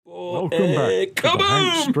Welcome back to the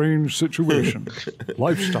Hank Strange Situation.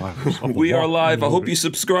 Lifestyles. We are live. I hope you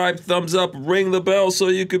subscribe, thumbs up, ring the bell so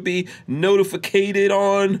you could be notificated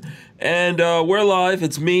on. And we're live.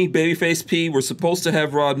 It's me, Babyface P. We're supposed to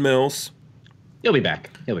have Rod Mills. He'll be back.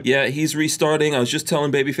 Yeah, he's restarting. I was just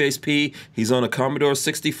telling Babyface P, he's on a Commodore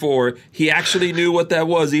 64. He actually knew what that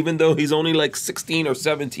was, even though he's only like 16 or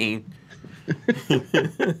 17.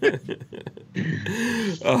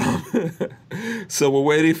 So we're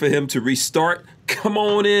waiting for him to restart. Come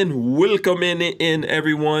on in. Welcome in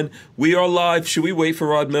everyone. We are live. Should we wait for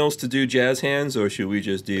Rod Mills to do jazz hands, or should we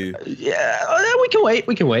just do... Yeah, we can wait.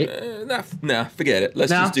 We can wait. Nah, forget it.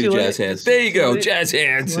 Let's just do jazz hands. There you go. Jazz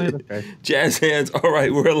hands. Okay. Jazz hands. All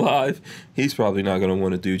right, we're live. He's probably not going to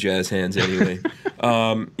want to do jazz hands anyway.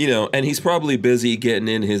 And he's probably busy getting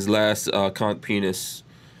in his last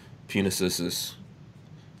penises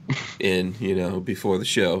in, before the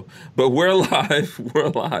show. But we're live. We're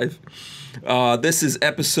live. This is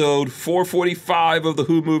episode 445 of the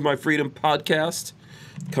Who Moved My Freedom podcast,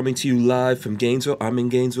 coming to you live from Gainesville. I'm in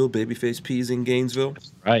Gainesville. Babyface P's in Gainesville.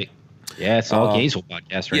 Right. Yeah, it's all Gainesville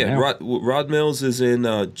podcast right now. Rod Mills is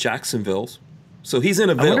in Jacksonville, so he's in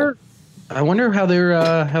a ville. I wonder how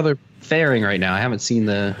they're faring right now. I haven't seen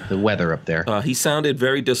the weather up there. He sounded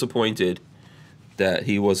very disappointed that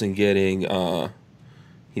he wasn't getting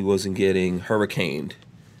hurricaned.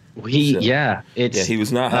 He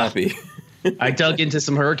was not happy. I dug into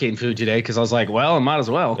some hurricane food today because I was like, well, I might as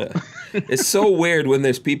well. It's so weird when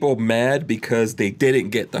there's people mad because they didn't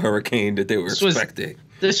get the hurricane that they were expecting.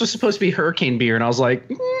 This was supposed to be hurricane beer, and I was like,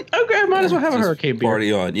 okay, I might as well have a hurricane beer.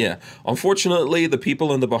 Party on, yeah. Unfortunately, the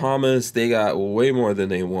people in the Bahamas, they got way more than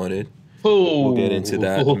they wanted. We'll get into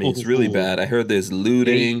that. I mean, it's really bad. I heard there's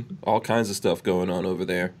looting, all kinds of stuff going on over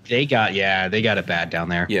there. They got it bad down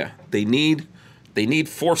there. Yeah, they need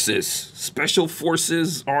forces, special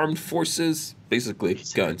forces, armed forces, basically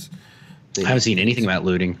guns. I haven't seen anything about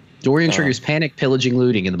looting. Dorian triggers panic, pillaging,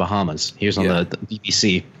 looting in the Bahamas. Here's on the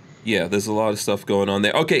BBC. Yeah, there's a lot of stuff going on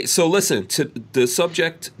there. Okay, so listen, the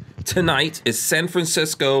subject tonight is San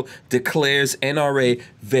Francisco declares NRA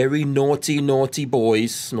very naughty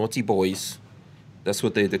boys. Naughty boys. That's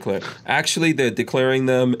what they declare. Actually, they're declaring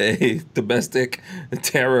them a domestic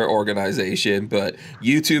terror organization, but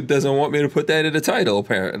YouTube doesn't want me to put that in the title,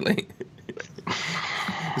 apparently.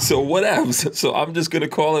 So whatevs. So I'm just going to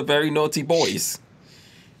call it very naughty boys.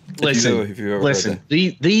 Listen,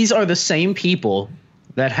 these are the same people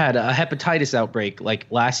that had a hepatitis outbreak like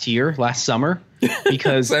last summer,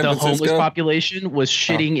 because the homeless population was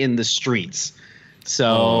shitting in the streets.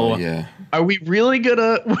 So are we really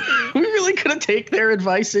gonna take their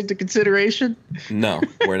advice into consideration? No,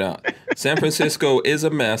 we're not. San Francisco is a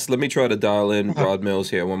mess. Let me try to dial in Rod Mills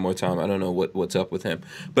here one more time. I don't know what's up with him.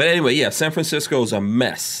 But anyway, yeah, San Francisco is a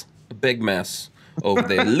mess. A big mess over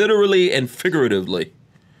there, literally and figuratively.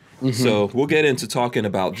 Mm-hmm. So we'll get into talking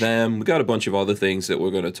about them. We got a bunch of other things that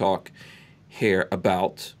we're going to talk here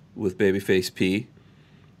about with Babyface P.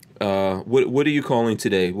 What are you calling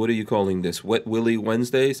today? What are you calling this? Wet Willy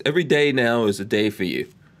Wednesdays? Every day now is a day for you.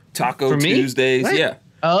 Taco Tuesdays, what? Yeah.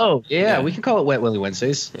 Oh, yeah, we can call it Wet Willy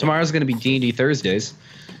Wednesdays. Tomorrow's going to be D&D Thursdays.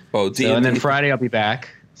 Oh, D&D. And then Friday I'll be back.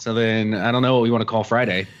 So then I don't know what we want to call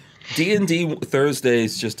Friday. D&D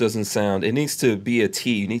Thursdays just doesn't sound. It needs to be a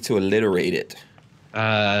T. You need to alliterate it. We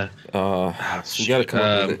gotta come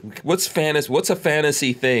up with it. What's a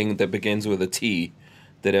fantasy thing that begins with a T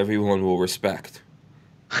that everyone will respect?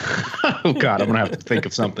 Oh God, I'm gonna have to think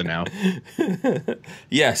of something now.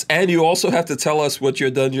 Yes, and you also have to tell us what your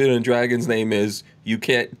Dungeons and Dragons name is.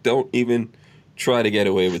 Don't even try to get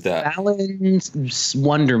away with that. Fallon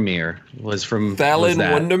Wondermere was from Fallon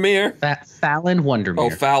Wondermere. Fallon Wondermere. Oh,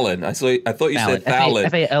 Fallon. I thought you said Fallon.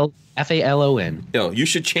 Fallon. No, you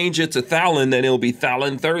should change it to Fallon, then it'll be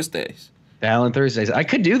Fallon Thursdays. Fallon Thursdays. I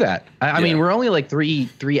could do that. I mean, we're only like three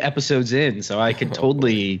episodes in, so I could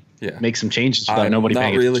totally make some changes without nobody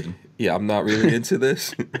paying attention. Yeah, I'm not really into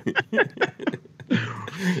this.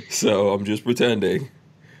 So I'm just pretending.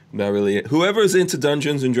 Not really. Whoever's into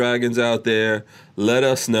Dungeons and Dragons out there, let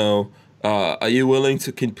us know. Are you willing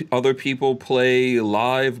to? Can other people play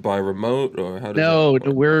live by remote, or how? No,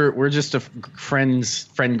 we're just a friend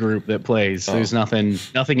group that plays. There's nothing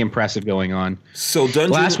impressive going on. So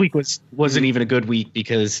last week wasn't even a good week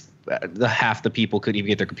because half the people couldn't even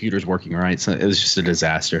get their computers working right. So it was just a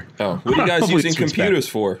disaster. Oh, what are you guys using computers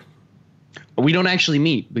for? We don't actually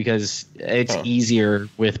meet because it's easier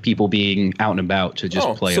with people being out and about to just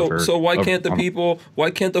play over. So why can't the people?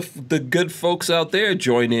 Why can't the good folks out there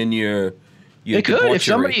join in your It could if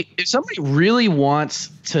somebody really wants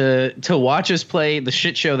to watch us play the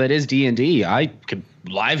shit show that is D&D. I could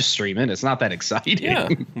live stream it. It's not that exciting. Yeah,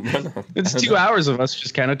 it's 2 hours of us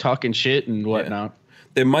just kind of talking shit and whatnot.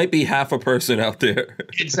 There might be half a person out there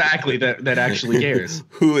exactly that actually cares,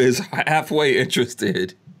 who is halfway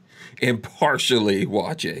interested in partially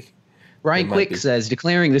watching. Brian Quick says,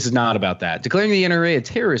 declaring this is not about that. Declaring the NRA a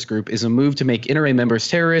terrorist group is a move to make NRA members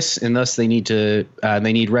terrorists, and thus they need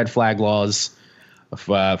red flag laws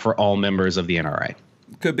for all members of the NRA.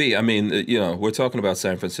 Could be. I mean, we're talking about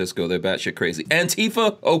San Francisco. They're batshit crazy.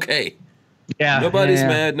 Antifa, okay. Yeah. Nobody's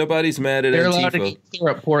mad. Nobody's mad at Antifa. They're allowed to clear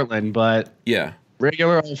up Portland, but yeah.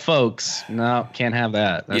 Regular old folks, no, can't have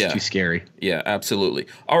that. That's too scary. Yeah, absolutely.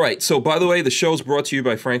 All right. So, by the way, the show's brought to you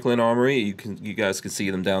by Franklin Armory. You guys can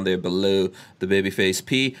see them down there below the Babyface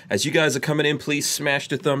P. As you guys are coming in, please smash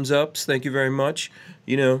the thumbs ups. Thank you very much.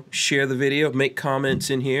 Share the video, make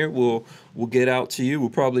comments in here. We'll get out to you.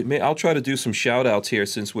 I'll try to do some shout outs here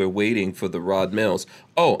since we're waiting for the Rod Mills.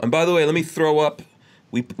 Oh, and by the way, let me throw up.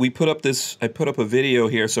 I put up a video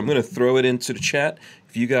here, so I'm going to throw it into the chat.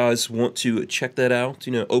 If you guys want to check that out,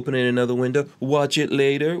 open it in another window, watch it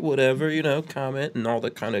later, whatever, comment and all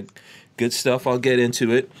that kind of good stuff. I'll get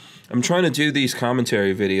into it. I'm trying to do these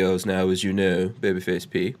commentary videos now, as you know, Babyface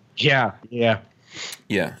P. Yeah.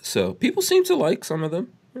 Yeah, so people seem to like some of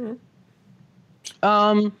them.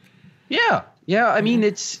 Yeah. I mean,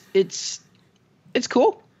 it's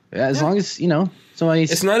cool. As long as,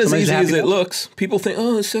 somebody's. It's not as easy as it looks. People think,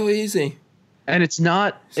 oh, it's so easy. And it's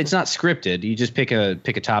not scripted. You just pick a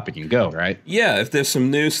topic and go, right? Yeah, if there's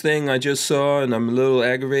some news thing I just saw and I'm a little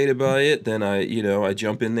aggravated by it, then I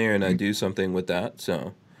jump in there and I do something with that.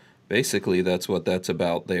 So basically that's what that's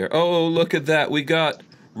about there. Oh, look at that. We got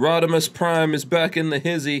Rodimus Prime is back in the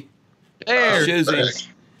hizzy. There you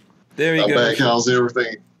go. I'm back. How's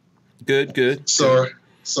everything? Good. Sorry,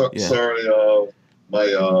 my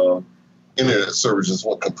internet service just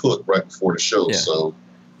went kaput right before the show, so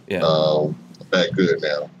back good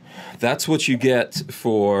now. That's what you get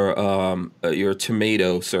for your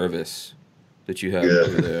tomato service that you have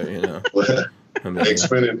over there.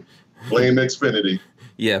 Xfinity, blame Xfinity.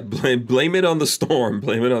 Yeah, blame it on the storm.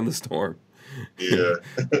 Blame it on the storm. Yeah,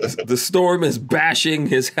 the storm is bashing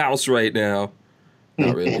his house right now.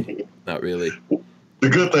 Not really. Not really. The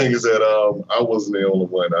good thing is that I wasn't the only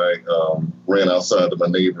one. I ran outside to my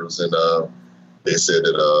neighbors, and they said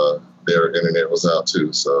that their internet was out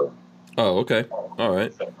too. So. Oh, okay. All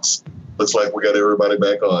right. Looks like we got everybody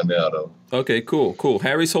back on now, though. Okay, cool.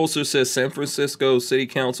 Harry's Holster says San Francisco City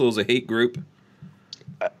Council is a hate group.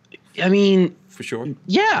 I mean, for sure.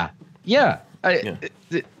 Yeah.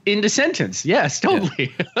 In the sentence, yes,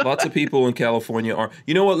 totally. Yeah. Lots of people in California are.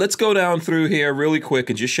 You know what? Let's go down through here really quick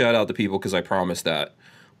and just shout out the people because I promised that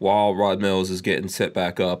while Rod Mills is getting set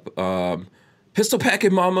back up. Pistol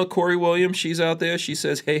Packing Mama Corey Williams, she's out there. She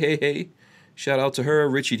says, hey. Shout out to her.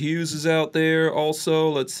 Richard Hughes is out there also.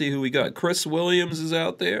 Let's see who we got. Chris Williams is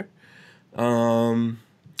out there.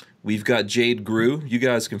 We've got Jade Grew. You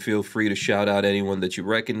guys can feel free to shout out anyone that you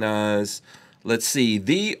recognize. Let's see.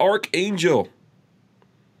 The Archangel.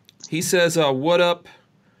 He says, what up?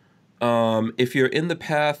 If you're in the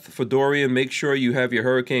path for Dorian, make sure you have your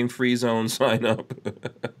hurricane free zone sign up.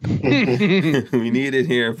 We need it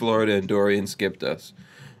here in Florida, and Dorian skipped us.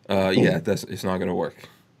 It's not going to work.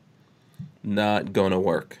 Not going to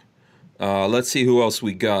work. Let's see who else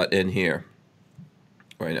we got in here.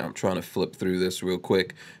 Right now, I'm trying to flip through this real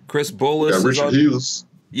quick. Chris Bullis. Richard Hughes.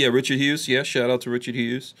 Yeah, Richard Hughes. Yeah, shout out to Richard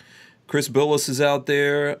Hughes. Chris Bullis is out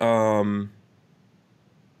there.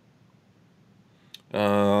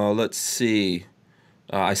 Let's see.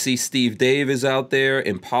 I see Steve Dave is out there.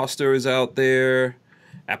 Imposter is out there.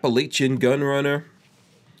 Appalachian Gunrunner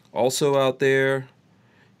also out there.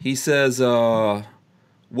 He says,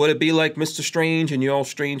 would it be like Mr. Strange and you all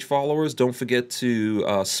Strange followers? Don't forget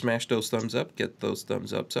to smash those thumbs up. Get those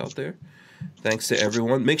thumbs ups out there. Thanks to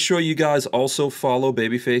everyone. Make sure you guys also follow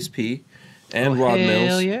Babyface P and Rod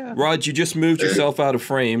Mills. Yeah. Rod, you just moved yourself out of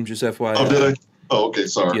frame. Just FYI. Oh, did I? Oh, okay.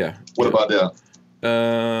 Sorry. Yeah. What about now?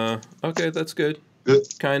 Okay, that's good. Good.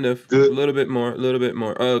 Kind of. Good. A little bit more.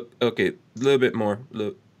 Oh, okay. A little bit more.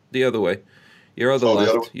 The other way. Your other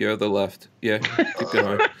left. Your other left. Yeah. Keep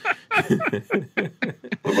going.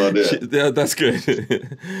 What about that? Yeah, that's good.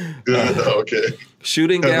 Good. Okay.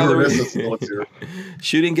 Shooting Gallery.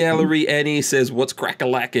 Shooting Gallery Annie says, what's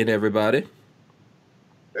crack-a-lackin', everybody?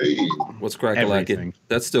 Hey. What's cracking?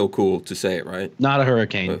 That's still cool to say it, right? Not a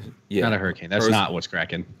hurricane. Yeah. Not a hurricane. That's not what's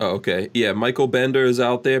cracking. Oh, okay. Yeah, Michael Bender is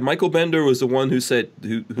out there. Michael Bender was the one who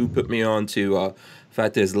put me on to the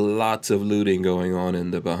fact there's lots of looting going on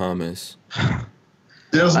in the Bahamas.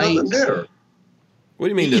 There's nothing there. What do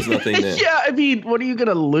you mean there's nothing there? Yeah, I mean, what are you going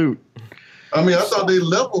to loot? I mean, I thought they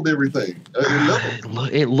leveled everything.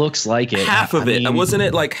 It looks like it. Half of it. Wasn't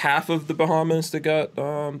it like half of the Bahamas that got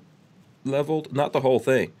leveled? Not the whole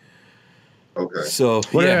thing. Okay. So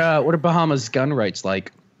what are Bahamas gun rights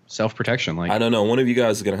like? Self-protection like? I don't know. One of you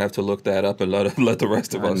guys is going to have to look that up and let the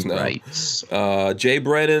rest of us know. Right. Jay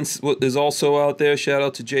Brennan is also out there. Shout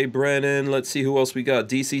out to Jay Brennan. Let's see who else we got.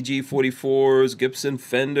 DCG 44s. Gibson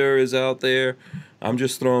Fender is out there. I'm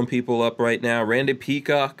just throwing people up right now. Randy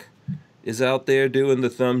Peacock is out there doing the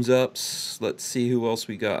thumbs ups. Let's see who else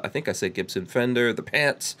we got. I think I said Gibson Fender. The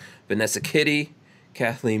Pants. Vanessa Kitty.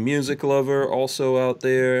 Kathleen Music Lover also out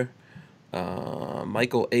there.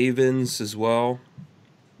 Michael Avens as well.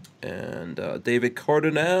 And David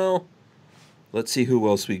Cardinal. Let's see who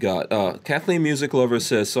else we got. Kathleen Music Lover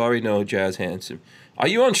says, sorry, no, Jazz Handsome. Are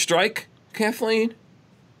you on strike, Kathleen?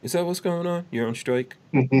 Is that what's going on? You're on strike?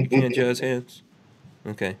 You can't jazz hands?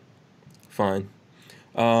 Okay, fine.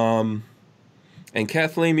 And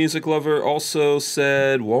Kathleen Music Lover also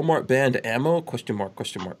said, Walmart banned ammo? Question mark.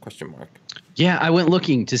 Yeah, I went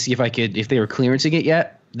looking to see if they were clearancing it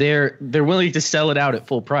yet. They're willing to sell it out at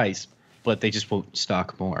full price, but they just won't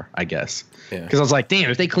stock more, I guess. Yeah. Because I was like, damn,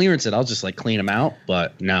 if they clearance it, I'll just like clean them out.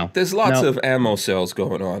 But no. There's lots of ammo sales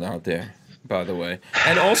going on out there, by the way.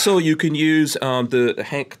 And also you can use the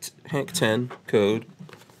Hank 10 code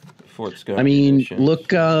for its gun. I mean, look,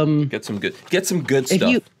 get some good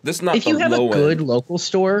stuff. If you have a good local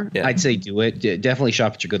store, I'd say do it. Definitely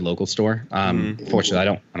shop at your good local store. Fortunately, I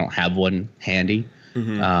don't have one handy.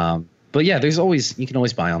 But yeah, you can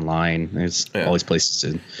always buy online. There's always places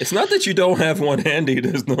to. It's not that you don't have one handy.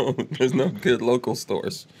 There's no good local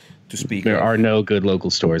stores to speak of. There are no good local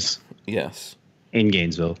stores. Yes. In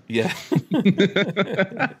Gainesville. Yeah.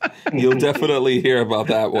 You'll definitely hear about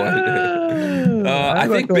that one. I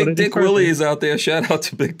think Big Dick Willie is out there. Shout out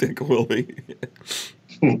to Big Dick Willie.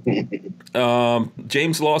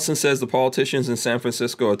 James Lawson says the politicians in San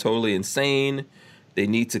Francisco are totally insane. They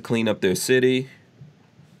need to clean up their city.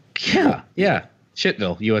 Yeah.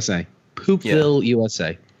 Shitville, USA. Poopville,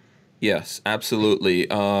 USA. Yes,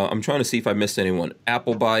 absolutely. I'm trying to see if I missed anyone.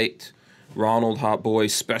 Applebite, Ronald Hot Boy,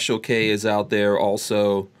 Special K is out there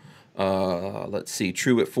also. Let's see.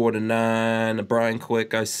 True at 4 to 9. Brian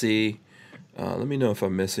Quick, I see. Let me know if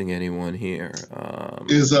I'm missing anyone here.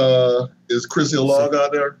 Is Chrissy Log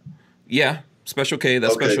out there? Yeah. Special K,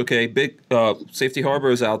 that's okay. Special K. Big Safety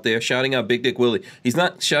Harbor is out there shouting out Big Dick Willie. He's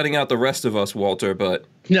not shouting out the rest of us, Walter, but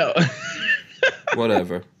no.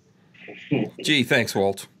 Whatever. Gee, thanks,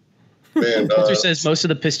 Walt. Man, Walter says most of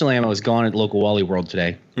the pistol ammo is gone at local Wally World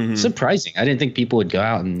today. Surprising. I didn't think people would go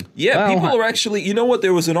out and. Yeah, people are actually. You know what?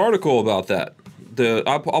 There was an article about that.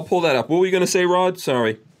 I'll pull that up. What were you going to say, Rod?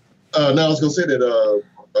 Sorry. No, I was going to say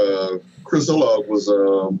that Chris Olog was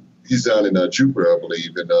he's down in Jupiter, I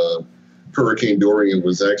believe, and Hurricane Dorian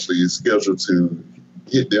was actually scheduled to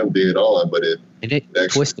hit them dead on, but it actually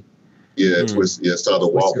twisted. Yeah, it twisted. Yeah, it started to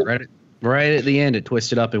wobble. Right at the end, it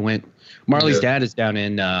twisted up and went. Marley's dad is down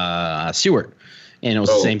in Seward, and it was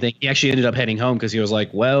the same thing. He actually ended up heading home because he was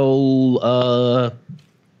like, well,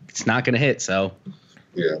 it's not going to hit, so.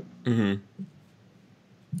 Yeah.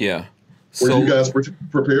 Yeah. Were you guys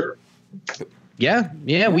prepared? Yeah.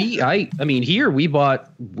 I mean, here we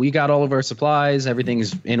got all of our supplies,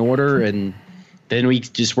 everything's in order, and then we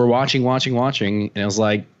just were watching, and it was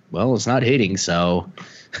like, well, it's not hitting, so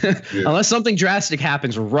unless something drastic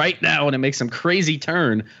happens right now and it makes some crazy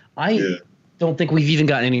turn, I don't think we've even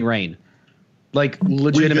gotten any rain. Like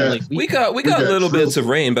legitimately, we got little bits of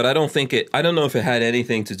rain, but I don't know if it had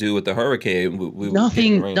anything to do with the hurricane.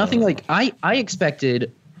 Nothing. Like I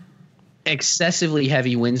expected excessively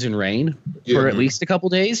heavy winds and rain for at least a couple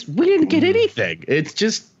days. We didn't get anything.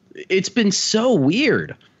 It's been so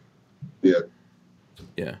weird. Yeah.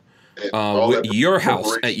 At your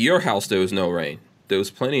house, there was no rain. There was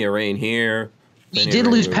plenty of rain here. We did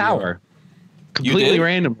lose power completely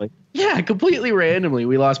randomly. Yeah, completely randomly.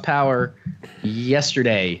 We lost power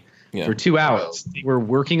yesterday for 2 hours. Wow. We were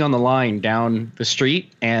working on the line down the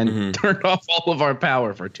street and turned off all of our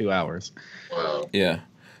power for 2 hours. Wow. Yeah.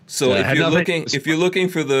 So if you're looking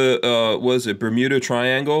for the Bermuda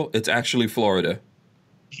Triangle, it's actually Florida.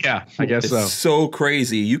 Yeah, I guess It's so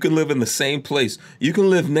crazy. You can live in the same place. You can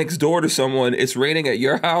live next door to someone. It's raining at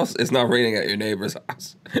your house. It's not raining at your neighbor's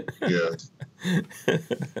house. Yeah.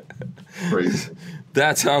 Crazy.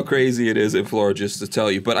 That's how crazy it is in Florida, just to tell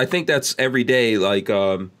you. But I think that's every day. Like,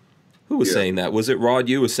 who was saying that? Was it Rod?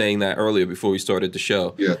 You was saying that earlier before we started the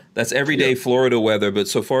show. Yeah. That's everyday Florida weather. But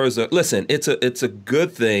so far as listen, it's a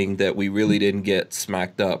good thing that we really didn't get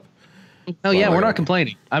smacked up. Oh yeah, we're not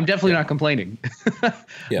complaining. I'm definitely not complaining.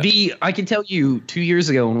 I can tell you 2 years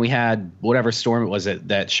ago when we had whatever storm it was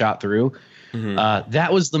that shot through,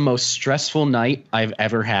 that was the most stressful night I've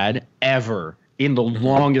ever had in the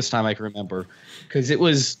longest time I can remember.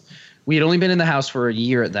 Because we had only been in the house for a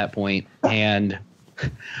year at that point, and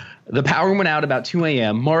the power went out about 2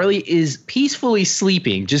 a.m. Marley is peacefully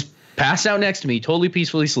sleeping, just passed out next to me, totally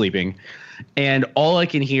peacefully sleeping. And all I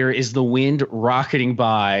can hear is the wind rocketing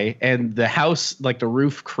by and the house, like the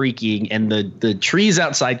roof creaking and the trees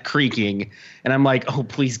outside creaking. And I'm like, oh,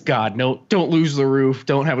 please, God, no, don't lose the roof.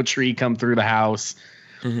 Don't have a tree come through the house.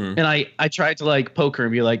 And I tried to like poke her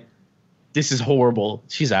and be like, this is horrible.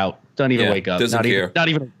 She's out. Don't even wake up. Doesn't care. Not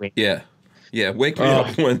even wake. Yeah. Yeah. Wake me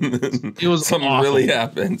up when it was something awful. really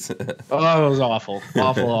happens. Oh, it was awful.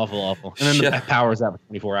 Awful. And then the power's out for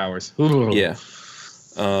 24 hours. Ooh. Yeah.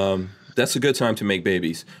 That's a good time to make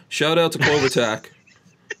babies. Shout out to CloverTac.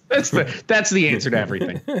 That's the answer to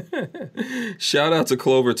everything. Shout out to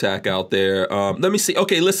CloverTac out there. Let me see.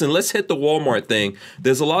 Okay, listen, let's hit the Walmart thing.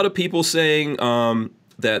 There's a lot of people saying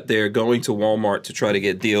that they're going to Walmart to try to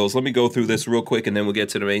get deals. Let me go through this real quick and then we'll get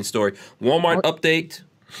to the main story. Walmart update.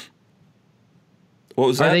 What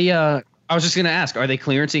was that? I was just going to ask, are they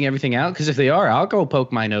clearancing everything out? Because if they are, I'll go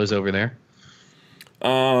poke my nose over there.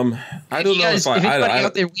 I don't know if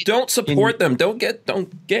I don't support them. Don't get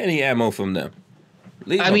any ammo from them.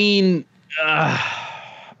 I mean,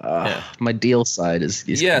 my deal side is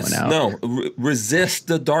coming out. No, resist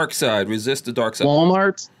the dark side. Resist the dark side.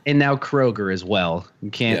 Walmart and now Kroger as well. You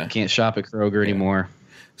can't shop at Kroger anymore.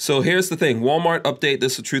 So here's the thing. Walmart update.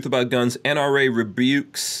 This is the truth about guns. NRA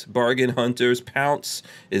rebukes bargain hunters. Pounce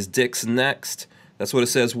is Dick's next. That's what it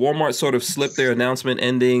says. Walmart sort of slipped their announcement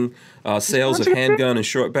ending sales of handgun and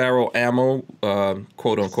short barrel ammo,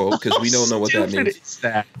 quote unquote, because we don't know what that means.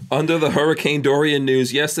 Under the Hurricane Dorian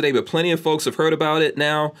news yesterday, but plenty of folks have heard about it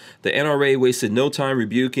now. The NRA wasted no time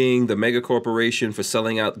rebuking the mega corporation for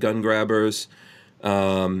selling out gun grabbers.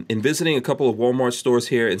 In visiting a couple of Walmart stores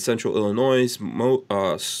here in central Illinois,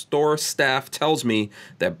 store staff tells me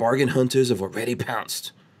that bargain hunters have already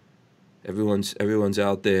pounced. Everyone's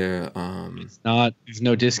out there. There's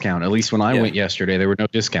no discount. At least when I went yesterday, there were no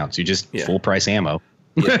discounts. You just full price ammo.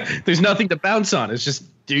 Yeah. There's nothing to bounce on. It's just,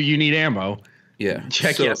 do you need ammo? Yeah.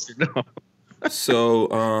 Check yes or no.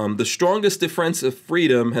 So the strongest defense of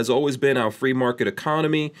freedom has always been our free market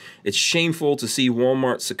economy. It's shameful to see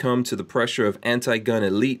Walmart succumb to the pressure of anti-gun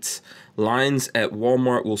elites. Lines at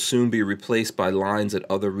Walmart will soon be replaced by lines at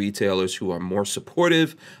other retailers who are more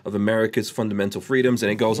supportive of America's fundamental freedoms.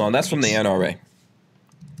 And it goes on. That's from the NRA.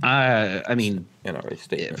 I mean, NRA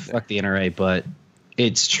statement. Fuck the NRA, but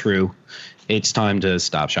it's true. It's time to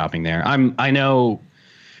stop shopping there. I know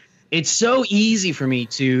it's so easy for me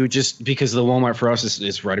to just, because the Walmart for us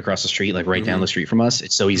is right across the street, like right down the street from us.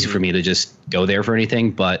 It's so easy for me to just go there for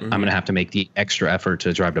anything, but I'm going to have to make the extra effort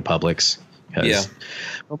to drive to Publix. Yeah.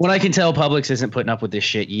 When I can tell Publix isn't putting up with this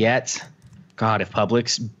shit yet, God, if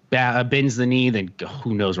Publix bends the knee, then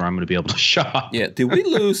who knows where I'm going to be able to shop. Yeah. Did we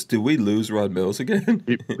lose Rod Mills again?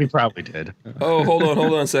 We probably did. Oh, hold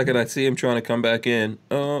on a second. I see him trying to come back in.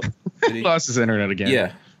 He lost his internet again.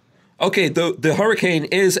 Yeah. Okay, the hurricane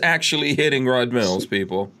is actually hitting Rod Mills,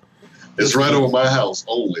 people. It's right over my house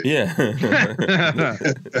only. Yeah.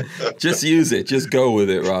 Just use it. Just go with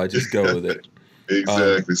it, Rod. Just go with it.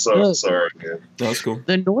 Exactly. Sorry, man. That's cool.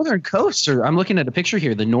 The northern coasts I'm looking at a picture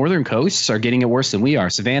here. The northern coasts are getting it worse than we are.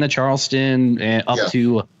 Savannah, Charleston, and up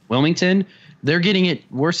to Wilmington, they're getting it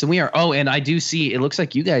worse than we are. Oh, and I do see, it looks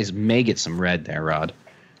like you guys may get some red there, Rod.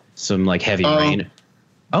 Some like heavy rain.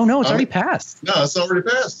 Oh, no, it's already passed. No, it's already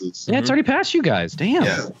passed us. Yeah, it's already passed you guys. Damn.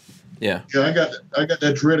 Yeah. Yeah, I got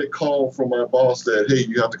that dreaded call from my boss that, hey,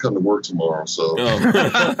 you have to come to work tomorrow. So.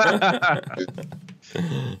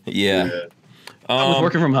 Yeah. I was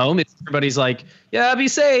working from home. Everybody's like, yeah, be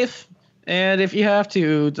safe. And if you have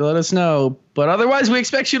to let us know. But otherwise, we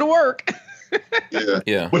expect you to work.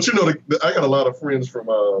 Yeah. But, I got a lot of friends from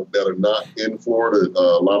that are not in Florida,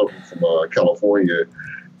 a lot of them from California.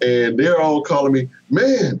 And they're all calling me,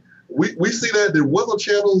 man, we see that the weather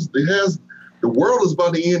channels, the world is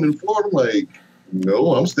about to end in Florida. I'm like,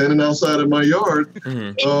 No, I'm standing outside in my yard,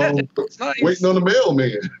 Nice. waiting on the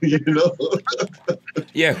mailman. You know.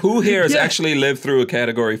 Yeah, who here has actually lived through a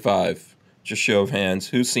Category 5? Just show of hands.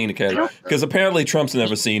 Who's seen a Category? Because apparently Trump's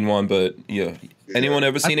never seen one, but anyone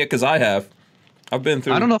ever seen it? Because I have. I've been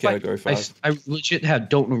through Category 5. I legit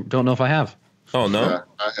don't know if I have. Oh, no?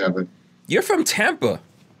 I haven't. You're from Tampa.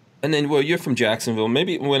 And then, well, you're from Jacksonville.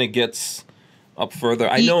 Maybe when it gets up further.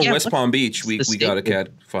 I know in West Palm Beach, we got a Cat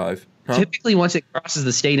 5. Huh? Typically, once it crosses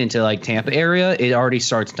the state into like Tampa area, it already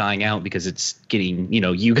starts dying out because it's getting,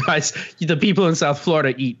 you guys, the people in South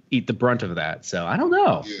Florida eat the brunt of that. So I don't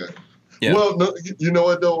know. Yeah. Well, no, you know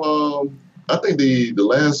what though? I think the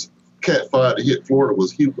last Cat 5 to hit Florida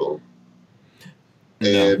was Hugo,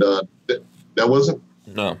 and that wasn't.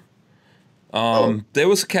 No. There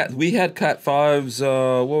was a cat. We had Cat 5s.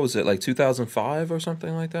 What was it, like 2005 or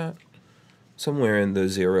something like that? Somewhere in the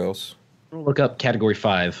zeros. Look up Category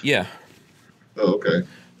 5. Yeah. Oh, okay.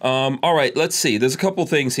 All right, let's see. There's a couple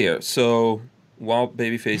things here. So while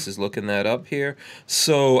Babyface is looking that up here,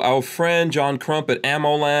 so our friend John Crump at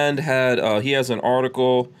AmmoLand he has an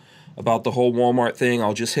article about the whole Walmart thing.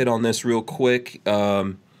 I'll just hit on this real quick.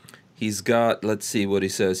 He's got, let's see what he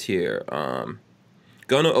says here.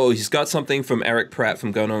 He's got something from Eric Pratt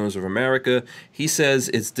from Gun Owners of America. He says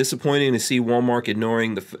it's disappointing to see Walmart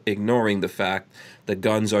ignoring the fact that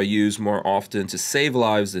guns are used more often to save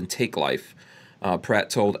lives than take life. Pratt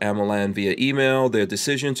told AmmoLand via email their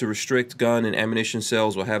decision to restrict gun and ammunition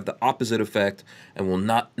sales will have the opposite effect and will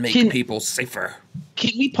not make people safer.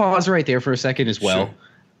 Can we pause right there for a second as well? Sure.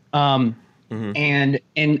 And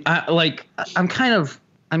I'm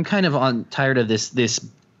kind of tired of this.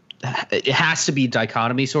 It has to be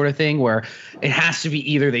dichotomy sort of thing where it has to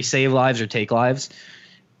be either they save lives or take lives.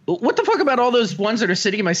 What the fuck about all those ones that are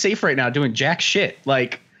sitting in my safe right now doing jack shit?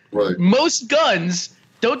 Like, most guns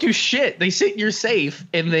don't do shit. They sit in your safe,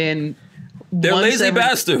 and then they're lazy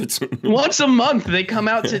bastards. Once a month, they come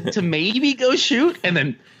out to maybe go shoot, and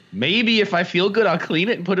then maybe if I feel good, I'll clean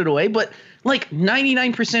it and put it away. But like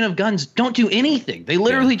 99% of guns don't do anything. They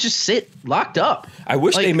literally just sit locked up. I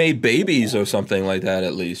wish they made babies or something like that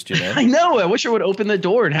at least, I know. I wish I would open the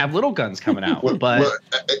door and have little guns coming out. But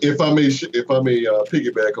if I may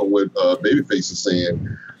piggyback on what Babyface is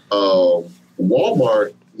saying,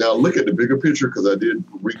 Walmart. Now look at the bigger picture because I did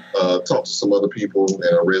talk to some other people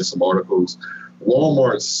and I read some articles.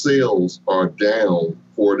 Walmart's sales are down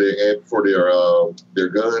for their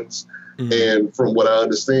guns. And from what I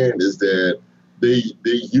understand is that they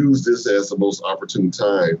use this as the most opportune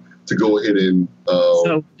time to go ahead and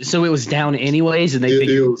so it was down anyways, and they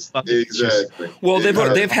exactly. Well,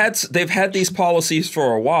 they've had these policies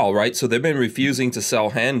for a while, right? So they've been refusing to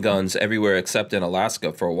sell handguns everywhere except in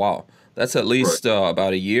Alaska for a while. That's at least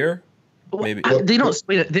about a year, maybe. They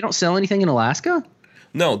don't sell anything in Alaska.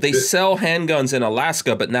 No, they sell handguns in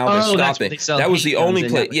Alaska, but now they're stopping. That was the only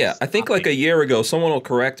place. Yeah, I think like a year ago, someone will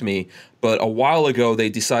correct me, but a while ago they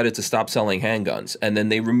decided to stop selling handguns, and then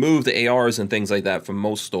they removed the ARs and things like that from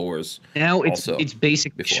most stores. Now it's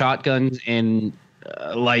basic shotguns and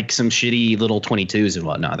like some shitty little 22s and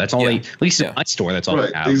whatnot. That's all at least in my store. That's all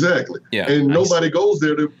they have. Exactly. Yeah, and nobody goes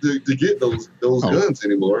there to get those guns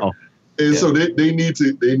anymore. And so they need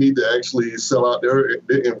to actually sell out their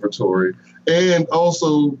inventory and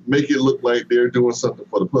also make it look like they're doing something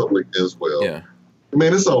for the public as well. Yeah.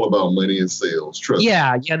 Man, it's all about money and sales. Trust me.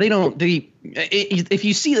 Yeah, they don't. If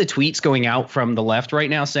you see the tweets going out from the left right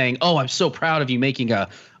now saying, "Oh, I'm so proud of you making a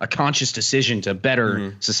conscious decision to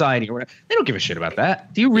better society," or whatever, they don't give a shit about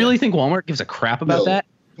that. Do you really think Walmart gives a crap about that?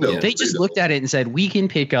 No, they just looked at it and said, "We can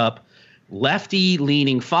pick up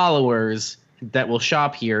lefty-leaning followers that will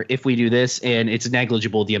shop here if we do this, and it's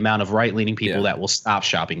negligible the amount of right-leaning people that will stop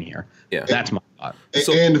shopping here." Yeah, that's my thought.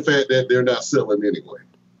 And the fact that they're not selling anyway.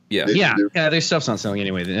 Yeah, their stuff's not selling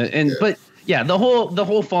anyway. But the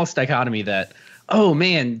whole false dichotomy that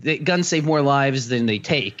guns save more lives than they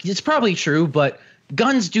take. It's probably true, but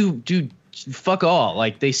guns do fuck all.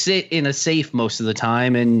 Like they sit in a safe most of the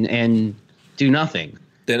time and do nothing.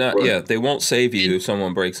 They're not. Right. Yeah, they won't save you if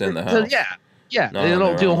someone breaks in the house. Yeah, they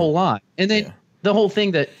don't do a whole lot. And then the whole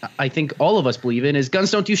thing that I think all of us believe in is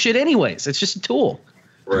guns don't do shit anyways. It's just a tool.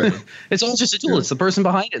 Right. It's all just a tool. It's the person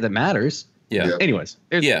behind it that matters. Yeah. Anyways.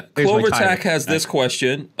 CloverTac has this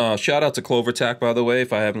question. Shout out to CloverTac, by the way,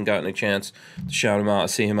 if I haven't gotten a chance to shout him out,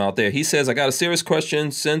 see him out there. He says, I got a serious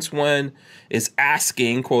question. Since when is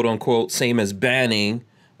asking, quote unquote, same as banning?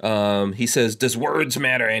 He says, does words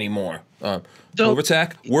matter anymore?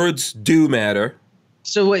 CloverTac, words do matter.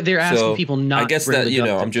 So they're asking people not. I guess that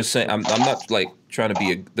I'm just saying. I'm not like trying to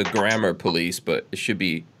be the grammar police, but it should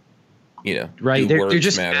be right? do They're words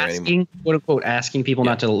just matter asking, anymore. quote unquote, asking people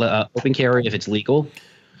not to open carry if it's legal.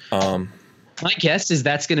 My guess is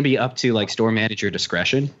that's going to be up to like store manager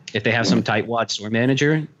discretion. If they have some tightwad store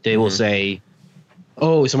manager, they will say,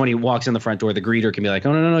 "Oh, somebody walks in the front door." The greeter can be like,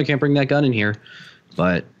 "Oh no, you can't bring that gun in here."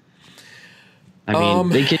 But I mean,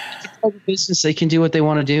 they can business. They can do what they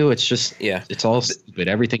want to do. It's just, it's all stupid.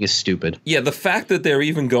 Everything is stupid. Yeah, the fact that they're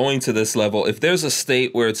even going to this level, if there's a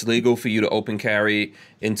state where it's legal for you to open carry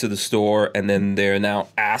into the store and then they're now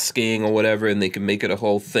asking or whatever and they can make it a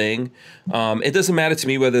whole thing, it doesn't matter to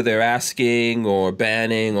me whether they're asking or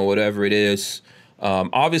banning or whatever it is.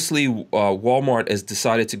 Obviously, Walmart has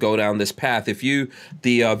decided to go down this path.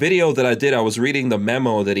 The video that I did, I was reading the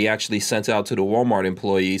memo that he actually sent out to the Walmart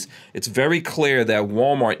employees. It's very clear that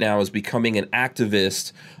Walmart now is becoming an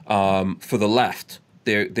activist for the left.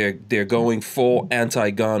 They're going full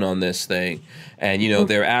anti-gun on this thing, and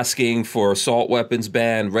they're asking for assault weapons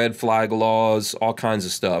ban, red flag laws, all kinds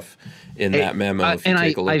of stuff in that memo.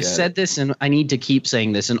 I've said this, and I need to keep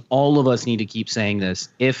saying this, and all of us need to keep saying this.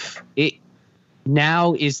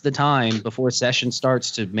 Now is the time before session starts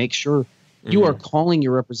to make sure you are calling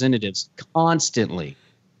your representatives constantly,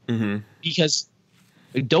 because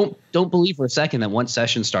don't believe for a second that once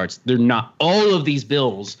session starts, they're not. All of these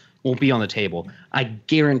bills won't be on the table. I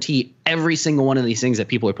guarantee every single one of these things that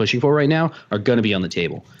people are pushing for right now are going to be on the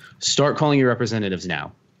table. Start calling your representatives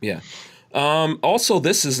now. Yeah. Also,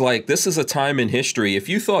 this is a time in history. If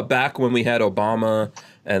you thought back when we had Obama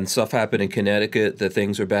and stuff happened in Connecticut that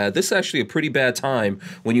things are bad, this is actually a pretty bad time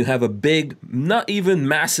when you have a big, not even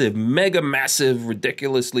massive, mega massive,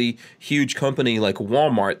 ridiculously huge company like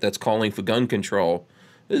Walmart that's calling for gun control.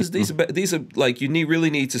 These are like, you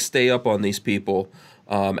really need to stay up on these people.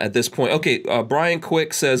 At this point. Okay, Brian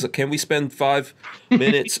Quick says, can we spend 5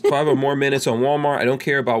 or more minutes on Walmart? I don't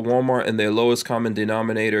care about Walmart and their lowest common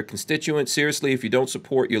denominator constituents. Seriously, if you don't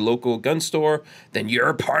support your local gun store, then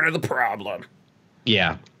you're part of the problem.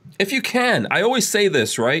 Yeah. If you can. I always say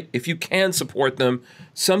this, right? If you can support them,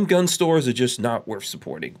 some gun stores are just not worth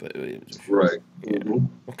supporting. But right.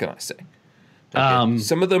 What can I say? Okay.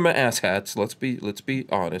 Some of them are asshats. Let's be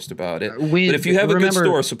honest about it. But if you have a good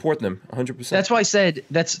store, support them 100%. That's why I said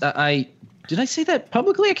did I say that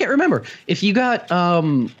publicly? I can't remember. If you got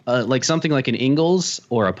like something like an Ingles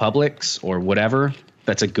or a Publix or whatever,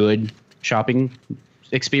 that's a good shopping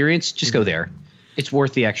experience. Just go there. It's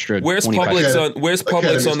worth the extra. Where's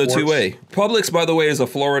Publix on the 2A? Publix, by the way, is a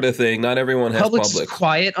Florida thing. Not everyone has Publix. Publix is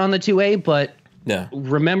quiet on the 2A, but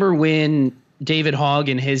remember when David Hogg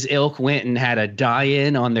and his ilk went and had a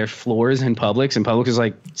die-in on their floors in Publix, and Publix was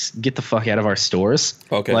like, "Get the fuck out of our stores."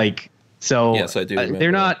 Okay. Yes, I do.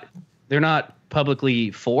 They're not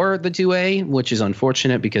publicly for the 2A, which is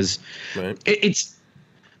unfortunate because it's.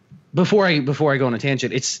 Before I go on a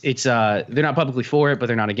tangent, it's they're not publicly for it, but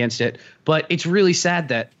they're not against it. But it's really sad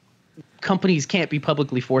that companies can't be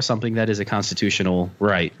publicly for something that is a constitutional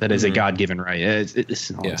right, that is a God-given right.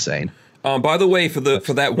 It's all insane. By the way, for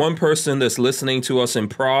that one person that's listening to us in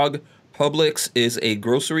Prague, Publix is a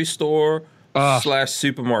grocery store /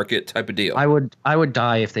 supermarket type of deal. I would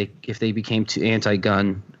die if they became too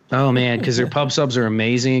anti-gun. Oh man, because their pub subs are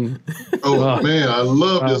amazing. Man, I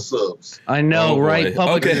love their subs. I know, right?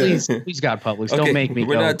 Publix, please God, Publix, don't make me.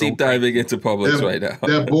 We're not deep diving into Publix right now.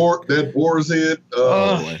 That Boar's Head.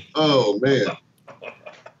 Oh man.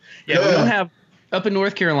 Yeah, we don't have. Up in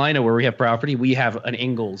North Carolina, where we have property, we have an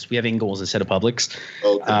Ingles. We have Ingles instead of Publix.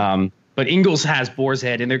 Okay. But Ingles has Boar's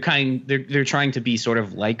Head, and they're trying to be sort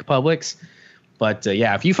of like Publix. But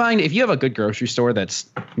if you have a good grocery store that's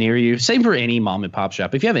near you, same for any mom and pop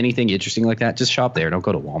shop. If you have anything interesting like that, just shop there. Don't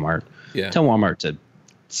go to Walmart. Yeah. Tell Walmart to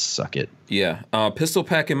suck it. Yeah. Pistol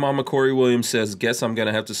Pack and Mama Corey Williams says, "Guess I'm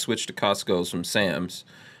gonna have to switch to Costco's from Sam's."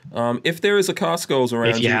 If there is a Costco's around,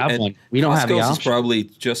 if you have one, we don't have the option. Costco's is probably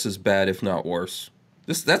just as bad, if not worse.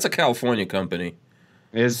 That's a California company.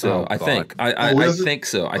 I think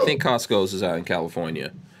so. I think Costco's is out in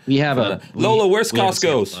California. We have Lola. Where's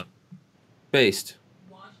Costco's based?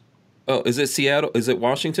 Oh, is it Seattle? Is it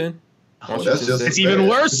Washington? It's even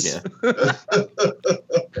worse. Yeah.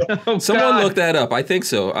 Someone look that up. I think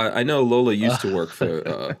so. I know Lola used to work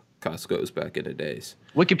for Costco's back in the days.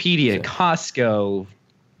 Wikipedia, Costco.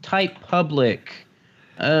 Type public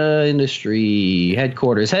industry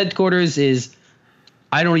headquarters. Headquarters is,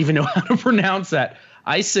 I don't even know how to pronounce that.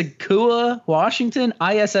 Issaquah, Washington.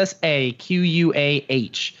 Issaquah.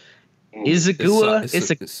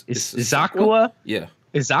 Issaquah. Yeah.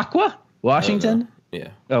 Issaquah, Washington.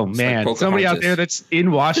 Yeah. Oh It's man, like somebody out Pocahontas. there that's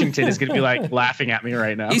in Washington is gonna be like laughing at me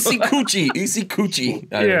right now. Easy coochie.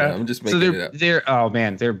 I don't know. I'm just making it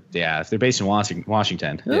up. They're based in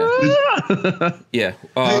Washington. Yeah. Yeah.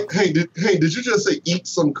 Did you just say eat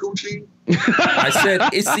some coochie? I said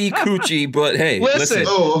issy coochie, but hey, listen.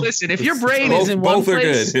 Listen. If your brain is in one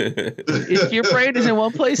place, if your brain is in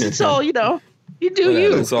one place, it's all you do.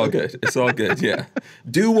 It's all good. It's all good. Yeah.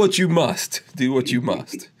 Do what you must.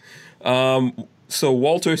 So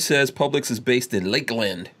Walter says Publix is based in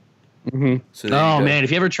Lakeland. Mm-hmm. So man,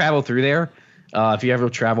 if you ever travel through there, if you ever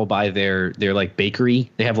travel by their like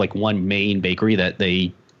bakery, they have like one main bakery that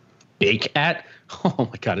they bake at. Oh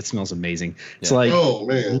my God, it smells amazing. Yeah. It's like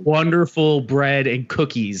wonderful bread and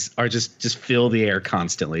cookies are just fill the air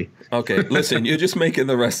constantly. Okay, listen, you're just making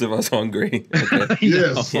the rest of us hungry. Okay?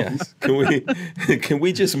 Yes. Can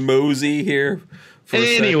we just mosey here?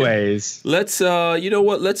 Anyways, let's you know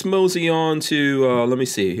what? Let's mosey on to let me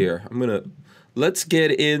see here. Let's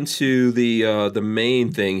get into the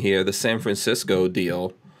main thing here, the San Francisco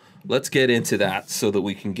deal. Let's get into that so that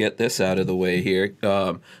we can get this out of the way here.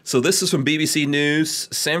 So this is from BBC News.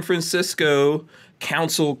 San Francisco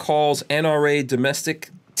Council calls NRA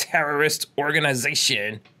domestic terrorist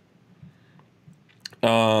organization.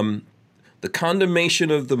 The condemnation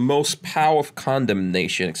of the most powerful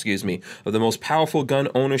gun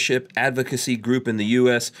ownership advocacy group in the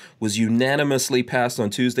U.S. was unanimously passed on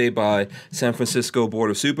Tuesday by San Francisco Board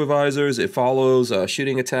of Supervisors. It follows a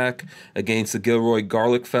shooting attack against the Gilroy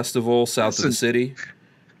Garlic Festival south of the city.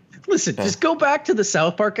 Listen, just go back to the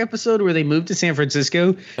South Park episode where they moved to San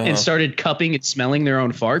Francisco and started cupping and smelling their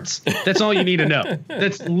own farts. That's all you need to know.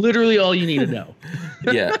 That's literally all you need to know.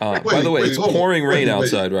 Yeah. By the way, it's pouring rain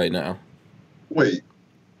outside right now. Wait.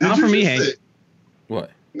 Not for me, Hank.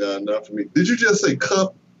 What? No, not for me. Did you just say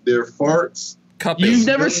cup their farts? You've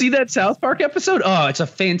never seen that South Park episode? Oh, it's a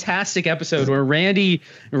fantastic episode where Randy,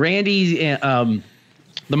 the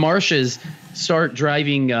Marshes start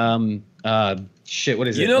driving. Shit, what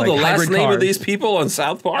is it? You know the last name of these people on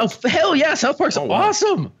South Park? Oh hell yeah, South Park's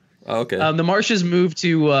awesome. Oh, okay. The Marshes moved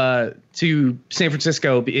to San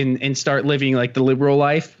Francisco and start living like the liberal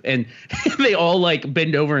life, and they all like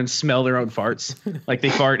bend over and smell their own farts, like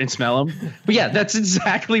they fart and smell them. But yeah, that's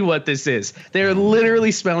exactly what this is. They're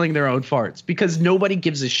literally smelling their own farts because nobody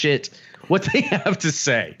gives a shit what they have to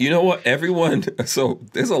say. You know what? So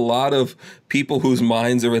there's a lot of people whose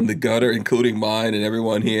minds are in the gutter, including mine and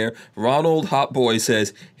everyone here. Ronald Hotboy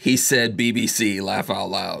says he said BBC. Laugh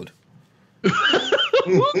out loud.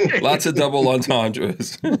 Lots of double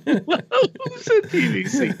entendres.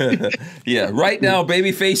 Yeah, right now,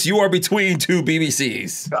 babyface, you are between two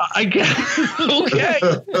BBCs. I guess. Okay.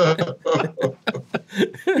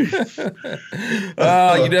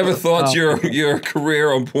 You never thought your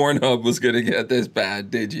career on Pornhub was going to get this bad,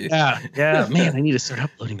 did you? Yeah. Man, I need to start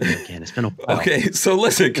uploading them again. It's been a while. Okay, so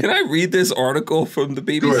listen, can I read this article from the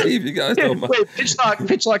BBC if you guys don't mind? Wait,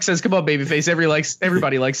 Pitchlock says, come on, babyface.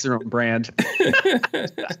 Everybody likes their own brand.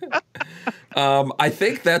 I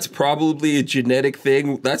think that's probably a genetic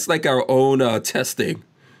thing. That's like our own testing,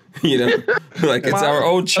 you know, like it's our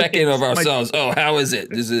own check-in of ourselves. Oh, how is it?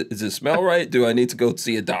 Does it smell right? Do I need to go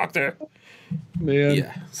see a doctor? Man.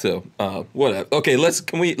 Yeah. So whatever. Okay, let's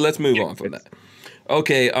move on from that.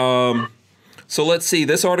 Okay. So let's see.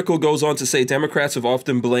 This article goes on to say Democrats have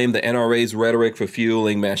often blamed the NRA's rhetoric for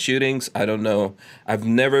fueling mass shootings. I don't know. I've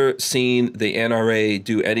never seen the NRA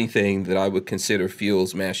do anything that I would consider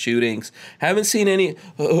fuels mass shootings. Haven't seen any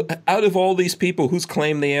out of all these people who's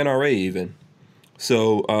claimed the NRA even.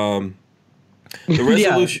 So the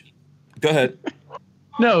resolution. Go ahead.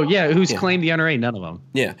 No, yeah. Who's claimed the NRA? None of them.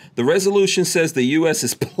 Yeah. The resolution says the U.S.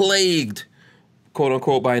 is plagued, quote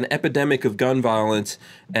unquote, by an epidemic of gun violence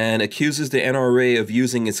and accuses the NRA of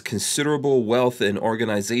using its considerable wealth and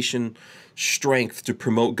organization strength to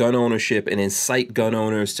promote gun ownership and incite gun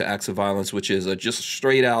owners to acts of violence, which is a just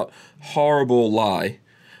straight out horrible lie.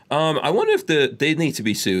 I wonder if they need to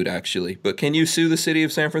be sued, actually. But can you sue the city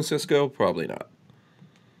of San Francisco? Probably not.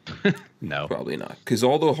 No, probably not, because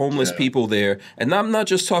all the homeless people there, and I'm not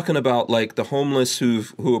just talking about like the homeless who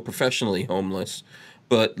are professionally homeless,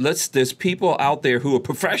 but there's people out there who are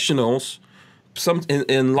professionals. Some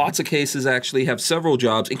in lots of cases actually have several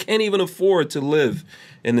jobs and can't even afford to live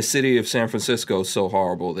in the city of San Francisco. So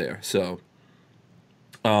horrible there. So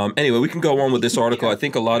anyway, we can go on with this article. I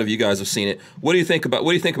think a lot of you guys have seen it. What do you think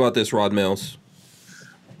about this, Rod Mills?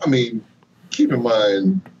 I mean, keep in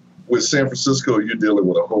mind, with San Francisco, you're dealing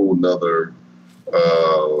with a whole nother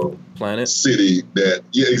planet city.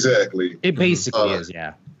 Exactly. It basically is.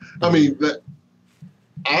 Yeah. I mean,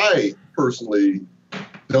 I personally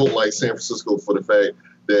don't like San Francisco for the fact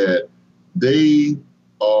that they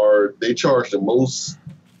charge the most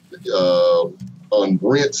on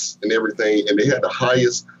rents and everything, and they had the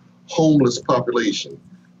highest homeless population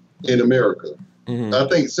in America. Mm-hmm. I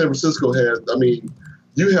think San Francisco has,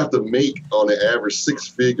 you have to make on the average 6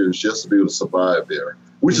 figures just to be able to survive there,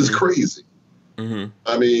 which is crazy.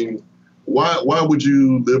 Mm-hmm. Why would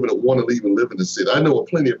you want to even live in the city? I know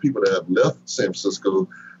plenty of people that have left San Francisco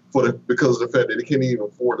because of the fact that they can't even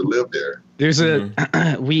afford to live there. There's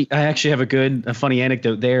I actually have a funny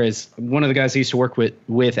anecdote there. Is one of the guys I used to work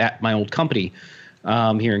with at my old company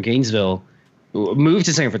here in Gainesville moved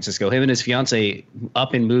to San Francisco. Him and his fiance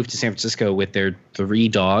up and moved to San Francisco with their 3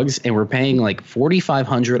 dogs, and we're paying like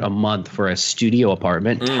 $4,500 a month for a studio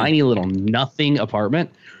apartment, tiny little nothing apartment.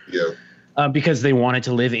 Yeah. Because they wanted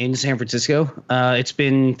to live in San Francisco. It's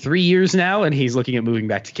been 3 years now, and he's looking at moving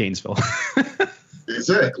back to Gainesville.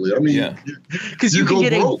 Exactly. Because you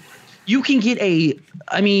can get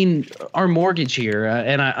our mortgage here,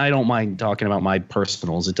 and I don't mind talking about my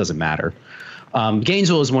personals. It doesn't matter.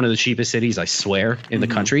 Gainesville is one of the cheapest cities, I swear, in the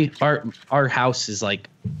country. Our house is like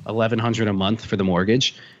 $1,100 a month for the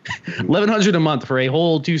mortgage. $1,100 a month for a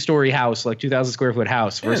whole 2-story house, like 2,000 square foot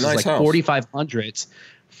house, versus nice like house. $4,500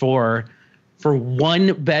 for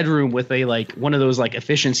 1 bedroom with a one of those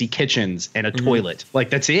efficiency kitchens and a toilet. Like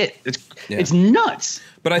that's it. It's nuts.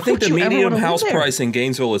 But I think the median house price in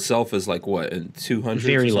Gainesville itself is like what, in 200?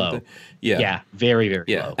 Very low. Yeah, very, very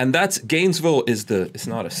low. And Gainesville it's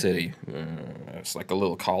not a city. It's like a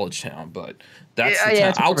little college town, but that's the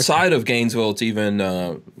town. Outside of Gainesville, it's even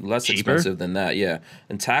less expensive than that. Yeah,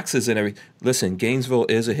 and taxes and everything. Listen, Gainesville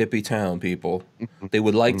is a hippie town, people. They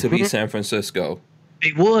would like to be San Francisco.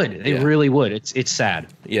 They would. They really would. It's sad.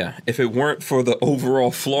 Yeah. If it weren't for the overall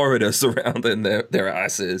Florida surrounding their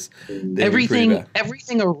asses, everything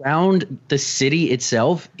around the city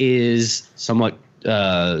itself is somewhat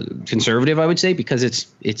conservative, I would say, because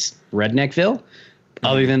it's Redneckville.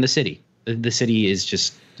 Other than the city, the city is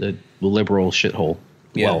just a liberal shithole.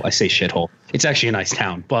 Yeah. Well, I say shithole. It's actually a nice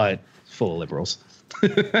town, but full of liberals.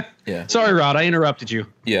 Yeah. Sorry, Rod. I interrupted you.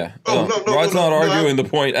 Yeah. No, Rod's not arguing the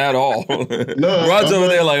point at all. Rod's over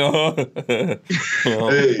there like,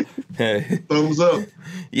 hey, thumbs up.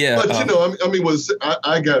 Yeah. But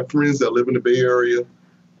I got friends that live in the Bay Area,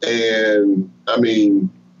 and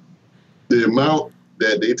the amount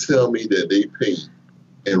that they tell me that they pay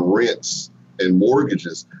in rents and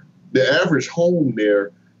mortgages, the average home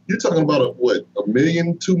there, you're talking about $1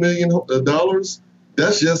 million, $2 million dollars.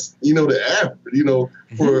 That's just, the average,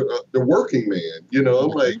 for the working man, I'm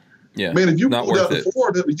like, man, if you pulled out the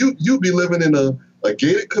Florida, you'd be living in a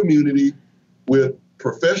gated community with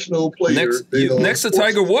professional players. Next to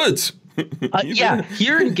Tiger Woods.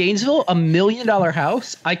 Here in Gainesville, $1 million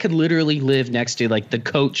house, I could literally live next to the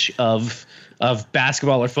coach of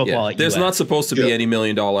basketball or football at There's UF. not supposed to be any $1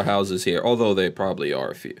 million houses here, although there probably are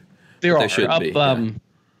a few. There should be.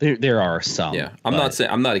 There are some. Yeah, I'm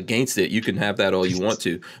not against it. You can have that all you want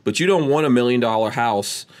to, but you don't want $1 million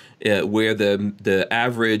house where the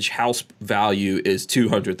average house value is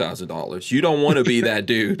 $200,000. You don't want to be that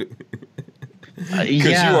dude. Because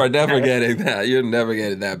you are never getting that. You're never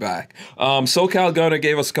getting that back. SoCal Gunner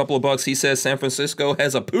gave us a couple of bucks. He says San Francisco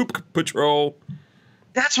has a poop patrol.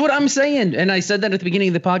 That's what I'm saying, and I said that at the beginning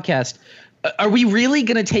of the podcast. Are we really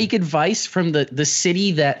going to take advice from the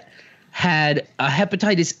city that had a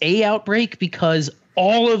hepatitis A outbreak because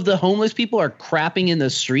all of the homeless people are crapping in the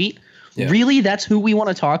street? Yeah. Really? That's who we want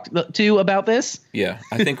to talk to about this? Yeah,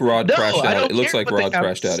 I think Rod crashed out. It looks like Rod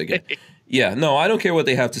crashed out again. Yeah, no, I don't care what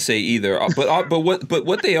they have to say either. But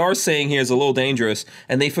what they are saying here is a little dangerous,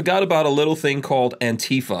 and they forgot about a little thing called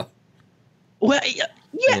Antifa. Well,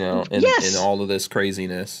 in all of this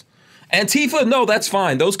craziness. Antifa, no, that's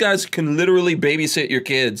fine. Those guys can literally babysit your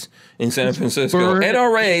kids in San Francisco.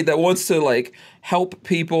 NRA that wants to help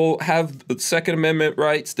people have Second Amendment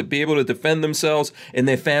rights to be able to defend themselves and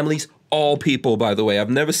their families. All people, by the way. I've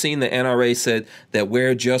never seen the NRA said that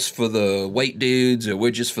we're just for the white dudes or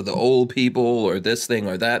we're just for the old people or this thing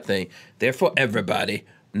or that thing. They're for everybody.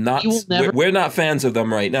 We're not fans of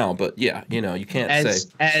them right now, but you can't say.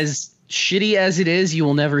 As shitty as it is, you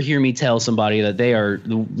will never hear me tell somebody that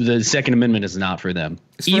the Second Amendment is not for them.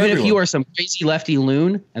 Even if you are some crazy lefty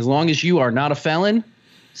loon, as long as you are not a felon,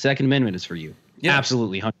 Second Amendment is for you. Yeah.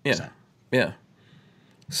 Absolutely, 100%. Yeah.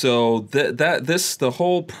 So the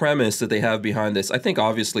whole premise that they have behind this, I think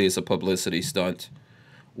obviously is a publicity stunt,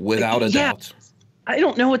 without a doubt. I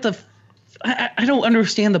don't know I don't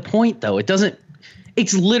understand the point though. It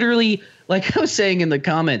It's literally like I was saying in the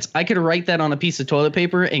comments. I could write that on a piece of toilet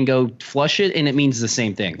paper and go flush it, and it means the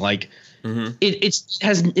same thing. Like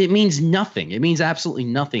it means nothing. It means absolutely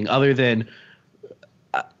nothing other than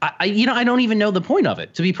I don't even know the point of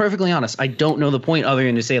it. To be perfectly honest, I don't know the point other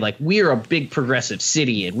than to say like we're a big progressive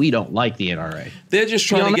city and we don't like the NRA. They're just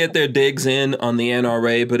trying to get their digs in on the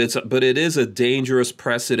NRA, but it is a dangerous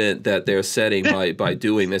precedent that they're setting by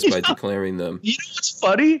doing this, by declaring them. You know what's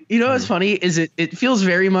funny? What's funny is it feels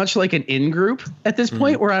very much like an in group at this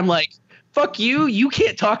point where I'm like, fuck you, you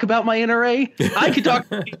can't talk about my NRA. I can talk,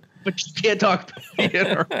 but you can't talk about the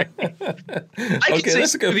NRA. Okay,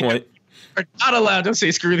 that's a good point. Are not allowed to say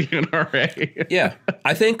screw the NRA. Yeah,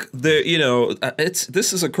 I think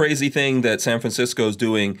this is a crazy thing that San Francisco is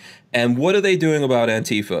doing. And what are they doing about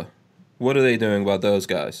Antifa? What are they doing about those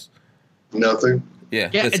guys? Nothing. Yeah,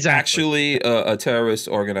 it's actually a terrorist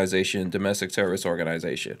organization, domestic terrorist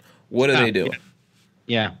organization. What are they doing?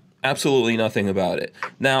 Yeah. Absolutely nothing about it.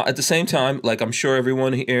 Now, at the same time, like I'm sure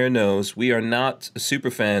everyone here knows, we are not super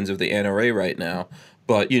fans of the NRA right now.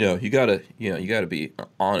 But you gotta be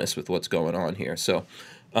honest with what's going on here. So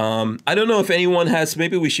I don't know if anyone has.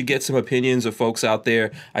 Maybe we should get some opinions of folks out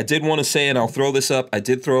there. I did want to say, and I'll throw this up. I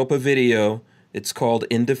did throw up a video. It's called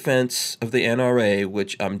 "In Defense of the NRA,"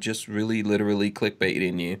 which I'm just really literally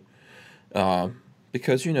clickbaiting you.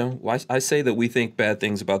 Because, I say that we think bad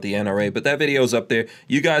things about the NRA, but that video's up there.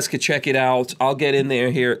 You guys could check it out. I'll get in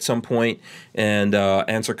there here at some point and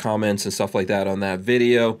answer comments and stuff like that on that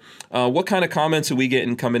video. What kind of comments are we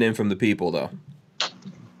getting coming in from the people, though?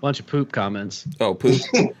 Bunch of poop comments. Oh, poop.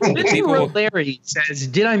 Larry says,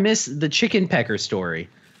 did I miss the chicken pecker story?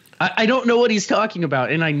 I don't know what he's talking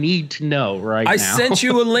about, and I need to know now. I sent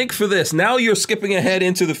you a link for this. Now you're skipping ahead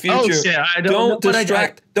into the future. Oh, shit. Don't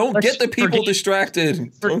distract. Don't get the people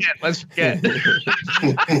distracted. Let's forget.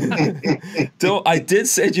 I did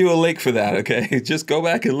send you a link for that, okay? Just go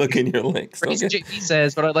back and look in your links. Okay? He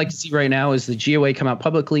says, what I'd like to see right now is the GOA come out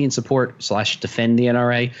publicly and support/defend the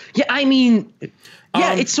NRA. Yeah, I mean,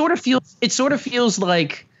 it sort of feels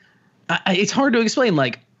like it's hard to explain.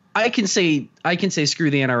 Like, I can say screw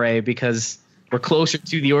the NRA because we're closer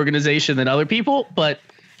to the organization than other people, but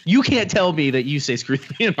you can't tell me that you say screw the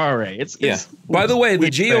NRA. It's By the way, the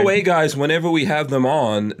GOA guys, whenever we have them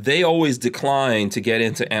on, they always decline to get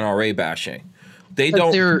into NRA bashing.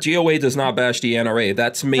 GOA does not bash the NRA.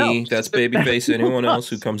 That's me. That's Babyface. Anyone else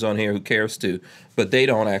who comes on here who cares to. But they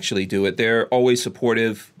don't actually do it. They're always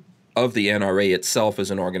supportive of the NRA itself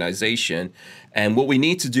as an organization. And what we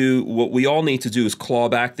all need to do is claw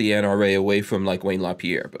back the NRA away from like Wayne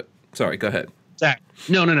LaPierre. But sorry, go ahead.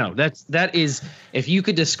 No. That is, if you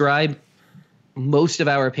could describe most of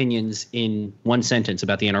our opinions in one sentence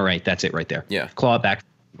about the NRA, that's it right there. Yeah. Claw it back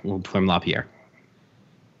from LaPierre.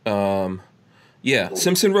 Yeah.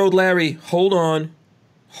 Simpson Road Larry, hold on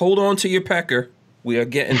to your pecker. We are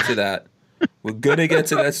getting to that. We're gonna get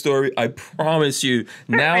to that story. I promise you.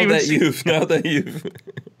 Now that you've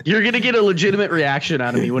you're gonna get a legitimate reaction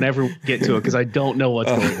out of me whenever we get to it because I don't know what's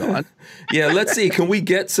going on. Yeah, let's see. Can we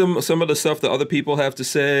get some of the stuff that other people have to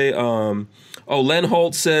say? Len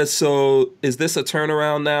Holt says, so is this a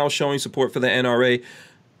turnaround now, showing support for the NRA?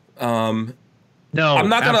 No, I'm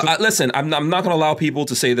not gonna listen. I'm not gonna allow people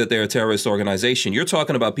to say that they're a terrorist organization. You're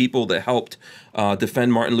talking about people that helped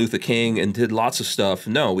defend Martin Luther King and did lots of stuff.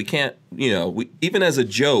 No, we can't. Even as a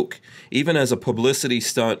joke, even as a publicity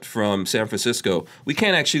stunt from San Francisco, we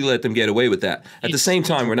can't actually let them get away with that. At the same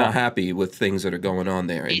time, we're not happy with things that are going on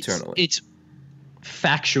there internally. It's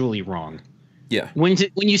factually wrong. Yeah. When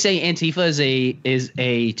you say Antifa is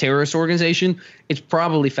a terrorist organization, it's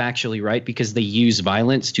probably factually right because they use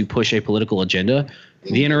violence to push a political agenda.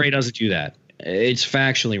 The NRA doesn't do that. It's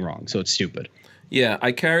factually wrong, so it's stupid. Yeah,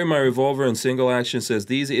 I carry my revolver in single action. Says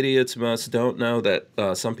these idiots don't know that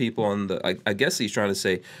some people on the I guess he's trying to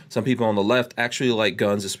say some people on the left actually like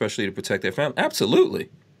guns, especially to protect their family. Absolutely.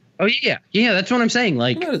 Oh yeah, that's what I'm saying.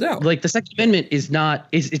 Like the Second Amendment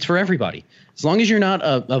it's for everybody. As long as you're not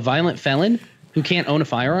a violent felon who can't own a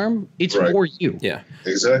firearm, it's for you. Yeah,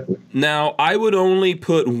 exactly. Now, I would only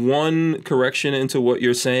put one correction into what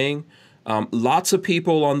you're saying. Lots of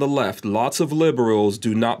people on the left, lots of liberals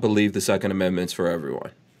do not believe the Second Amendment's for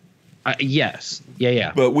everyone. Yes.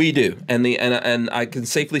 Yeah. But we do. And I can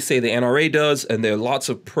safely say the NRA does, and there are lots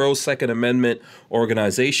of pro-Second Amendment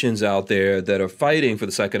organizations out there that are fighting for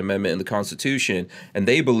the Second Amendment in the Constitution, and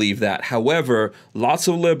they believe that. However, lots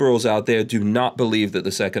of liberals out there do not believe that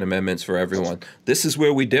the Second Amendment's for everyone. This is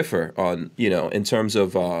where we differ on, in terms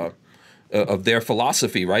of their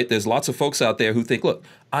philosophy, right? There's lots of folks out there who think, look,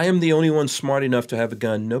 I am the only one smart enough to have a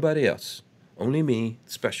gun, nobody else. Only me,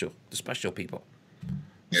 the special people.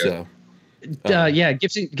 So. Yeah,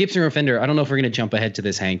 Gibson or Fender. I don't know if we're going to jump ahead to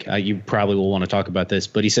this, Hank. You probably will want to talk about this,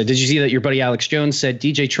 but he said, "Did you see that your buddy Alex Jones said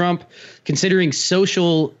DJ Trump considering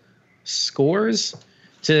social scores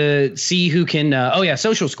to see who can?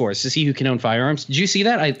 Social scores to see who can own firearms. Did you see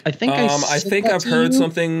that? I think I think I've heard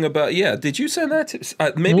something about. Yeah, did you send that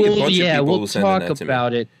to? Maybe a bunch of people we'll talk that to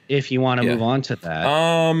about me. it if you want to move on to that.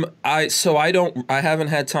 I haven't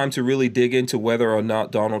had time to really dig into whether or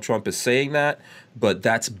not Donald Trump is saying that. But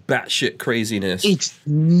that's batshit craziness. It's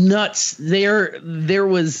nuts. There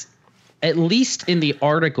was, at least in the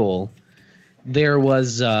article, there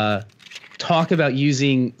was talk about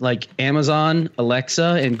using like Amazon,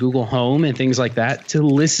 Alexa, and Google Home and things like that to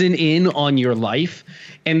listen in on your life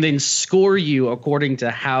and then score you according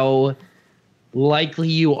to how likely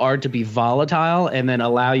you are to be volatile, and then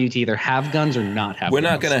allow you to either have guns or not have guns. We're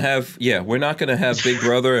not going to have Big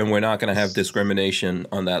Brother, and we're not going to have discrimination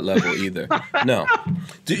on that level either. No.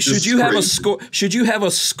 Should you have a score? Should you have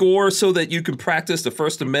a score so that you can practice the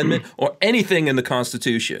First Amendment or anything in the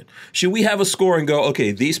Constitution? Should we have a score and go,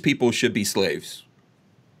 okay, these people should be slaves?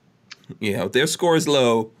 If their score is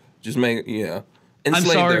low, just enslave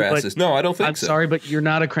their asses. No, I don't think so. I'm sorry, but you're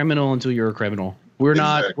not a criminal until you're a criminal. We're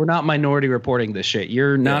not minority reporting this shit.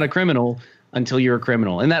 You're not a criminal until you're a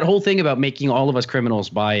criminal. And that whole thing about making all of us criminals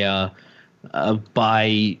by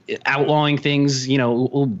outlawing things,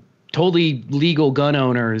 totally legal gun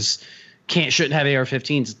owners shouldn't have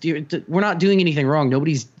AR-15s. We're not doing anything wrong.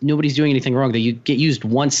 Nobody's doing anything wrong. They get used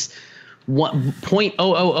once.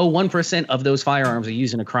 0.0001% of those firearms are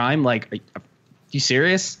used in a crime. Like, are you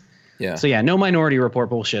serious? Yeah. So no Minority Report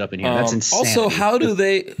bullshit up in here. That's insane. Also, how do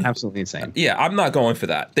they? Absolutely insane. Yeah, I'm not going for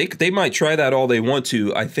that. They might try that all they want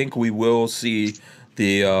to. I think we will see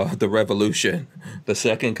the revolution, the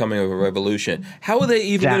second coming of a revolution. How are they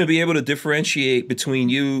even going to be able to differentiate between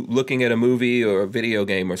you looking at a movie or a video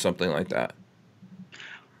game or something like that?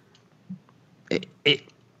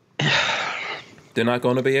 They're not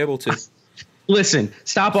going to be able to. Listen,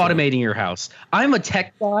 stop automating your house. I'm a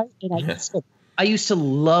tech guy, and I used to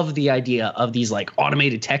love the idea of these like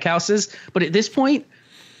automated tech houses, but at this point,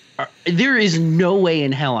 there is no way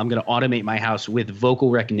in hell I'm going to automate my house with vocal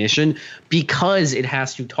recognition, because it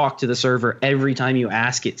has to talk to the server every time you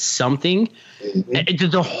ask it something. Mm-hmm.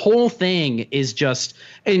 The whole thing is just,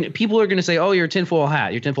 and people are going to say, "Oh, you're a tinfoil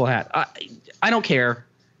hat. You're a tinfoil hat." I don't care.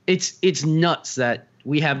 It's nuts that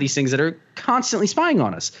we have these things that are constantly spying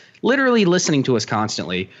on us, literally listening to us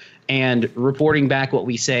constantly and reporting back what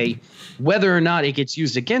we say. Whether or not it gets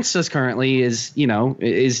used against us currently is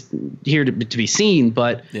here to be seen.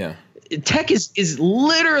 But tech is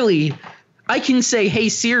literally, I can say, "Hey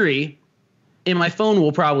Siri," and my phone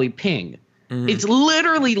will probably ping. Mm-hmm. It's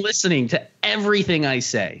literally listening to everything I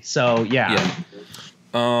say. So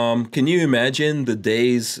can you imagine the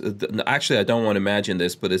days? Actually, I don't want to imagine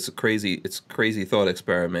this, but it's a crazy thought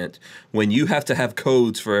experiment when you have to have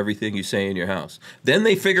codes for everything you say in your house. Then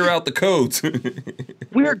they figure out the codes.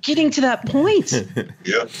 We're getting to that point.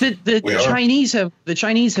 Yeah, the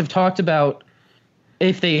Chinese have talked about,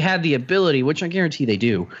 if they had the ability, which I guarantee they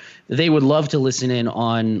do, they would love to listen in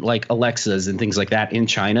on like Alexas and things like that in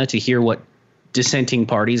China to hear what dissenting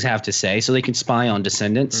parties have to say, so they can spy on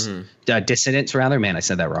dissidents rather. Man, I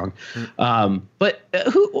said that wrong. But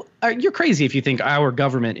you're crazy if you think our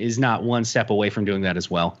government is not one step away from doing that as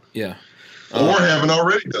well. Yeah. Or haven't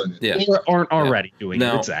already done it. Yeah. Or aren't already doing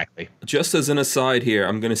it. Exactly. Just as an aside here,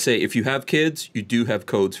 I'm going to say, if you have kids, you do have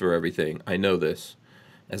codes for everything. I know this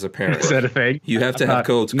as a parent. Is that a thing? You have to have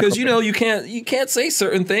codes, because you can't say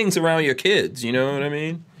certain things around your kids. You know what I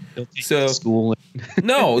mean? So school.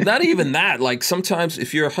 No, not even that. Like, sometimes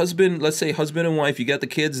if you're a husband, let's say husband and wife, you got the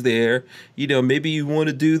kids there, maybe you want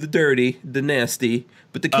to do the dirty, the nasty,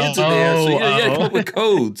 but the kids are there, so you gotta come up with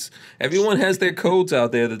codes. Everyone has their codes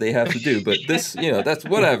out there that they have to do, but this, that's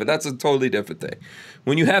whatever. That's a totally different thing.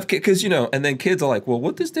 When you have kids, because, and then kids are like, well,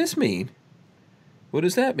 what does this mean? What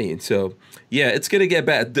does that mean? So, yeah, it's going to get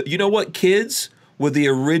bad. You know what? Kids were the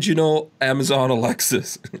original Amazon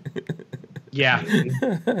Alexas. Yeah.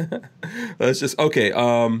 That's just okay.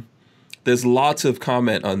 There's lots of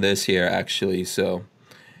comment on this here, actually. So,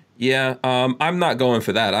 yeah, I'm not going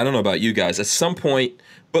for that. I don't know about you guys. At some point,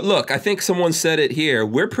 but look, I think someone said it here.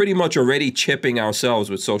 We're pretty much already chipping ourselves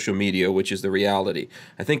with social media, which is the reality.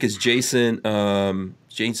 I think it's Jason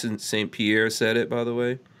St. Pierre said it, by the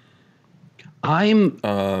way. Here it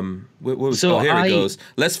goes.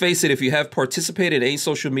 Let's face it, if you have participated in any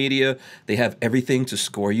social media, they have everything to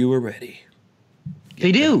score you already.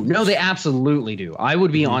 They do. No, they absolutely do. I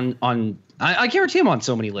would be on I guarantee I'm on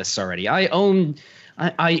so many lists already. I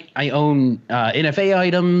I own NFA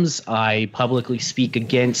items. I publicly speak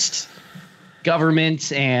against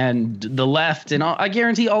government and the left, and I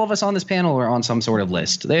guarantee all of us on this panel are on some sort of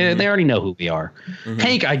list. They already know who we are.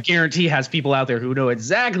 Hank, I guarantee, has people out there who know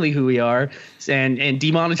exactly who we are and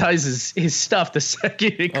demonetizes his stuff the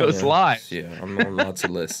second it goes live. Yeah, I'm on lots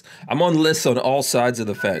of lists. I'm on lists on all sides of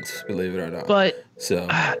the fence, believe it or not. But so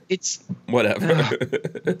it's whatever.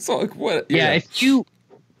 It's like what? Yeah, if you.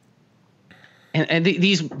 And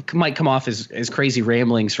these might come off as crazy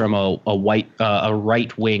ramblings from a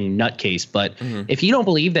right wing nutcase, but if you don't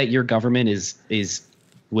believe that your government is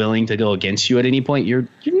willing to go against you at any point, you're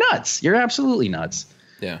nuts. You're absolutely nuts.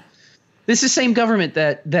 Yeah, this is the same government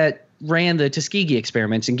that ran the Tuskegee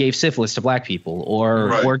experiments and gave syphilis to black people,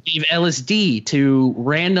 or gave LSD to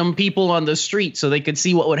random people on the street so they could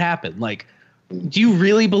see what would happen. Like, do you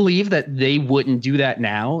really believe that they wouldn't do that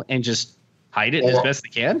now and just hide it as best they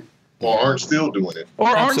can? Or aren't still doing it. Or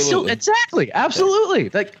aren't still exactly. Absolutely.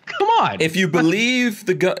 Like, come on. If you believe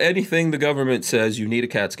anything the government says, you need a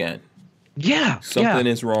CAT scan. Yeah. Something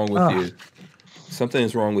is wrong with you. Something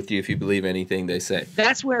is wrong with you if you believe anything they say.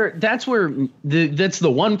 That's the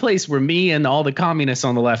one place where me and all the communists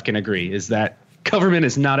on the left can agree, is that government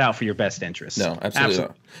is not out for your best interests. No, absolutely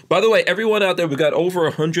not. By the way, everyone out there, we've got over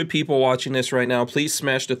 100 people watching this right now. Please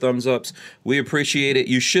smash the thumbs ups. We appreciate it.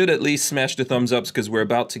 You should at least smash the thumbs ups because we're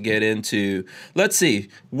about to get into, let's see,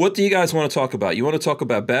 what do you guys want to talk about? You want to talk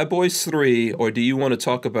about Bad Boys 3, or do you want to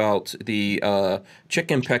talk about the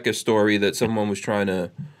chicken pecker story that someone was trying to...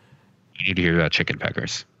 We need to hear about chicken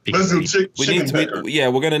peckers. Let's do chicken pecker. Yeah,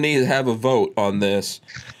 we're going to need to have a vote on this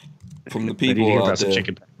from the people out there.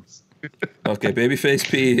 Okay, Babyface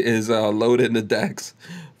P is loading the decks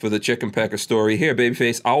for the chicken pecker story. Here,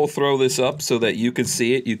 Babyface, I will throw this up so that you can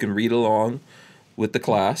see it. You can read along with the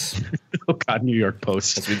class. Oh, God, New York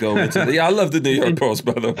Post. As we go into I love the New York Post,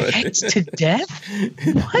 by the way. Pecked to death?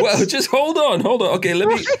 What? Well, just hold on. Okay,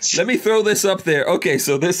 let me throw this up there. Okay,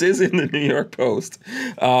 so this is in the New York Post.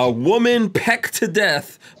 Woman pecked to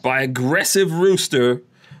death by aggressive rooster.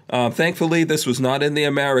 Thankfully, this was not in the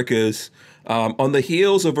Americas. On the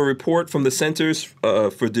heels of a report from the Centers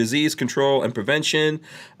for Disease Control and Prevention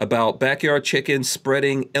about backyard chickens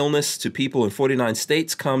spreading illness to people in 49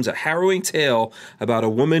 states comes a harrowing tale about a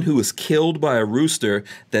woman who was killed by a rooster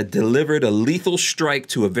that delivered a lethal strike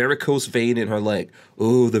to a varicose vein in her leg.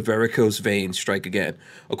 Oh, the varicose vein, strike again.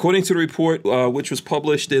 According to the report, which was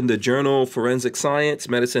published in the journal Forensic Science,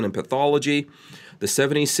 Medicine, and Pathology, the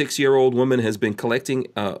 76-year-old woman has been collecting...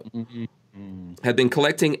 had been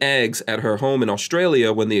collecting eggs at her home in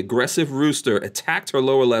Australia when the aggressive rooster attacked her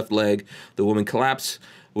lower left leg. The woman collapsed,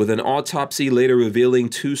 with an autopsy later revealing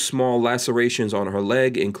 2 small lacerations on her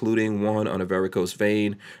leg, including one on a varicose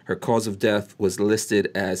vein. Her cause of death was listed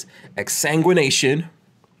as exsanguination,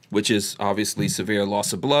 which is obviously severe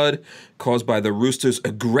loss of blood, caused by the rooster's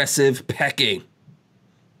aggressive pecking.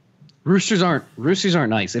 Roosters aren't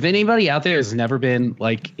nice. If anybody out there has never been,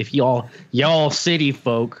 like, if y'all city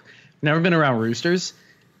folk never been around roosters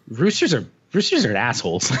are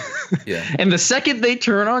assholes. Yeah. And the second they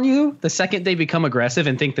turn on you, the second they become aggressive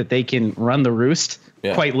and think that they can run the roost,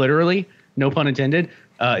 quite literally, no pun intended,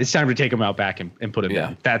 it's time to take them out back and put them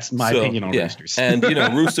down. That's my opinion on roosters. And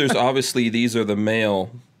roosters, obviously, these are the male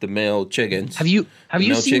chickens. Have you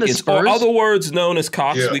seen chickens, the spurs? or other words known as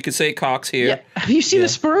cocks? Yeah. We could say cocks here. Yeah. Have you seen the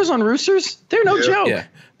spurs on roosters? They're no joke. Yeah.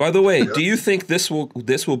 By the way, do you think this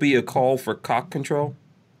will be a call for cock control?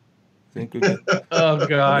 Oh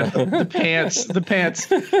God, the pants.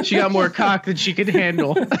 She got more cock than she could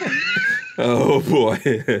handle. Oh boy,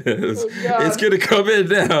 it's gonna come in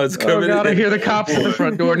now. It's coming. Oh God, I hear the cops at the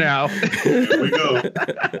front door now. Here we go.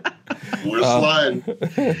 We're sliding.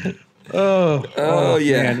 Oh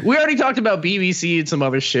yeah. Man. We already talked about BBC and some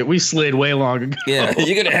other shit. We slid way long ago. Yeah,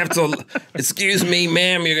 you're gonna have to. Excuse me,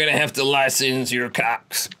 ma'am. You're gonna have to license your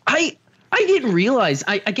cocks. I didn't realize.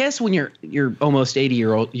 I guess when you're almost 80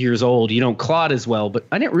 years old, you don't clot as well. But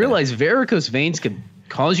I didn't realize varicose veins could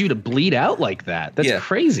cause you to bleed out like that. That's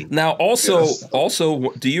crazy. Now, also,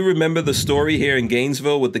 do you remember the story here in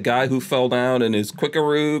Gainesville with the guy who fell down and his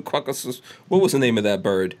quackaroo? What was the name of that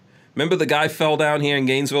bird? Remember the guy fell down here in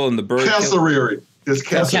Gainesville and the bird? Cassowary.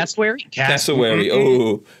 Cassowary. Cassowary.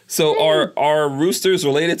 Oh, so are roosters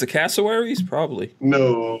related to cassowaries? Probably.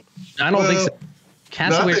 No, I don't think so.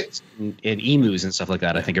 Cassowaries and emus and stuff like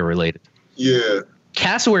that, I think, are related. Yeah.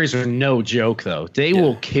 Cassowaries are no joke, though. They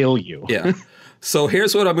will kill you. Yeah. So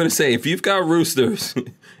here's what I'm going to say. If you've got roosters,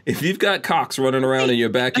 if you've got cocks running around in your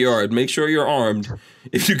backyard, make sure you're armed.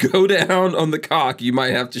 If you go down on the cock, you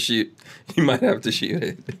might have to shoot. You might have to shoot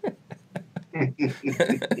it.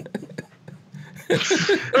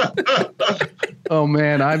 Oh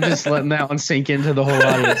man, I'm just letting that one sink into the whole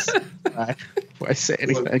audience before I say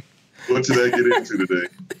anything. What did I get into today?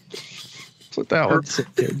 Let that one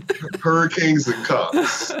sink in. Hurricanes and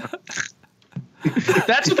cops.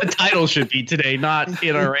 That's what the title should be today, not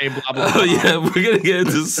NRA blah blah blah. Oh yeah, we're gonna get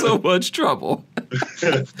into so much trouble.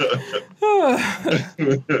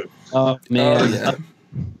 Oh man. Oh, yeah.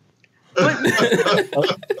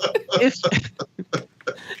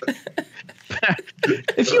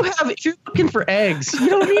 If you're looking for eggs, you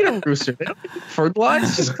don't need a rooster. They don't need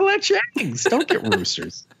fertilize. Just collect your eggs. Don't get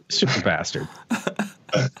roosters. Super bastard.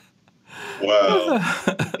 Wow.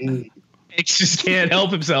 He just can't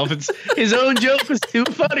help himself. It's his own joke was too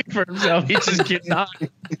funny for himself. He just cannot.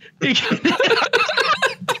 He cannot.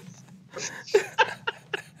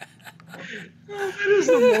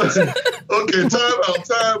 Okay,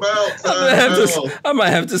 time out. I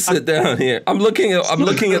might have to sit down here. I'm looking at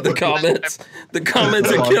the comments. The comments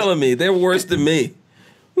are killing me. They're worse than me.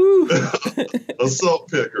 Woo. A salt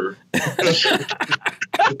picker.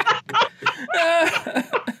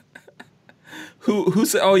 Who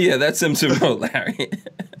said? Oh yeah, that's Simpson Road, Larry.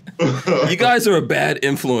 You guys are a bad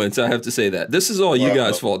influence. I have to say that. This is all you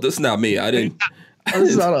guys' fault. This is not me. I didn't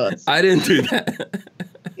do that.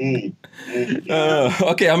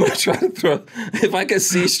 Okay, I'm gonna try to throw. If I can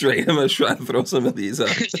see straight, I'm gonna try to throw some of these out.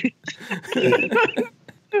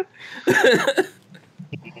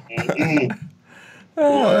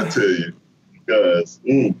 Well, I tell you, guys.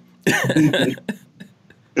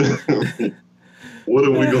 What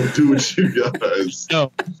are we gonna do with you guys?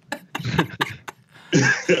 No.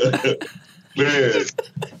 Man,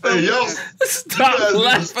 hey y'all, Stop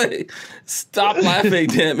laughing! Stop laughing!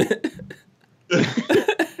 Damn it!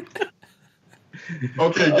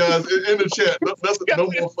 Okay, guys, in the chat, no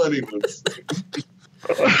more funny ones.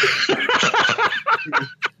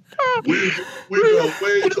 we go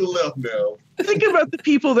way to the left now. Think about the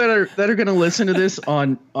people that are going to listen to this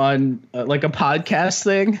on like a podcast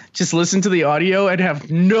thing. Just listen to the audio and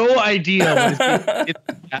have no idea what is right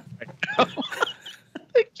now.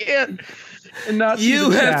 They can't. And not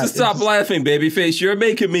you have to stop laughing, babyface. You're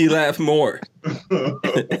making me laugh more.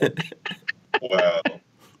 Wow.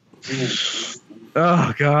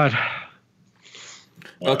 Oh God.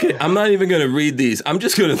 Okay, I'm not even going to read these. I'm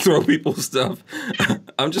just going to throw people's stuff.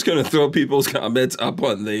 I'm just going to throw people's comments up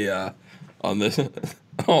on the on this.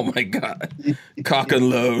 Oh my God. Cock and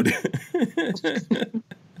load.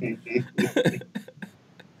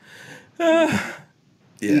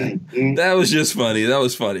 Yeah. That was just funny. That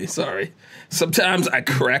was funny. Sorry. Sometimes I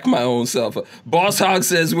crack my own self up. Boss Hog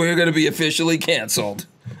says we're going to be officially canceled.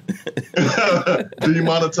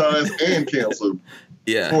 Demonetized and canceled.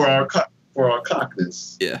 Yeah. For our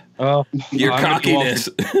cockness. Yeah. Oh, Your cockiness.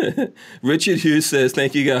 Richard Hughes says,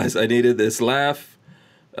 thank you guys. I needed this laugh.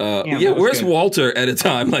 Where's good. Walter at a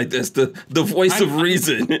time like this? The voice of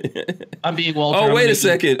reason. I'm being Walter. Oh, wait a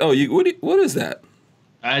second. Oh, what is that?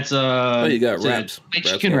 It's you got wraps.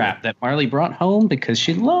 Chicken wrap that Marley brought home because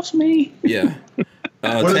she loves me. Yeah.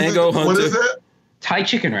 Tango Hunter. What is that? Thai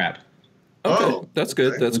chicken wrap. Okay, that's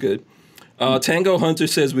good. That's good. Tango Hunter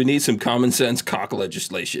says we need some common sense cock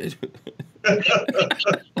legislation.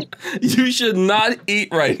 You should not eat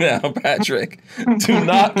right now, Patrick. Do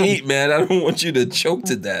not eat, man. I don't want you to choke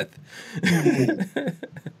to death.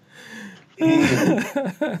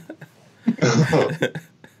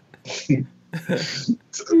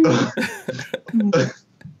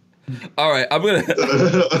 All right, I'm gonna.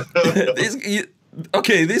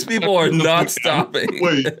 These people are not stopping.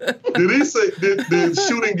 Wait, did he say? Did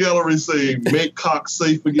Shooting Gallery say make cock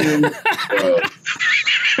safe again?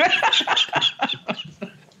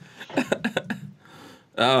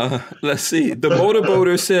 Let's see. The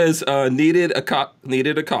motorboater says needed a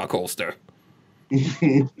cock holster.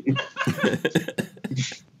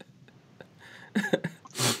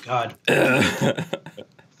 Oh God.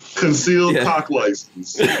 Concealed cock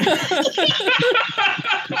license.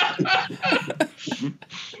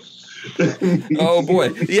 Oh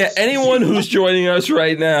boy. Yeah, anyone who's joining us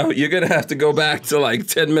right now, you're gonna have to go back to like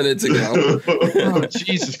 10 minutes ago. Oh,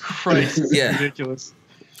 Jesus Christ. This is ridiculous.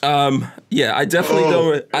 Yeah, I definitely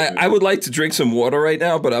don't. I would like to drink some water right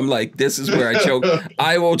now, but I'm like, this is where I choke.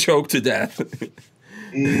 I will choke to death.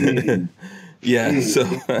 Yeah, so.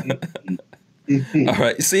 All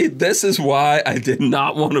right. See, this is why I did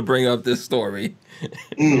not want to bring up this story.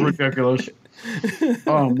 Ridiculous.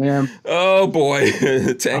 Oh, man. Oh, boy.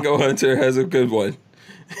 Tango Hunter has a good one.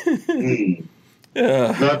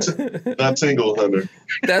 Yeah. Not Tango Hunter.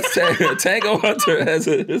 That's Tango Hunter has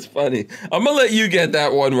it. It's funny. I'm going to let you get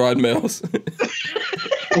that one, Rod Mills.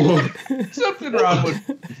 Something wrong with.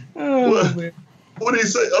 Oh, man. What did he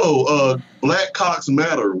say? Oh, black cocks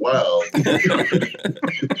matter. Wow. We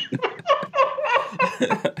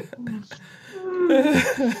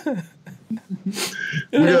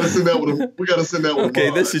gotta send that with. We gotta send that with.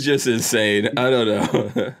 Okay, this is just insane. I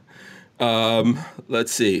don't know.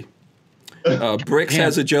 Let's see. Bricks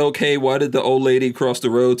has a joke. Hey, why did the old lady cross the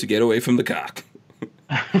road to get away from the cock?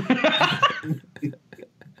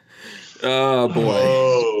 Oh boy.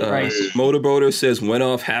 Oh, Motorboater says went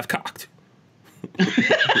off half cocked.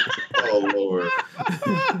 Oh Lord.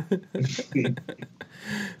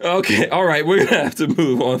 Okay, all right, we're gonna have to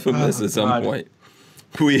move on from this at some point.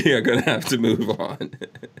 We are gonna have to move on,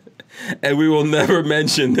 and we will never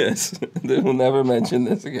mention this. We will never mention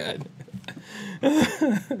this again.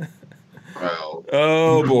 Wow.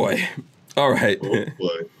 Oh boy. All right. Oh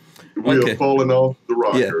boy. We are falling off the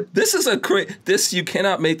rocker. Yeah, this is this you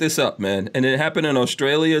cannot make this up, man. And it happened in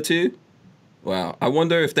Australia too. Wow, I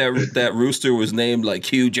wonder if that rooster was named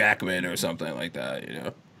like Hugh Jackman or something like that. You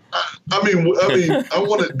know. I mean, I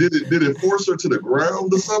want to. Did it force her to the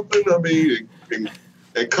ground or something? I mean, and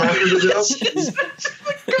conquer the death.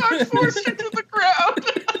 The cock forced her to the ground.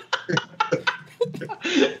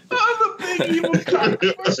 Oh, the big evil cock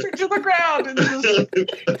forced her to the ground and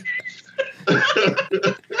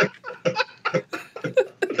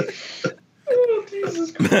oh,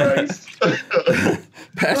 Jesus Christ.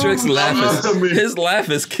 Patrick's his laugh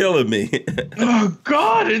is killing me. Oh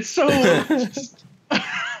God, it's so Get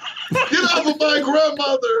off of my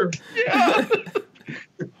grandmother. Yeah.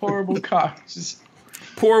 Horrible cock.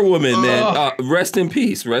 Poor woman, man. Rest in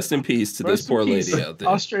peace. Rest in peace to this poor lady out there.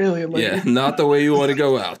 Australian lady. Yeah, not the way you want to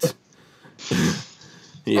go out.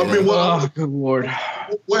 Yeah. I mean, good Lord.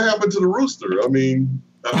 What happened to the rooster? I mean,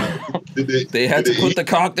 they had to put the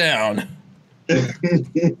cock down.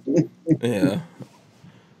 Yeah.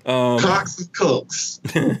 Cocks and cooks.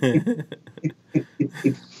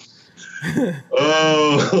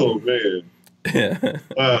 Oh man. Yeah.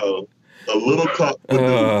 Wow. A little cock.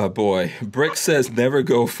 Oh boy. Brick says never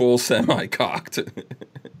go full semi-cocked.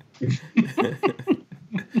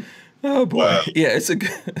 Oh boy. Wow. Yeah, it's a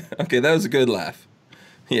good. Okay, that was a good laugh.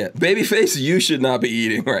 Yeah, Babyface, you should not be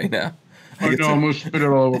eating right now. Oh no, I'm gonna spit it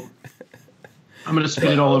all over. I'm gonna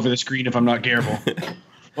spit it all over the screen if I'm not careful.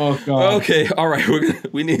 Oh God. Okay, all right.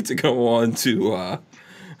 We need to go on to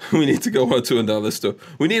another story.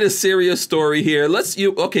 We need a serious story here.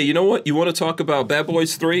 Okay, you know what? You want to talk about Bad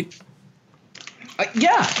Boys 3?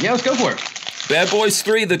 Yeah, let's go for it. Bad Boys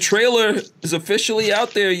 3, the trailer is officially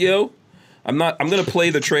out there, yo. I'm gonna play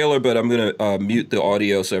the trailer, but I'm gonna mute the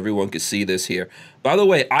audio so everyone can see this here. By the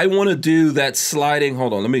way, I want to do that sliding.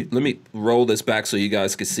 Hold on, let me roll this back so you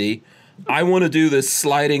guys can see. I want to do this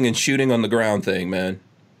sliding and shooting on the ground thing, man.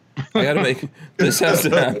 I gotta make this has to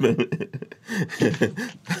happen.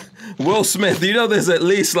 Will Smith, you know, there's at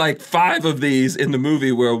least like 5 of these in the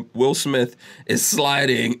movie where Will Smith is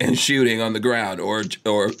sliding and shooting on the ground, or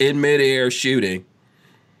in midair shooting,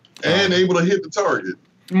 and able to hit the target.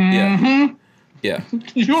 Mm-hmm. Yeah. Can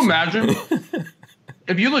you imagine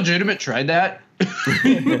if you legitimate tried that?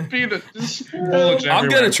 I'm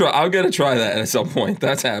gonna try that at some point.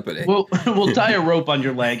 That's happening. We'll tie a rope on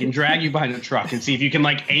your leg and drag you behind a truck and see if you can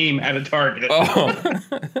like aim at a target. Oh.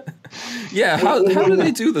 Yeah. How do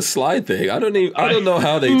they do the slide thing? I don't know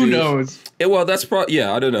how they do. Who knows? Well, that's probably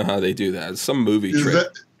I don't know how they do that. It's some movie trick.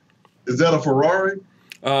 Is that a Ferrari?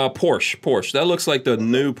 Porsche. That looks like the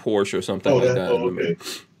new Porsche or something like that. Oh, okay.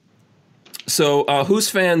 So, who's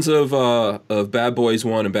fans of Bad Boys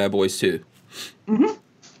 1 and Bad Boys 2?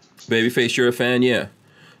 Mm-hmm. Babyface, you're a fan? Yeah.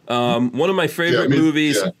 One of my favorite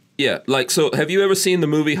movies. Yeah. Like, so have you ever seen the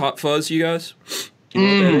movie Hot Fuzz, you guys? You know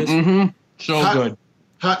what that is? Mm-hmm. So good.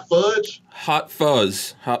 Hot Fudge? Hot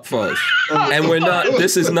Fuzz. And we're not,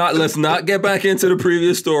 this is not, let's not get back into the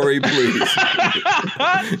previous story, please.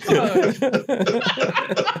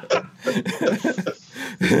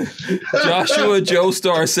 Joshua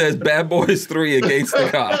Joestar says Bad Boys 3 against the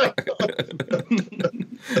cock.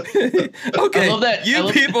 Okay,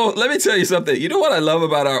 people, let me tell you something. You know what I love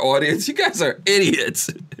about our audience? You guys are idiots.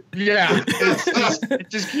 Yeah, it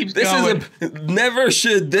just keeps going. Never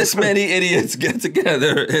should this many idiots get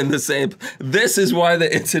together in the same. This is why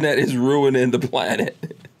the internet is ruining the planet.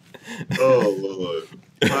 Oh Lord,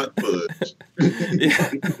 hot fudge.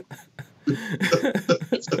 Yeah.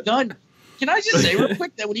 It's done. Can I just say real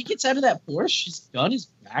quick that when he gets out of that Porsche, his gun is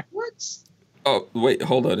backwards? Oh, wait,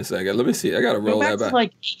 hold on a second. Let me see. I got to roll that back. To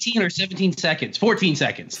like 18 or 17 seconds. 14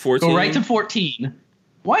 seconds. 14? Go right to 14.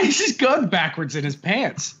 Why is his gun backwards in his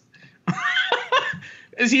pants?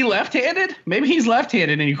 Is he left-handed? Maybe he's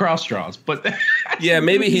left-handed and he cross draws, but yeah,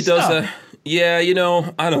 maybe he does that. Yeah,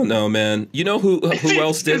 I don't know, man. You know who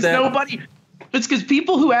else did that? Nobody. It's because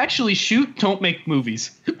people who actually shoot don't make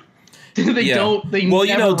movies. don't. They well,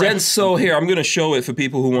 never so here I'm going to show it for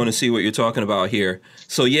people who want to see what you're talking about here.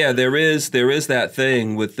 So yeah, there is that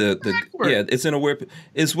thing with the it's in a weird.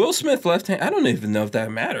 Is Will Smith left hand? I don't even know if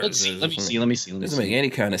that matters. Let me see. Doesn't make any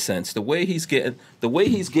kind of sense. The way he's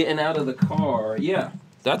getting out of the car. Yeah,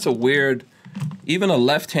 that's a weird. Even a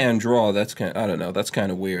left hand draw. That's I don't know. That's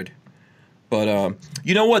kind of weird. But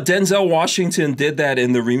you know what? Denzel Washington did that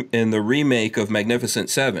in the remake of Magnificent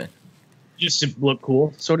Seven. Just to look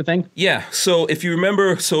cool, sort of thing. Yeah. So if you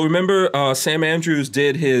remember, Sam Andrews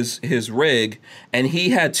did his rig, and he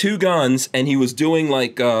had two guns, and he was doing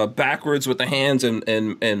like backwards with the hands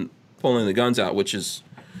and pulling the guns out, which is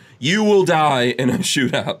you will die in a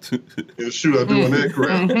shootout. Doing that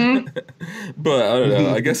crap. But I don't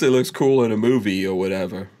know. I guess it looks cool in a movie or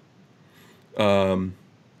whatever.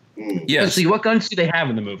 Yes. Let's see, what guns do they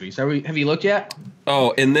have in the movies? Have you looked yet?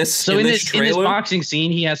 Oh, in this boxing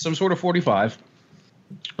scene, he has some sort of 45.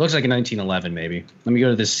 Looks like a 1911, maybe. Let me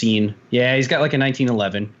go to this scene. Yeah, he's got like a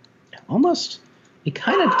 1911. Almost. He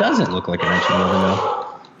kind of doesn't look like a 1911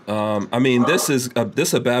 though. I mean, this is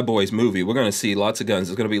a Bad Boys movie. We're gonna see lots of guns.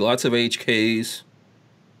 There's gonna be lots of HKs.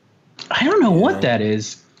 I don't know what that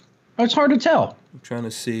is. It's hard to tell. I'm trying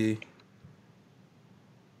to see.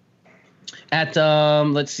 At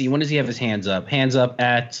let's see, when does he have his hands up? Hands up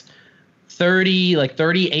at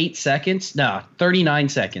 38 seconds. No, 39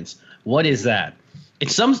 seconds. What is that?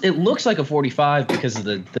 It looks like a 45 because of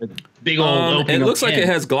the big old opening. It looks like it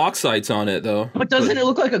has Glock sights on it though. But doesn't it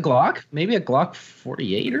look like a Glock? Maybe a Glock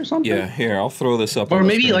 48 or something? Yeah, here, I'll throw this up. Or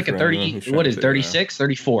maybe like a 30, what is 36,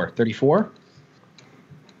 34, 34?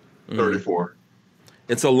 34.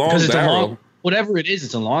 It's a long barrel. Whatever it is,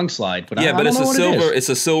 it's a long slide. But yeah, but it's a silver. It's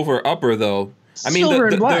a silver upper though. I mean, silver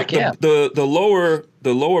and black. The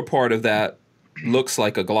lower part of that looks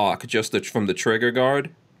like a Glock, just from the trigger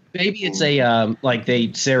guard. Maybe it's a like they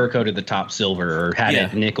Cerakoted the top silver or had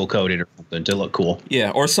it nickel coated or something to look cool.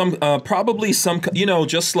 Yeah, or some probably some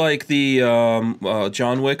just like the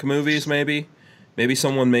John Wick movies. Maybe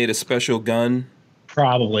someone made a special gun.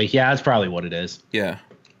 Probably, yeah, that's probably what it is. Yeah.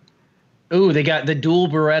 Ooh, they got the dual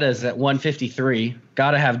Berettas at 153.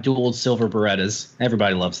 Got to have dual silver Berettas.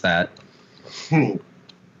 Everybody loves that. A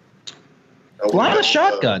lot of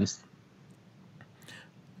shotguns.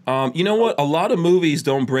 You know what? A lot of movies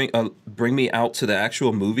don't bring me out to the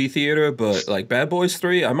actual movie theater, but like Bad Boys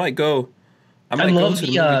 3, I might go to the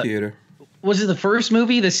movie theater. Was it the first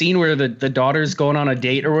movie, the scene where the daughter's going on a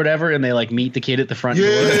date or whatever, and they like meet the kid at the front door?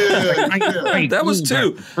 That was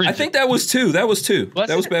 2. I think that was 2. That was 2.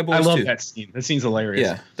 That was Bad Boys 2. I love that scene. That scene's hilarious.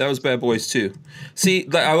 Yeah, that was Bad Boys 2. See,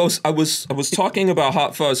 like, I was talking about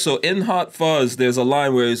Hot Fuzz. So in Hot Fuzz, there's a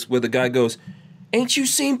line where the guy goes, "Ain't you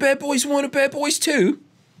seen Bad Boys 1 or Bad Boys 2?"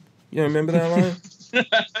 You remember that line?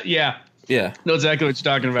 Yeah. Yeah. Know exactly what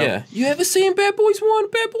you're talking about. Yeah. You ever seen Bad Boys 1 or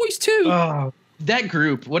Bad Boys 2? Oh. That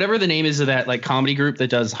group, whatever the name is of that like comedy group that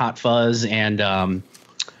does Hot Fuzz and Shaun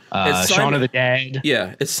of the Dead.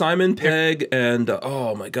 Yeah, it's Simon Pegg and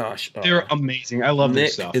oh my gosh, they're amazing. I love Nick. Their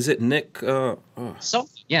stuff. Is it Nick?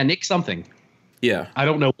 Nick something. Yeah, I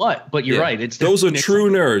don't know what, but you're right. It's those are Nick true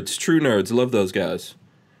nerds. True nerds. Love those guys.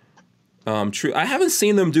 True. I haven't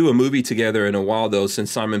seen them do a movie together in a while though, since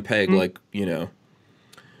Simon Pegg,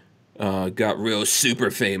 got real super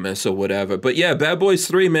famous or whatever. But yeah, Bad Boys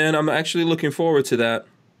 3, man, I'm actually looking forward to that.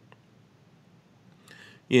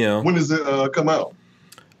 When does it come out?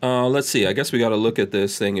 Let's see. I guess we got to look at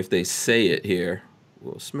this thing if they say it here.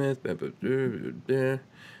 Will Smith, Bad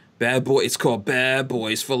Boy. It's called Bad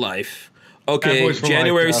Boys for Life. Okay,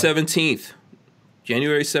 January 17th.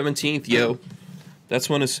 January 17th, yo. That's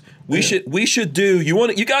when it's. We should do.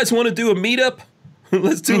 You guys want to do a meetup?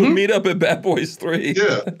 Let's do a meetup at Bad Boys 3.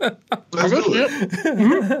 Yeah, let's do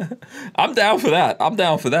it. I'm down for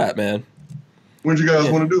that. Man. When do you guys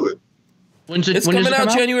want to do it? It's coming out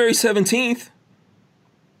January 17th.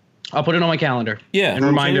 I'll put it on my calendar. Yeah. And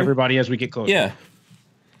remind everybody as we get closer.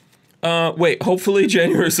 Yeah. Wait, hopefully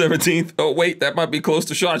January 17th. Oh, wait, that might be close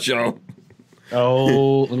to SHOT Show.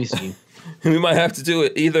 Oh, let me see. We might have to do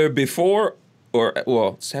it either before or,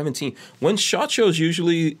 17th. When SHOT Show's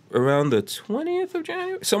usually around the 20th of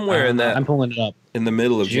January? Somewhere in that. I'm pulling it up. In the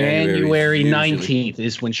middle of January. January 19th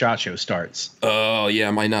is when SHOT Show starts. Oh, yeah,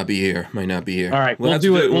 might not be here. All right, we'll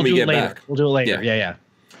do it when we get later. Back. We'll do it later. Yeah.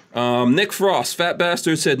 Nick Frost. Fat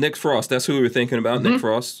Bastard said Nick Frost. That's who we were thinking about. Nick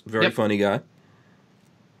Frost. Very funny guy.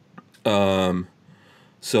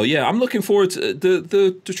 So, yeah, I'm looking forward to...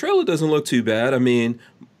 The trailer doesn't look too bad. I mean...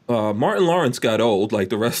 Martin Lawrence got old like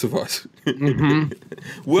the rest of us. Mm-hmm.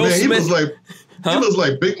 Will Man, Smith. He looks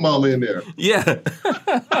like Big Mama in there. Yeah.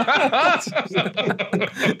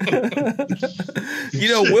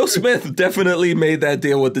 Will Smith definitely made that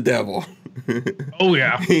deal with the devil. Oh,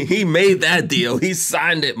 yeah. He made that deal. He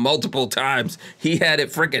signed it multiple times. He had it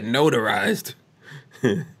freaking notarized.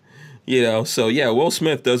 So yeah, Will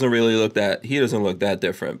Smith doesn't look that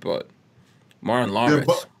different, but Martin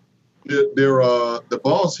Lawrence. The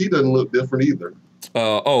boss, he doesn't look different either.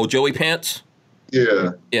 Joey Pants?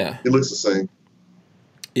 Yeah. Yeah. He looks the same.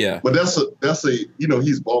 Yeah. But that's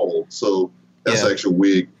he's bald, so that's the actual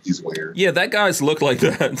wig he's wearing. Yeah, that guy's looked like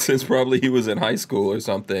that since probably he was in high school or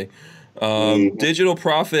something. Digital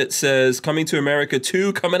Prophet says Coming to America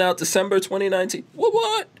 2 coming out December 2019.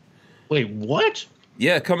 What? Wait, what?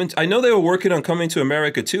 Yeah, I know they were working on Coming to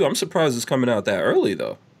America 2. I'm surprised it's coming out that early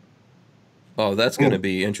though. Oh, that's going to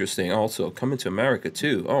be interesting also. Coming to America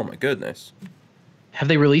 2. Oh my goodness. Have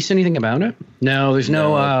they released anything about it? No, there's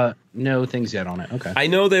no things yet on it. Okay. I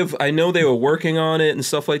know they were working on it and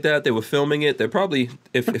stuff like that. They were filming it. They're probably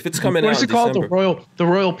if it's coming out. What is it called? The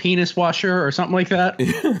Royal Penis Washer or something like that?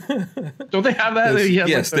 Don't they have that?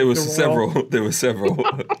 Yes, there was several. There were several,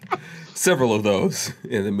 several of those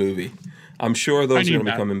in the movie. I'm sure those are going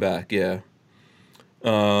to be coming back. Yeah.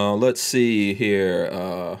 Let's see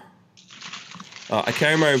here. I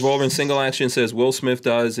carry my revolver in single action. Says Will Smith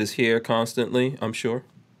dyes his hair constantly. I'm sure.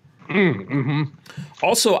 Mm-hmm.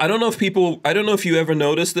 Also, I don't know if you ever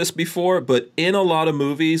noticed this before, but in a lot of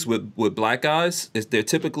movies with black guys, they're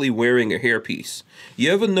typically wearing a hairpiece.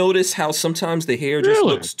 You ever notice how sometimes the hair just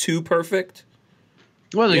looks too perfect?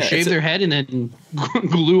 Well, they shave their head and then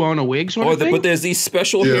glue on a wig sort of thing? But there's these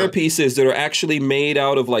special hairpieces that are actually made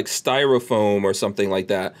out of like styrofoam or something like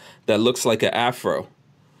that looks like an afro.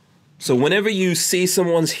 So whenever you see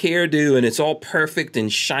someone's hairdo and it's all perfect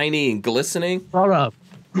and shiny and glistening. Hold up.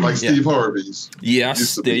 Like Steve Harvey's.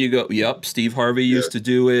 Yes, there you go. Yep, Steve Harvey used to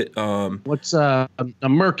do it. What's a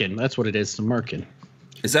merkin? That's what it is, a merkin.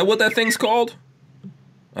 Is that what that thing's called?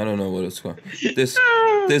 I don't know what it's called.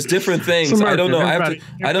 There's different things. I don't know.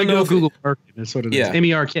 I don't know if Google merkin. That's what it is.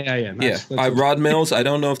 MERKIN. That's Rod Mills. I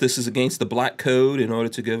don't know if this is against the black code in order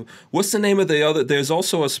to give. What's the name of the other? There's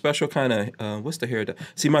also a special kind of. What's the hair dye?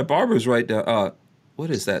 See, my barber's right down. What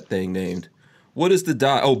is that thing named? What is the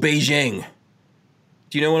dye? Oh, Beijing.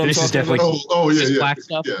 Do you know what I'm talking about? Black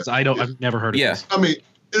stuff. Yeah. I've never heard of this. I mean,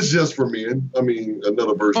 it's just for men. I mean,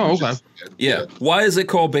 another version. Oh, okay. Yeah. Why is it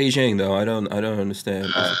called Beijing though? I don't understand.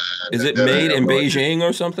 Is it made in Beijing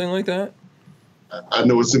or something like that? I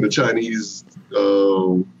know it's in the Chinese,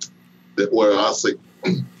 I'll say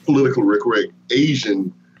politically correct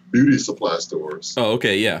Asian beauty supply stores. Oh,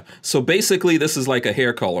 okay, yeah. So basically, this is like a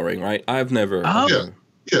hair coloring, right? I've never. Oh.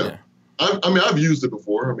 Yeah. I mean, I've used it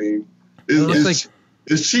before. I mean,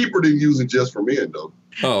 it's cheaper than using just for men, though.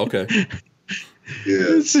 Oh, okay.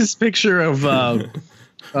 Yeah. It's this picture of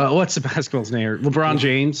what's the basketball's name? LeBron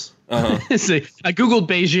James. I googled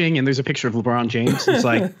Beijing and there's a picture of LeBron James. It's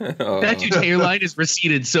like that dude's hairline is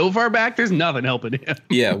receded so far back. There's nothing helping him.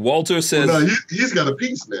 Yeah, Walter says he's got a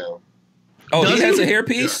piece now. Oh, he has a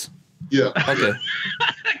hairpiece. Yeah. Okay.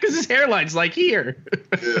 Because his hairline's like here.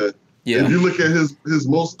 Yeah. Yeah. If you look at his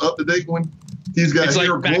most up to date one, he's got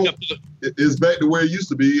hair growing. It's back to where it used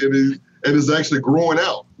to be, and it's actually growing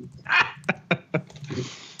out.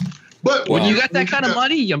 But when you got that kind of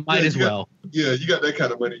money, you might as well. You got that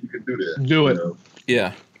kind of money, you can do that. Do it. Know?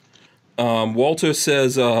 Yeah. Walter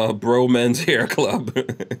says, "Bro, men's hair club."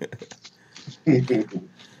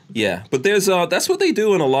 Yeah, but there's that's what they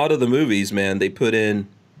do in a lot of the movies, man. They put in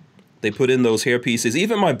those hair pieces.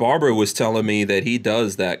 Even my barber was telling me that he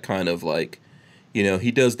does that kind of like,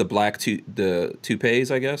 he does the black the toupees,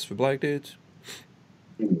 I guess, for black dudes.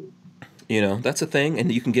 That's a thing,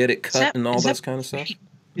 and you can get it cut and all that kind of stuff.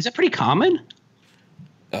 Is that pretty common?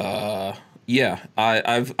 Yeah,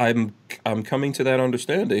 I'm coming to that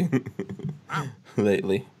understanding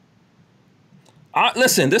lately.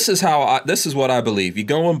 Listen, this is what I believe. You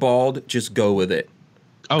going bald, just go with it.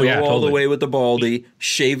 Oh, go yeah, all totally. the way with the baldy,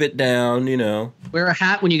 shave it down, Wear a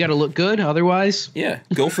hat when you got to look good, otherwise. Yeah,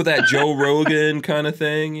 go for that Joe Rogan kind of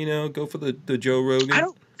thing, Go for the Joe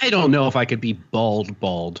Rogan. I don't know if I could be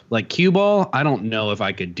bald. Like cue ball, I don't know if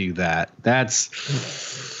I could do that. That's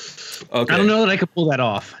okay. I don't know that I could pull that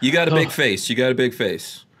off. You got a big face.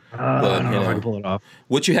 But, I don't know if I can pull it off.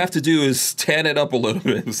 What you have to do is tan it up a little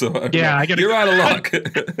bit. So you're out of luck.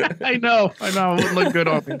 I know. It wouldn't look good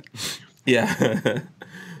on me. Yeah.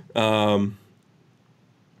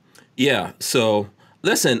 Yeah. So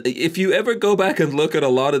listen, if you ever go back and look at a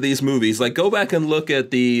lot of these movies, like go back and look at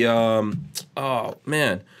the,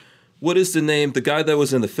 what is the name? The guy that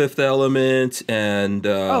was in The Fifth Element and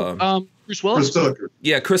Bruce Willis. Chris Tucker.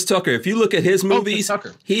 Yeah, Chris Tucker. If you look at his movies,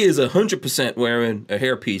 Tucker. he is 100% wearing a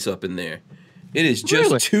hairpiece up in there. It is just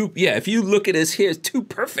Really? too. Yeah, if you look at his hair, it's too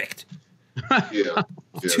perfect. Yeah.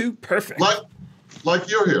 Too perfect. Like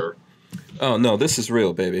your hair. Oh no, this is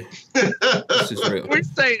real, baby. This is real. We're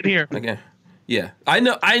staying here. Okay. Yeah, I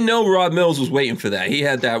know. Rod Mills was waiting for that. He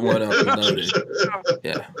had that one up and loaded.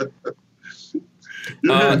 Yeah.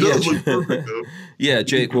 Your hair does yeah. look perfect, though. Yeah,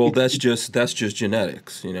 Jake. Well, that's just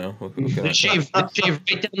genetics, you know. They shave right down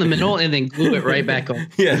the middle and then glue it right back on.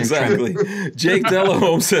 Yeah, exactly. Jake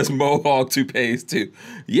Delahome says mohawk toupees too.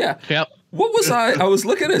 Yeah. Yep. What was I was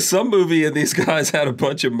looking at some movie and these guys had a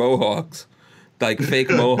bunch of mohawks, like fake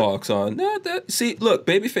mohawks on. No, see, look,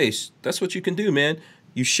 babyface. That's what you can do, man.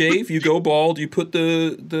 You shave, you go bald, you put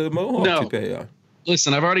the mohawk toupee on.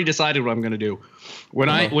 Listen, I've already decided what I'm going to do. When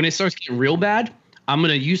it starts getting real bad, I'm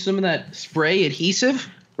going to use some of that spray adhesive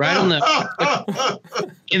right on the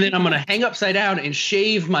and then I'm going to hang upside down and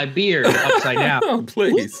shave my beard upside down. Oh,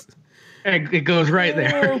 please. And it goes right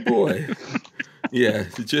there. Oh boy. Yeah,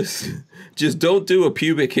 just don't do a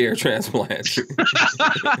pubic hair transplant.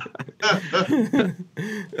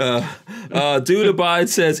 Dude Abide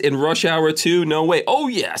says in Rush Hour 2, no way. Oh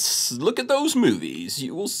yes, look at those movies.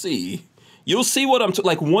 You will see. You'll see what I'm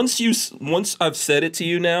like once I've said it to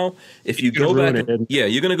you now. If you go back,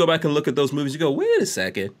 you're gonna go back and look at those movies. You go, wait a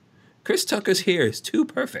second, Chris Tucker's hair is too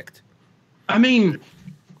perfect. I mean,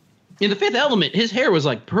 in The Fifth Element, his hair was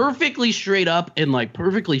like perfectly straight up and like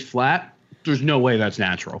perfectly flat. There's no way that's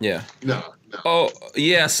natural. Yeah. No. Oh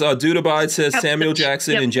yes, Dude Abide says Samuel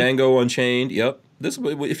Jackson in Django Unchained. Yep. This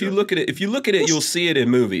if you look at it, you'll see it in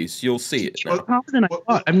movies. You'll see it. More than I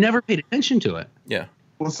thought. I've never paid attention to it. Yeah.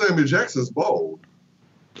 Well, Samuel Jackson's bald.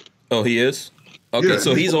 Oh, he is? Okay, Yeah,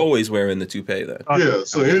 so he's bald. always wearing the toupee then. Yeah,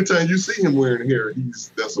 so anytime you see him wearing hair,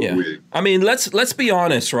 that's a wig. I mean, let's be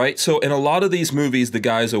honest, right? So in a lot of these movies, the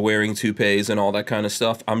guys are wearing toupees and all that kind of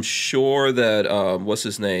stuff. I'm sure that what's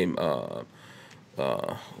his name?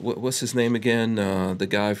 What's his name again? The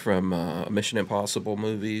guy from Mission Impossible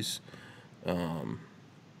movies. Tom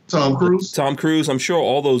Cruise. Tom Cruise. I'm sure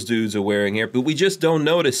all those dudes are wearing hair, but we just don't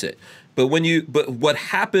notice it. But what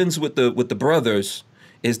happens with the brothers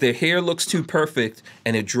is their hair looks too perfect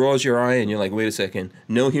and it draws your eye and you're like, wait a second,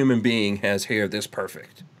 no human being has hair this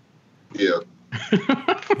perfect. Yeah.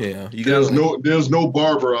 Yeah. There's no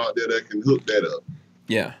barber out there that can hook that up.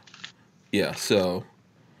 Yeah. Yeah. So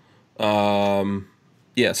so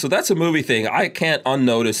that's a movie thing. I can't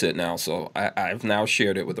unnotice it now, so I've now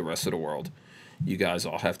shared it with the rest of the world. You guys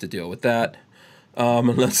all have to deal with that.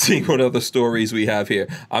 Let's see what other stories we have here.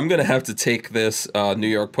 I'm going to have to take this New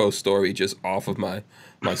York Post story just off of my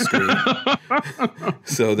screen.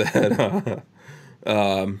 So that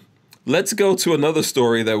let's go to another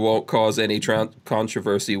story that won't cause any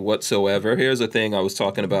controversy whatsoever. Here's a thing I was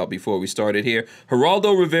talking about before we started here.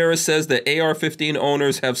 Geraldo Rivera says that AR-15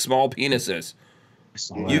 owners have small penises.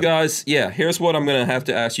 You guys, here's what I'm going to have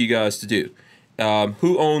to ask you guys to do.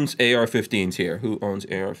 Who owns AR-15s here? Who owns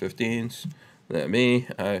AR-15s? Me.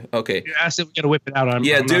 Okay. You asked if we got to whip it out. I'm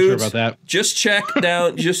dudes, not sure about that. Just check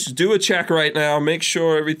down. Just do a check right now. Make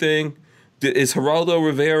sure everything. Is Geraldo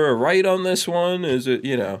Rivera right on this one? Is it,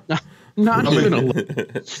 Not even a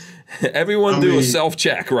little. Everyone do a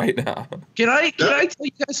self-check right now. Can I tell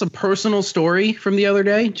you guys a personal story from the other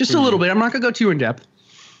day? Just a little bit. I'm not going to go too in depth.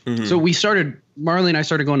 So Marley and I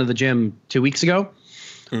started going to the gym 2 weeks ago.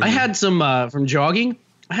 I had some, from jogging,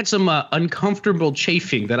 I had some uncomfortable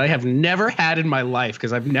chafing that I have never had in my life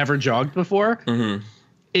because I've never jogged before.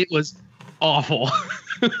 It was awful.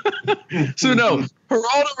 So no,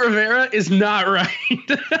 Geraldo Rivera is not right.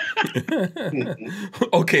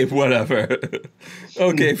 Okay, whatever.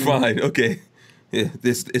 Okay, fine. Okay. Yeah,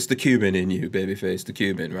 it's the Cuban in you, babyface. The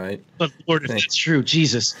Cuban, right? But Lord, if that's true,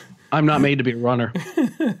 Jesus, I'm not made to be a runner.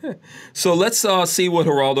 So let's see what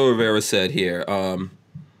Geraldo Rivera said here.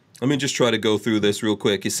 Let me just try to go through this real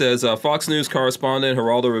quick. He says, Fox News correspondent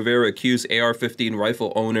Geraldo Rivera accused AR-15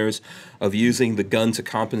 rifle owners of using the gun to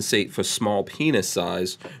compensate for small penis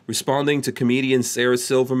size, responding to comedian Sarah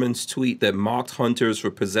Silverman's tweet that mocked hunters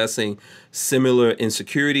for possessing similar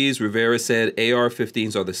insecurities. Rivera said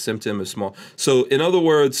AR-15s are the symptom of small. So, in other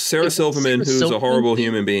words, Sarah Silverman, who's a horrible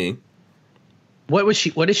human being. What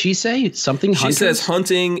did she say? Something hunters? She says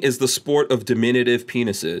hunting is the sport of diminutive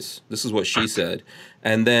penises. This is what she said.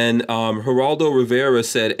 And then Geraldo Rivera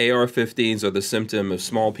said AR-15s are the symptom of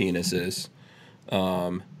small penises.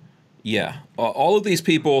 All of these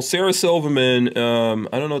people, Sarah Silverman,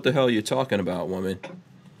 I don't know what the hell you're talking about, woman.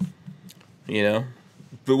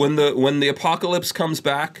 But when the apocalypse comes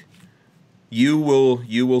back, you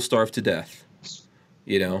will starve to death.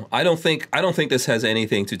 You know, I don't think this has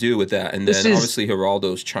anything to do with that. And then obviously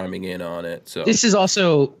Geraldo's chiming in on it. So this is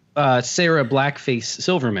also Sarah Blackface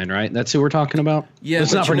Silverman, right? That's who we're talking about. Yeah,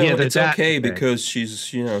 but it's okay because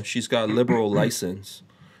she's got liberal license.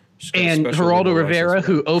 And Geraldo Rivera,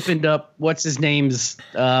 who opened up what's his name's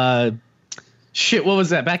shit, what was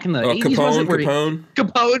that back in the 80s?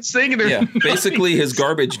 Capone's thing. Yeah, basically his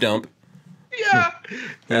garbage dump.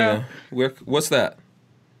 Yeah. What's that?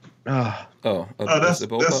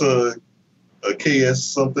 That's a KS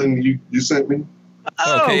something you sent me.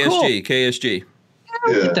 KSG, cool. KSG.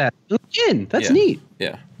 Look at that. Again, that's neat.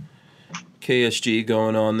 Yeah. KSG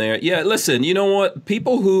going on there. Yeah, listen, you know what?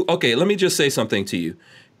 Let me just say something to you.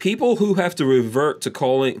 People who have to revert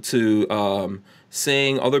to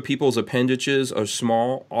saying other people's appendages are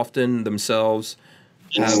small, often themselves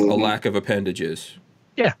have a lack of appendages.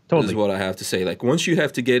 Yeah, totally. This is what I have to say. Like, once you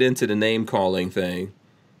have to get into the name calling thing,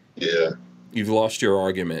 you've lost your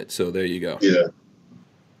argument. So there you go. Yeah.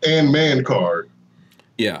 And man card.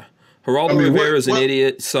 Yeah. Geraldo Rivera is an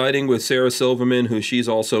idiot, siding with Sarah Silverman, who she's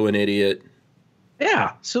also an idiot.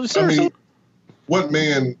 Yeah. So what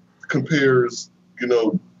man compares,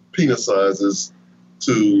 penis sizes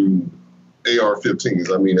to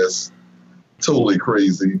AR-15s? I mean, that's totally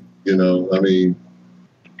crazy. Maybe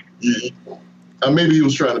he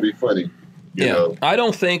was trying to be funny. You know? I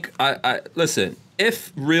don't think I listen.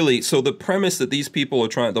 If really, so the premise that these people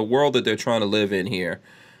are the world that they're trying to live in here,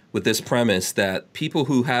 with this premise that people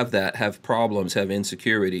who have problems, have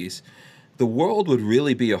insecurities, the world would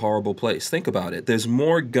really be a horrible place. Think about it. There's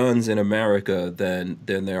more guns in America than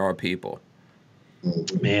there are people.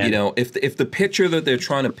 Man. If the picture that they're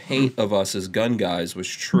trying to paint of us as gun guys was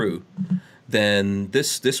true, then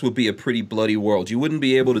this would be a pretty bloody world. You wouldn't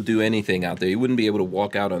be able to do anything out there. You wouldn't be able to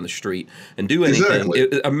walk out on the street and do anything.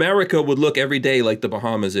 Exactly. America would look every day like the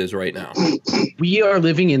Bahamas is right now. We are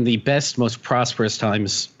living in the best, most prosperous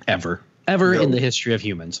times ever in the history of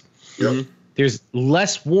humans. Yep. There's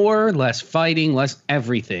less war, less fighting, less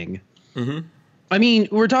everything. Mm-hmm. I mean,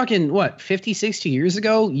 we're talking, 50, 60 years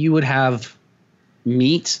ago, you would have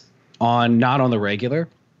meat not on the regular.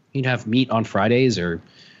 You'd have meat on Fridays, or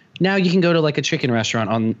now you can go to like a chicken restaurant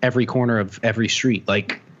on every corner of every street.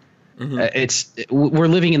 Like we're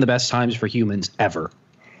living in the best times for humans ever.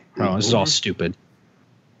 Oh, this is all stupid.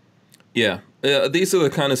 Yeah. These are the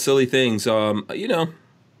kind of silly things. Whatever,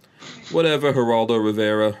 Geraldo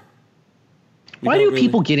Rivera. Why do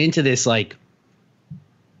people get into this? Like,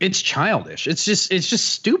 it's childish. It's just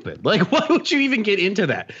stupid. Like, why would you even get into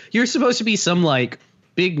that? You're supposed to be some like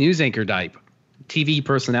big news anchor type, TV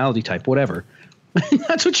personality type, whatever.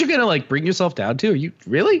 That's what you're gonna like bring yourself down to? Are you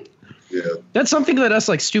really? Yeah. That's something that us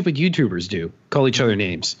like stupid YouTubers do. Call each other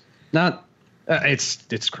names. Not.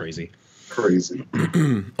 It's crazy. Crazy.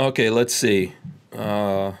 Okay, let's see.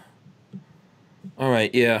 All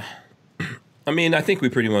right. Yeah. I mean, I think we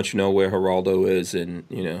pretty much know where Geraldo is, and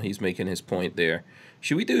he's making his point there.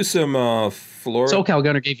 Should we do some Florida? SoCal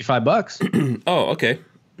Gunner gave you $5. Oh, okay.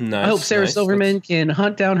 Nice. I hope Sarah Silverman can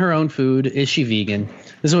hunt down her own food. Is she vegan?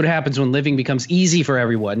 This is what happens when living becomes easy for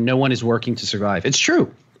everyone. No one is working to survive. It's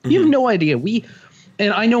true. You have no idea.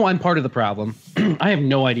 And I know I'm part of the problem. I have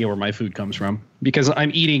no idea where my food comes from because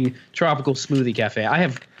I'm eating Tropical Smoothie Cafe. I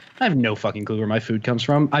have no fucking clue where my food comes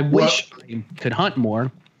from. I wish I could hunt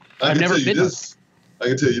more. I've never been. I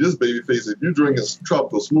can tell you this, babyface. If you're drinking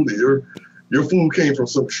Tropical Smoothie, your food came from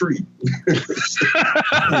some tree.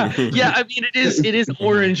 Yeah, I mean it is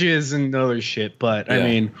oranges and other shit, but I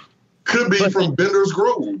mean could be from Bender's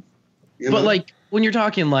Grove. But like when you're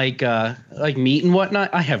talking like meat and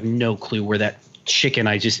whatnot, I have no clue where that chicken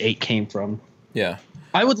I just ate came from. Yeah.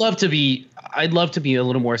 I'd love to be a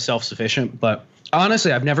little more self-sufficient, but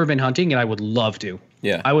honestly, I've never been hunting and I would love to.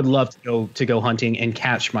 Yeah. I would love to go hunting and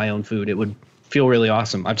catch my own food. It would feel really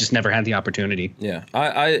awesome. I've just never had the opportunity. Yeah.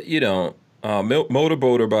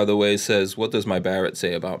 Motorboater, by the way, says, what does my Barrett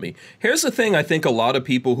say about me? Here's the thing. I think a lot of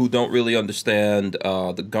people who don't really understand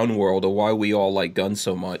the gun world or why we all like guns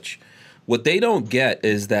so much, what they don't get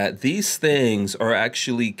is that these things are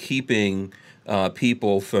actually keeping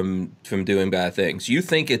people from doing bad things. You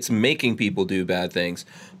think it's making people do bad things,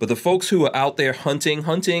 but the folks who are out there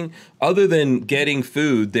hunting, other than getting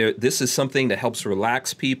food, this is something that helps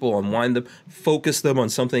relax people, unwind them, focus them on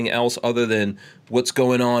something else other than what's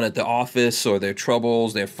going on at the office or their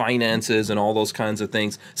troubles, their finances, and all those kinds of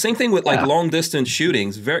things. Same thing with like long distance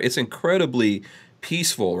shootings. It's incredibly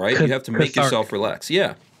peaceful, right? You have to make yourself relax.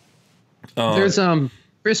 Yeah. There's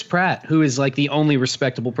Chris Pratt, who is like the only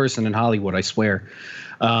respectable person in Hollywood, I swear,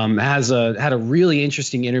 had a really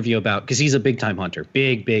interesting interview about, because he's a big time hunter,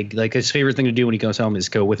 big, like his favorite thing to do when he goes home is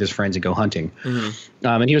go with his friends and go hunting.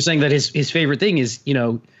 And he was saying that his favorite thing is,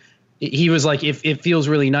 he was like, if it feels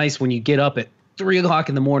really nice when you get up at 3 o'clock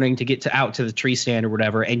in the morning to get out to the tree stand or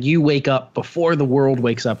whatever, and you wake up before the world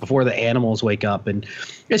wakes up, before the animals wake up, and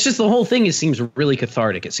it's just the whole thing seems really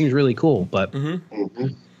cathartic. It seems really cool, but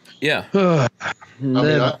yeah. I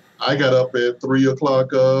mean, I got up at 3 o'clock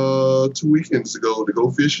 2 weekends ago to go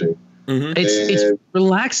fishing. It's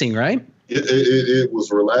relaxing, right? It was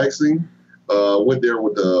relaxing. Went there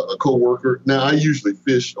with a coworker. Now I usually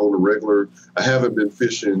fish on a regular. I haven't been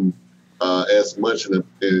fishing as much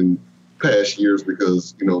in past years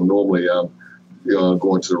because normally I'm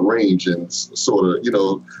going to the range and sort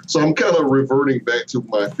of so I'm kind of reverting back to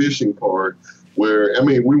my fishing part where I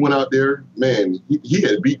mean we went out there, man, he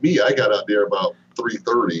had beat me. I got out there about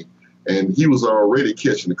 3:30 and he was already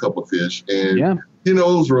catching a couple of fish and it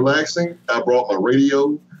was relaxing. I brought my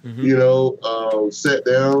radio, sat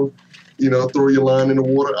down, throw your line in the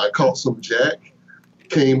water. I caught some jack,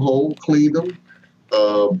 came home, cleaned them,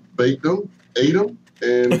 baked them, ate them.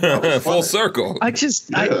 And full circle. I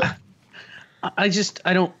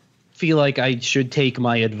don't feel like I should take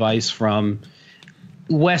my advice from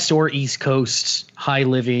West or East Coast high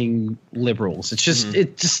living liberals. It's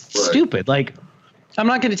just stupid. Like, I'm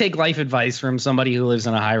not going to take life advice from somebody who lives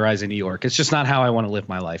in a high rise in New York. It's just not how I want to live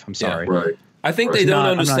my life. I'm sorry. Yeah, right. I think they don't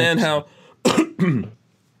understand how.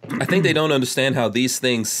 I think they don't understand how these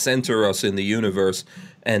things center us in the universe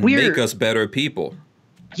and make us better people.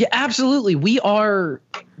 Yeah, absolutely. We are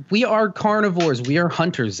carnivores. We are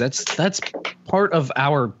hunters. That's part of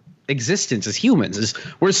our existence as humans.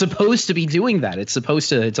 We're supposed to be doing that. It's a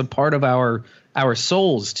part of our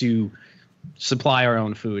souls to supply our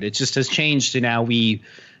own food. It just has changed to now we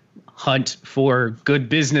hunt for good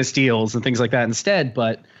business deals and things like that instead.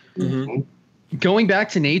 But going back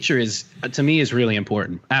to nature to me is really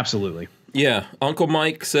important. Absolutely. Yeah. Uncle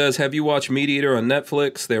Mike says, have you watched Meat Eater on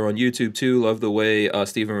Netflix? They're on YouTube too. Love the way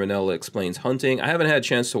Stephen Ranella explains hunting. I haven't had a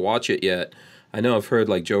chance to watch it yet. I know I've heard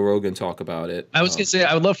like Joe Rogan talk about it. I was going to say,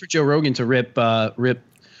 I would love for Joe Rogan to rip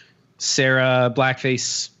Sarah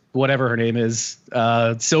Blackface, whatever her name is,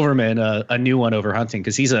 Silverman, a new one over hunting.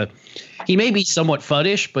 Cause he may be somewhat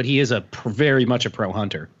fuddish, but he is very much a pro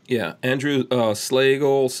hunter. Yeah. Andrew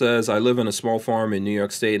Slagle says, I live in a small farm in New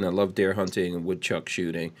York State and I love deer hunting and woodchuck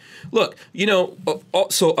shooting. Look,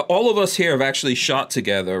 so all of us here have actually shot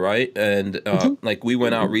together, right? And like we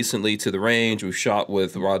went out recently to the range, we've shot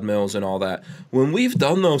with Rod Mills and all that. When we've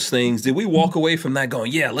done those things, did we walk away from that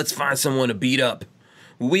going, yeah, let's find someone to beat up?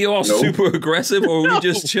 Were we all super aggressive or we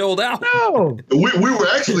just chilled out? No. We were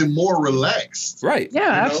actually more relaxed. Right.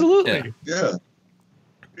 Yeah, absolutely. Yeah.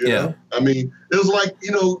 Yeah. I mean, it was like,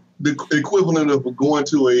 the equivalent of going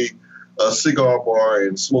to a cigar bar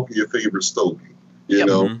and smoking your favorite stogie. You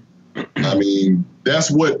know? I mean, that's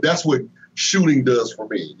what shooting does for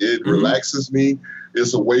me. It relaxes me.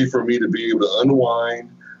 It's a way for me to be able to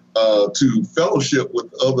unwind, to fellowship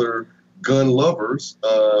with other gun lovers,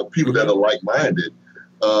 people that are like-minded.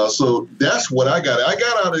 So that's what I got. I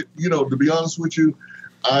got out of, to be honest with you,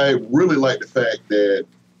 I really like the fact that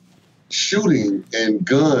shooting and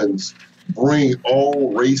guns bring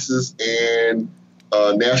all races and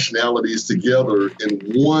nationalities together in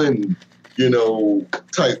one,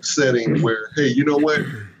 type setting where, hey, you know what?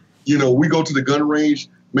 We go to the gun range,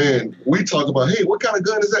 man, we talk about, hey, what kind of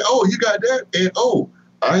gun is that? Oh, you got that? And, oh,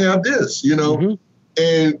 I have this, And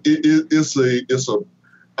it's a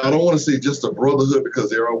I don't want to say just a brotherhood because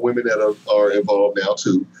there are women that are involved now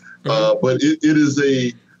too. But it is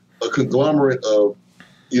a conglomerate of,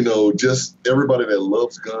 just everybody that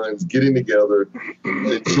loves guns, getting together,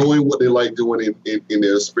 enjoying what they like doing in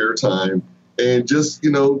their spare time, and just,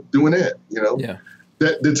 doing that, Yeah.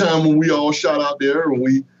 That the time when we all shot out there and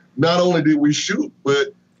we, not only did we shoot,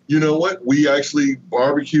 but you know what? We actually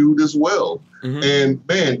barbecued as well. And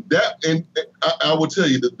man, I will tell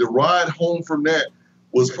you that the ride home from that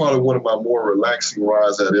was probably one of my more relaxing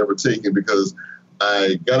rides I'd ever taken because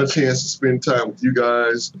I got a chance to spend time with you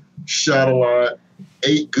guys, shot a lot,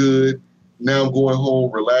 ate good. Now I'm going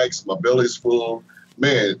home, relaxed, my belly's full.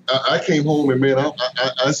 Man, I came home and man,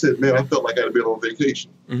 I said, man, I felt like I'd been on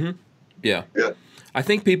vacation. Yeah. I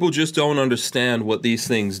think people just don't understand what these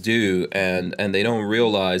things do, and they don't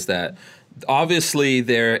realize that obviously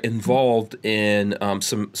they're involved in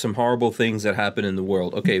some horrible things that happen in the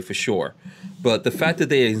world. Okay, for sure. But the fact that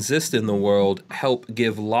they exist in the world help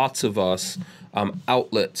give lots of us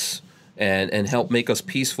outlets and help make us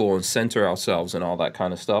peaceful and center ourselves and all that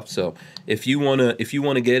kind of stuff. So if you wanna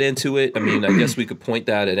get into it, I mean, I guess we could point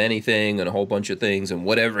that at anything and a whole bunch of things and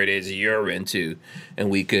whatever it is you're into,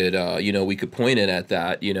 and we could we could point it at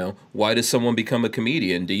that. Why does someone become a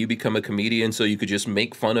comedian? Do you become a comedian so you could just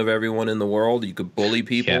make fun of everyone in the world? You could bully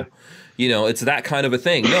people. Yeah. It's that kind of a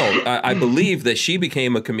thing. No, I believe that she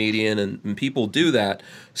became a comedian, and people do that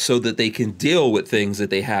so that they can deal with things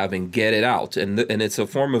that they have and get it out. And it's a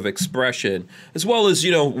form of expression, as well as,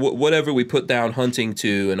 whatever we put down hunting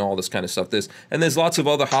to and all this kind of stuff. There's lots of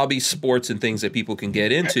other hobbies, sports, and things that people can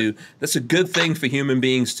get into. That's a good thing for human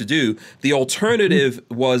beings to do. The alternative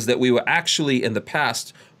was that we were actually, in the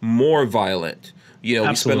past, more violent. We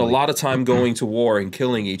spend a lot of time going to war and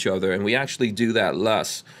killing each other, and we actually do that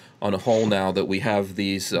less on a whole now that we have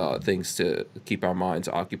these things to keep our minds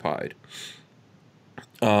occupied.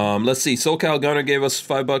 Let's see. SoCal Gunner gave us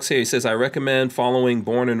 $5 here. He says, I recommend following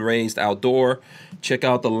Born and Raised Outdoor. Check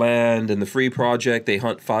out the Land and the Free Project. They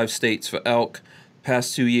hunt 5 states for elk.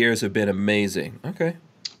 Past 2 years have been amazing. Okay.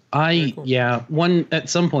 Cool. At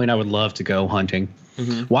some point I would love to go hunting.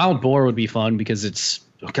 Mm-hmm. Wild boar would be fun because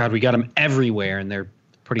we got them everywhere and they're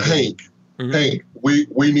pretty good. Hank,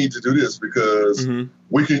 we need to do this because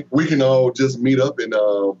we can all just meet up in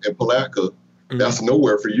Palatka. That's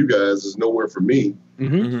nowhere for you guys. It's nowhere for me. We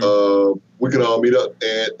can all meet up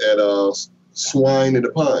at Swine in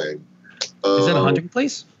the Pine. Is that a hunting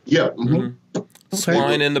place? Yeah. Okay.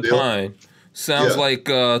 Swine in the Pine. Sounds like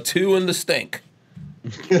Two in the Stink.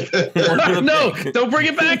 No, don't bring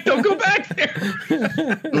it back. Don't go back there.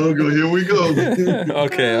 Here we go.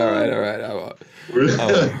 Okay, all right.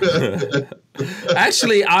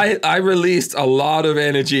 Actually, I released a lot of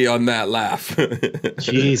energy on that laugh.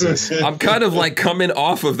 Jesus. I'm kind of like coming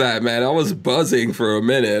off of that, man. I was buzzing for a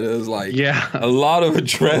minute. It was like a lot of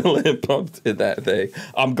adrenaline pumped in that thing.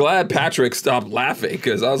 I'm glad Patrick stopped laughing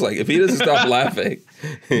because I was like, if he doesn't stop laughing,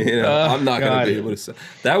 I'm not going to be able to say.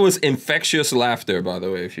 That was infectious laughter, by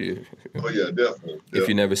the way, definitely. If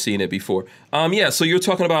you've never seen it before. So you're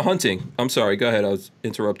talking about hunting. I'm sorry. Go ahead. I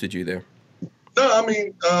interrupted you there. No, I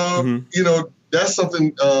mean, that's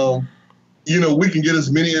something, we can get as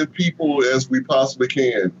many people as we possibly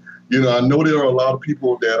can. I know there are a lot of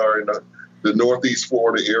people that are in the Northeast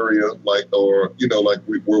Florida area,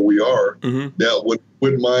 where we are, that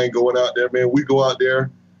wouldn't mind going out there, man. We go out there.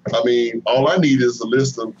 I mean, all I need is a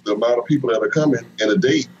list of the amount of people that are coming and a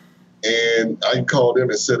date, and I can call them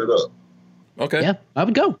and set it up. Okay. Yeah, I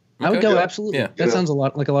would go. Absolutely. Yeah. That sounds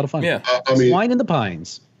like a lot of fun. Yeah. I mean, Swine in the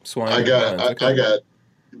Pines. I got.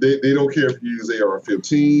 They don't care if you use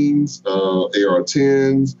AR-15s,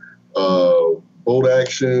 AR-10s, bolt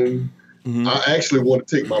action. I actually want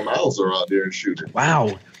to take my Mauser out there and shoot it.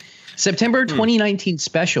 Wow. September 2019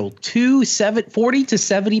 special, 40 to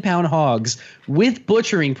 70 pound hogs with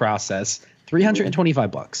butchering process,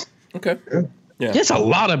 $325. Okay. Yeah. That's a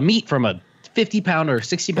lot of meat from a 50 pound or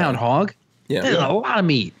 60 pound hog. Yeah. That's a lot of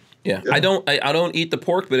meat. Yeah. I don't eat the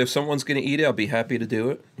pork, but if someone's going to eat it, I'll be happy to do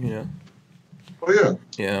it. Oh yeah.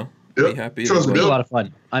 Yeah. Yep. Be happy. It'll be a lot of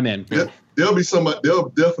fun. I'm in. Yeah. There'll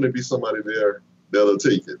definitely be somebody there that'll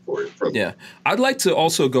take it for you. Yeah. I'd like to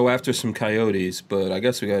also go after some coyotes, but I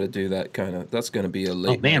guess we got to do that that's going to be a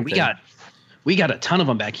late. Oh man, we got a ton of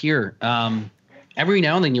them back here. Every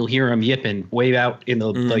now and then you'll hear them yipping way out in the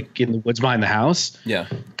in the woods behind the house. Yeah.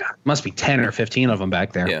 God, must be 10 or 15 of them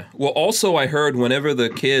back there. Yeah. Well, also I heard whenever the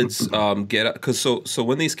kids because so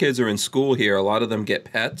when these kids are in school here, a lot of them get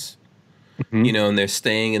pets. And they're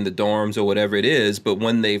staying in the dorms or whatever it is. But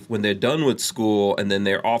when they're done with school and then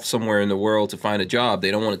they're off somewhere in the world to find a job,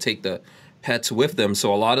 they don't want to take the pets with them.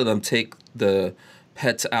 So a lot of them take the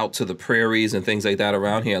pets out to the prairies and things like that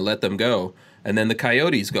around here and let them go. And then the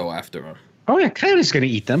coyotes go after them. Oh, yeah. Coyotes going to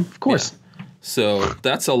eat them, of course. Yeah. So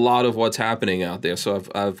that's a lot of what's happening out there. So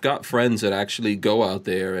I've got friends that actually go out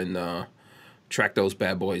there and track those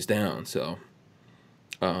bad boys down. So,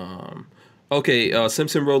 okay.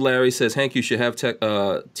 Simpson Road Larry says, Hank, you should have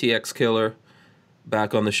TX Killer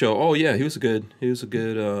back on the show. Oh yeah, he was a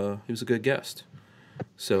good guest.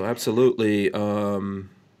 So absolutely.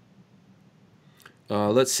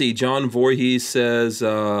 Let's see. John Voorhees says,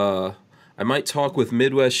 I might talk with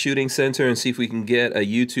Midwest Shooting Center and see if we can get a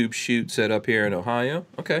YouTube shoot set up here in Ohio.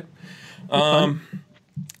 Okay.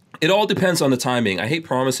 It all depends on the timing. I hate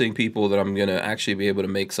promising people that I'm going to actually be able to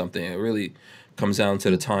make something. It really comes down to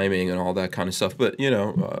the timing and all that kind of stuff. But,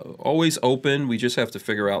 always open. We just have to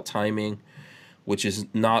figure out timing, which is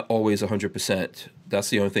not always 100%. That's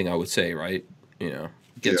the only thing I would say, right? It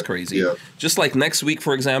gets crazy. Yeah. Just like next week,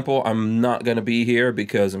 for example, I'm not going to be here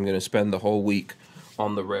because I'm going to spend the whole week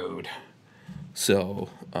on the road. So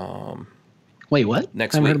wait, what?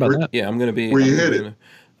 next I haven't week, heard about that. yeah, I'm going to be. Where you headed?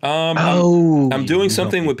 I'm doing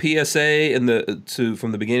something with PSA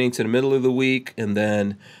from the beginning to the middle of the week, and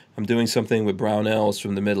then I'm doing something with Brownells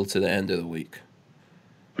from the middle to the end of the week.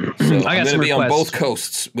 So I'm going to be on both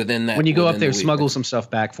coasts within that. When you go up there, the smuggle some stuff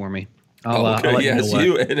back for me. I'll let you know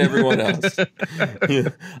you and everyone else. Yeah.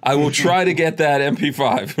 I will try to get that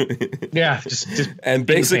MP5. Yeah, just and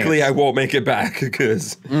basically I won't make it back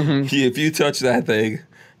because if you touch that thing,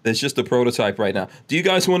 there's just a prototype right now. Do you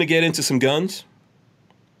guys want to get into some guns?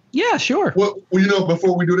 Yeah, sure. Well,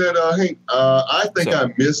 before we do that, Hank, I think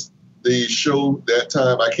I missed the show that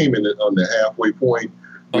time. I came in on the halfway point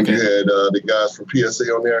when you had the guys from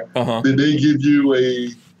PSA on there. Did they give you a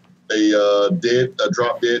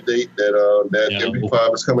drop dead date that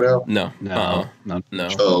MP5 is coming out? No. Oh,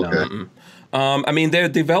 okay. I mean, they're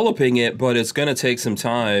developing it, but it's going to take some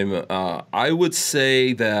time. I would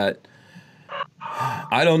say that.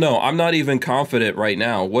 I don't know. I'm not even confident right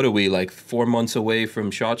now. What are we, like 4 months away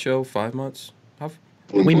from SHOT Show? 5 months?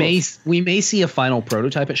 We may see a final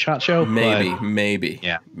prototype at SHOT Show. Maybe.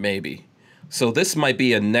 Yeah. Maybe. So this might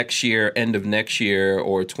be a next year, end of next year,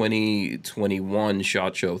 or 2021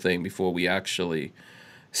 SHOT Show thing before we actually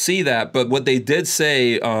see that. But what they did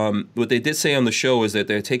say on the show is that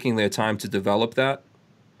they're taking their time to develop that.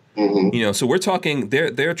 You know, so we're talking.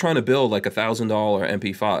 They're trying to build like $1,000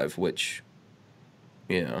 MP5, which.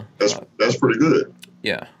 Yeah, that's pretty good.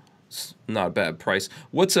 Yeah, it's not a bad price.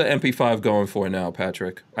 What's an MP5 going for now,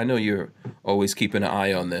 Patrick? I know you're always keeping an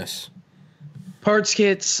eye on this. Parts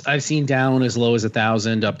kits I've seen down as low as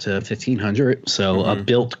 1,000 up to 1,500. So a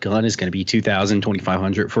built gun is going to be 2,000,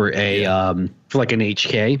 2,500 for for like an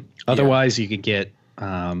HK. Otherwise, you could get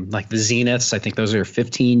like the Zeniths. I think those are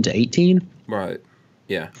 15 to 18. Right.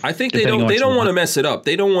 Yeah, I think they don't want to mess it up.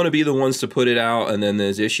 They don't want to be the ones to put it out and then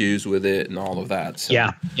there's issues with it and all of that. So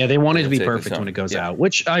yeah, they want it to be perfect when it goes out,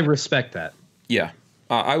 which I respect that. Yeah,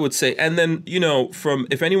 I would say. And then, you know,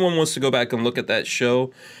 if anyone wants to go back and look at that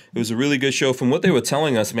show, it was a really good show. From what they were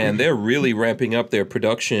telling us, man, they're really ramping up their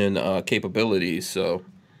production capabilities. So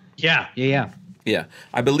yeah.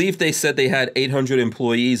 I believe they said they had 800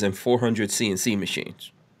 employees and 400 CNC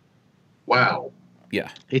machines. Wow. Yeah,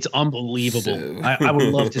 it's unbelievable. So. I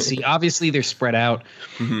would love to see. Obviously, they're spread out.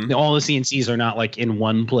 All the CNCs are not like in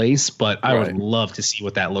one place, but I would love to see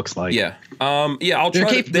what that looks like. Yeah, I'll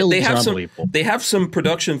try. They have some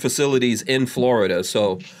production facilities in Florida,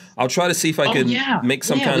 so I'll try to see if I can make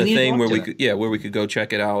some kind of thing where we could go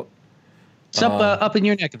check it out. It's up in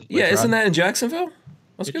your neck of the woods. Yeah, isn't that in Jacksonville? I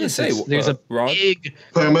was going to say there's a big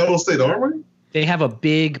Palmetto State Armory. They have a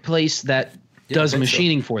big place that does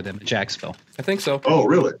machining for them in Jacksonville. I think so. Oh,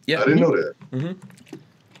 really? Yeah. I didn't know that.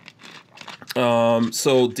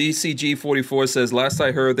 So DCG44 says, last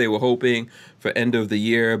I heard they were hoping for end of the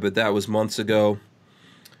year, but that was months ago.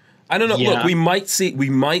 I don't know. Yeah. Look, we might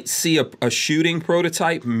see a shooting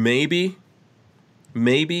prototype maybe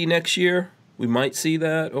next year. We might see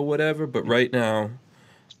that or whatever, but right now.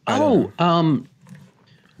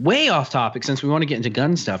 Way off topic since we want to get into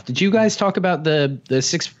gun stuff. Did you guys talk about the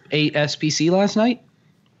 6.8 SPC last night?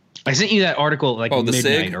 I sent you that article like the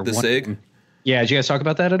midnight SIG? The SIG? Yeah, did you guys talk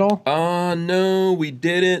about that at all? No, we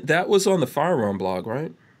didn't. That was on the Firearm blog,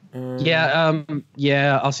 right? Yeah,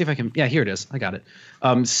 I'll see if I can. Yeah, here it is. I got it.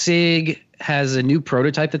 SIG has a new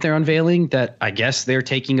prototype that they're unveiling that I guess they're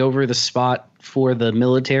taking over the spot for the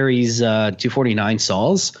military's 249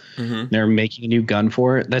 saws. They're making a new gun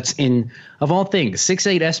for it. That's in, of all things,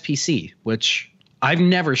 6.8 SPC, which I've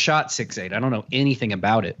never shot 6.8. I don't know anything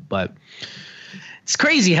about it, but it's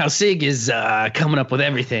crazy how SIG is coming up with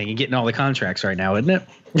everything and getting all the contracts right now, isn't it?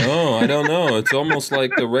 Oh, I don't know. It's almost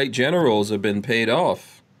like the right generals have been paid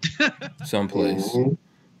off someplace,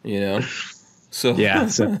 you know? So yeah,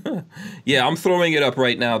 yeah, I'm throwing it up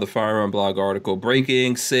right now. The Firearm blog article: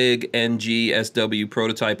 breaking SIG NGSW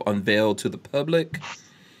prototype unveiled to the public.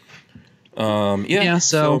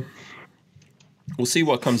 So we'll see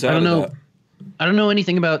what comes out of that. I don't know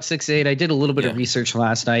anything about 6.8. I did a little bit of research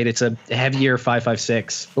last night. It's a heavier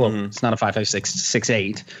 5.56. Well, it's not a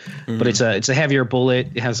 5.56, 6.8, but it's a heavier bullet.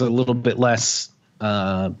 It has a little bit less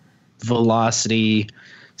velocity.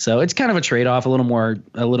 So it's kind of a trade-off, a little more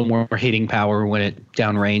hitting power when it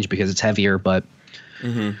downrange because it's heavier. But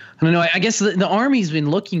I don't know. I guess the Army's been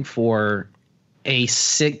looking for a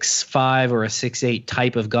 6.5 or a 6.8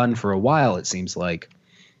 type of gun for a while. It seems like.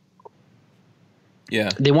 Yeah,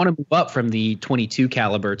 they want to move up from the 22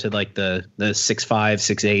 caliber to like the 6.5,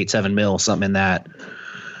 6.8, 7 mil, something in that.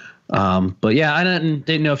 But yeah, I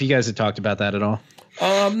didn't know if you guys had talked about that at all.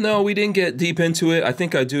 No, we didn't get deep into it. I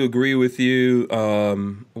think I do agree with you.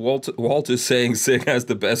 Walter's saying Sig has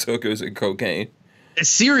the best hookers in cocaine.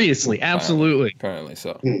 Seriously, absolutely. Apparently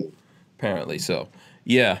so. Apparently so.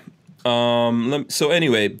 Yeah. So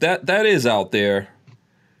anyway, that is out there.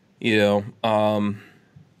 You know,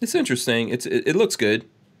 it's interesting. It looks good.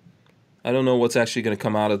 I don't know what's actually going to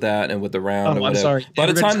come out of that and with the round or whatever. I'm sorry. By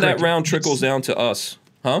the time that round trickles down to us,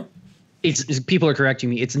 huh? It's people are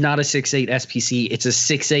correcting me. It's not a 6.8 SPC. It's a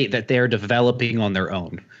 6.8 that they're developing on their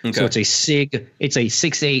own. Okay. So it's a SIG. It's a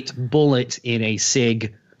 6.8 bullet in a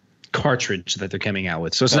SIG cartridge that they're coming out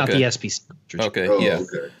with. So it's not the SPC cartridge. Okay,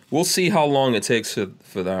 Okay. We'll see how long it takes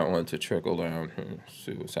for that one to trickle down.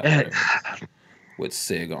 See what's happening with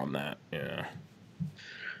SIG on that. Yeah.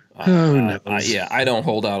 I don't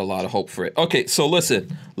hold out a lot of hope for it. Okay, so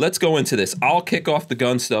listen, let's go into this. I'll kick off the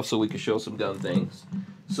gun stuff so we can show some gun things.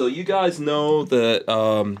 So you guys know that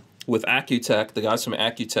with Accutech, the guys from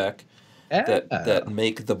Accutech that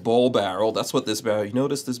make the bull barrel, that's what this barrel, you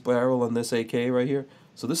notice this barrel on this AK right here?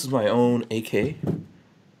 So this is my own AK.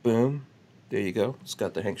 Boom. There you go. It's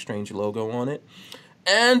got the Hank Strange logo on it.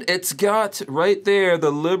 And it's got right there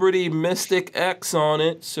the Liberty Mystic X on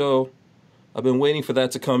it. So I've been waiting for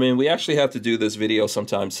that to come in. We actually have to do this video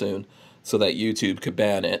sometime soon so that YouTube could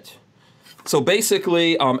ban it. So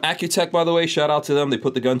basically, Accutech, by the way, shout out to them. They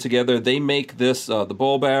put the gun together. They make this, the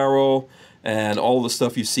bull barrel and all the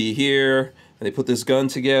stuff you see here. And they put this gun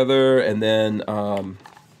together. And then,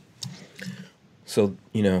 so,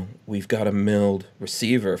 you know, we've got a milled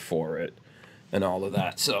receiver for it and all of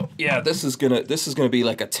that. So, yeah, this is gonna be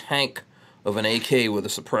like a tank of an AK with a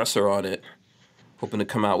suppressor on it. Hoping to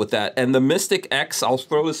come out with that. And the Mystic X, I'll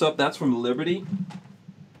throw this up. That's from Liberty.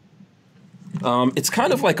 It's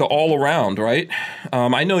kind of like an all-around, right?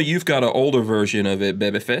 I know you've got an older version of it,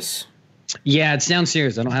 Babyface. Yeah, it's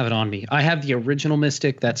downstairs. I don't have it on me. I have the original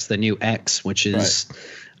Mystic. That's the new X, which is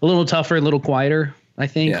a little tougher, a little quieter, I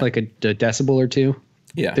think, like a decibel or two.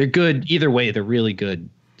 Yeah. They're good. Either way, they're really good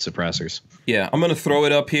suppressors. Yeah, I'm going to throw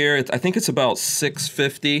it up here. I think it's about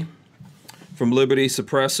 $650 from Liberty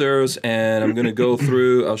suppressors, and I'm going to go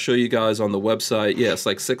through. I'll show you guys on the website. Yeah, it's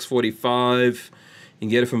like $645. You can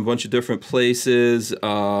get it from a bunch of different places.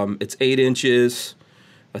 It's 8 inches,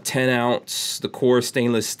 a 10 ounce. The core is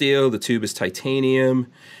stainless steel. The tube is titanium.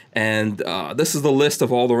 And this is the list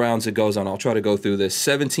of all the rounds it goes on. I'll try to go through this.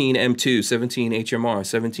 17 M2, 17 HMR,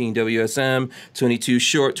 17 WSM, 22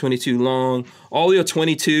 short, 22 long. All your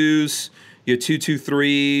 22s, your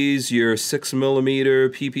 223s, your 6mm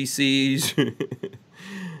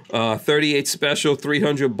PPCs, 38 special,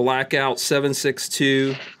 300 blackout,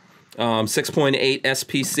 7.62. 6.8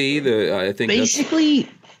 SPC. I think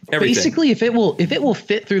basically if it will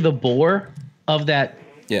fit through the bore of that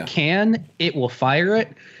can, it will fire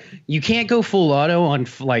it. You can't go full auto on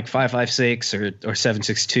like 5.56 or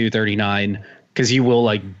 7.62 39 because you will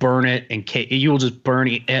like burn it and you will just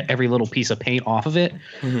burn every little piece of paint off of it.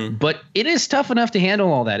 Mm-hmm. But it is tough enough to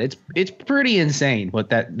handle all that. It's pretty insane what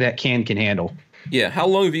that can handle. Yeah. How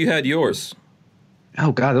long have you had yours?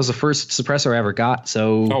 Oh God, that was the first suppressor I ever got.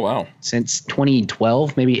 So wow, since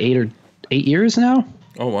 2012, maybe 8 years now.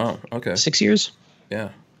 Oh wow, okay, 6 years. Yeah,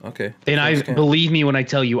 okay. And believe me when I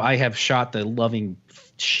tell you, I have shot the loving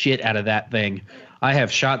shit out of that thing. I have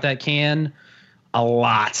shot that can a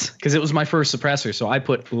lot because it was my first suppressor, so I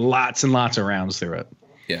put lots and lots of rounds through it.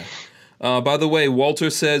 Yeah. By the way, Walter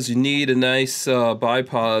says you need a nice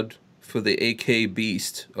bipod for the AK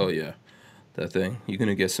Beast. Oh yeah, that thing. I'm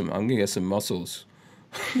gonna get some muscles.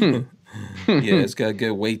 Yeah, it's got to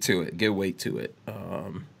get weight to it.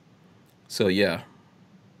 So yeah.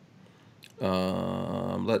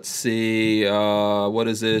 Let's see. What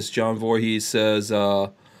is this? John Voorhees says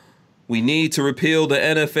we need to repeal the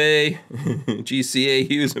NFA GCA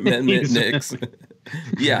Hughes Amendment. Nix.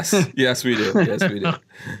 Yes, we do.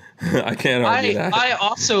 I can't argue that. I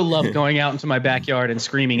also love going out into my backyard and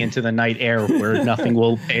screaming into the night air where nothing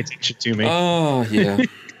will pay attention to me. Oh yeah.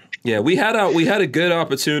 Yeah, we had a good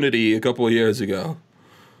opportunity a couple of years ago,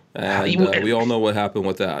 and we all know what happened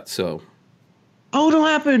with that. So, don't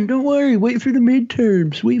happen. Don't worry. Wait for the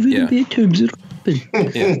midterms. Wait for the midterms. It'll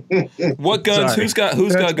happen. Yeah. What guns? Sorry. Who's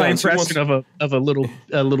got guns? My impression of a little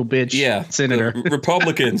bitch. Yeah, senator.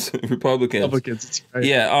 Republicans. Republicans. Right.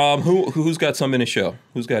 Yeah. Who's got something to show?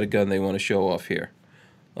 Who's got a gun they want to show off here?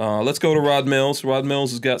 Let's go to Rod Mills. Rod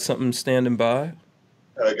Mills has got something standing by.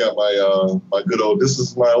 I got my good old. This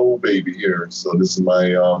is my old baby here. So this is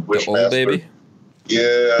my Bushmaster. Old baby.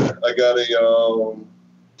 Yeah, I got a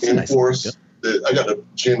Enforce. Nice. I got the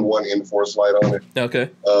Gen 1 Enforce light on it.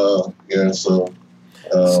 Okay. Yeah. So.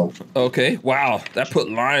 Okay. Wow, that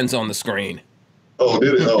put lines on the screen. Oh,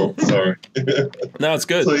 did it? Oh, sorry. No, it's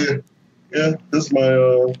good. So yeah, this is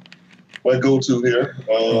my go-to here.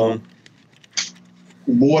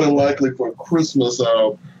 More than likely for Christmas,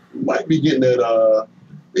 I might be getting that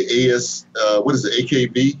the AS. What is it?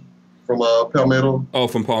 AKB from Palmetto. Oh,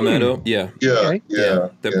 from Palmetto. Yeah. Yeah, Okay. yeah.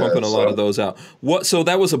 They're pumping a lot of those out. What? So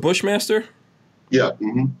that was a Bushmaster? Yeah.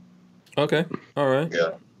 Mm-hmm. Okay. All right.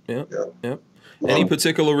 Yeah. Yeah. Any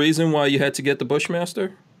particular reason why you had to get the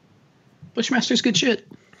Bushmaster? Bushmaster's good shit.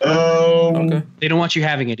 Okay. They don't want you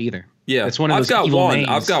having it either. Yeah, it's one of those evil names.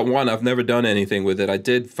 I've got one. I've never done anything with it. I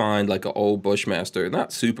did find like an old Bushmaster,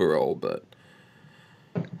 not super old, but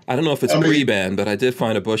I don't know if it's pre-banned, but I did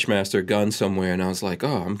find a Bushmaster gun somewhere, and I was like,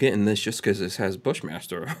 oh, I'm getting this just because it has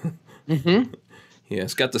Bushmaster. Mm-hmm. Yeah,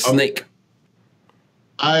 it's got the snake.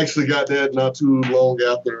 I actually got that not too long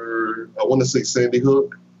after, I want to say Sandy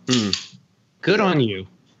Hook. Good on you.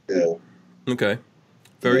 Yeah. Okay.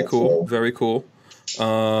 Very cool. So. Very cool.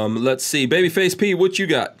 Let's see. Babyface P, what you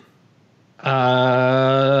got?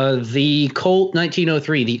 The Colt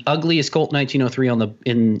 1903, the ugliest Colt 1903 on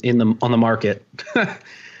the market.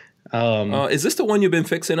 Is this the one you've been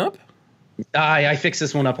fixing up? I fixed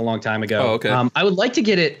this one up a long time ago. Oh, okay. I would like to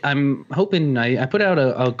get it. I'm hoping I put out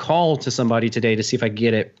a call to somebody today to see if I could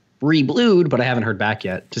get it re-blued, but I haven't heard back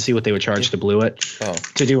yet to see what they would charge to blue it.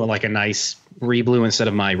 To do like a nice re-blue instead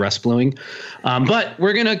of my rust bluing. But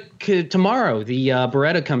we're gonna tomorrow. The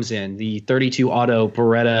Beretta comes in. The 32 Auto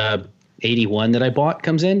Beretta 81 that I bought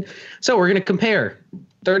comes in. So we're gonna compare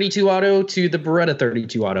 32 Auto to the Beretta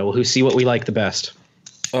 32 Auto. We'll see what we like the best.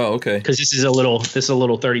 Oh, okay. Because this is a little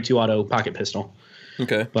 32 Auto pocket pistol.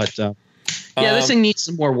 Okay. But this thing needs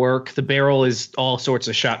some more work. The barrel is all sorts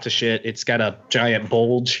of shot to shit. It's got a giant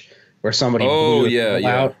bulge where somebody blew it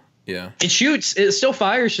out. Yeah. It shoots. It still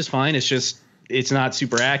fires just fine. It's not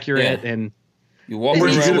super accurate and you're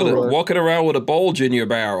walking around with a bulge in your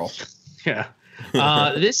barrel. Yeah.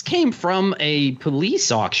 This came from a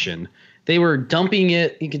police auction. They were dumping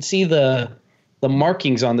it. You can see the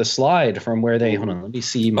markings on the slide from where they. Hold on, let me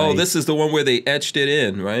see. Oh, this is the one where they etched it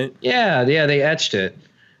in, right? Yeah, they etched it.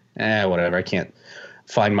 Whatever. I can't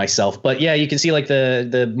find myself, but yeah, you can see like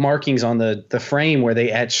the markings on the frame where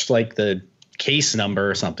they etched like the case number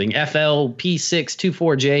or something.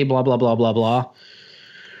 FLP624J. Blah blah blah blah blah.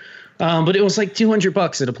 But it was like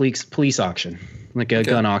 $200 at a police auction, like a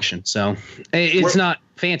gun auction. So it's not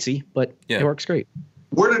fancy, but it works great.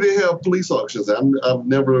 Where do they have police auctions? I've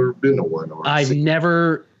never been to one.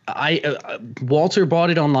 Walter bought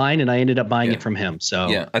it online, and I ended up buying it from him. So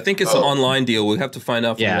yeah, I think it's an online deal. We'll have to find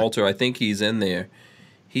out from Walter. I think he's in there.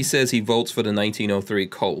 He says he votes for the 1903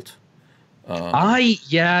 Colt.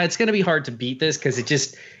 It's going to be hard to beat this because it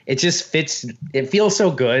just fits. It feels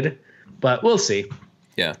so good, but we'll see.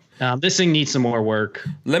 Yeah. This thing needs some more work.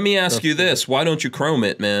 Let me ask you this: why don't you chrome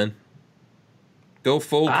it, man? Go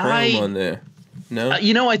full chrome on there. No.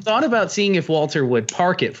 I thought about seeing if Walter would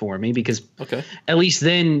park it for me because at least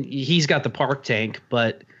then he's got the park tank.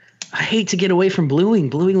 But I hate to get away from bluing.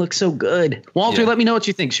 Bluing looks so good. Walter, let me know what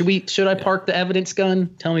you think. Should I park the evidence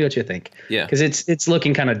gun? Tell me what you think. Yeah. Because it's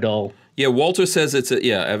looking kind of dull. Yeah. Walter says it's a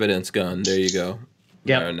evidence gun. There you go.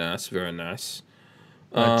 Yeah. Very nice. Very nice.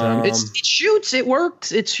 But, it shoots. It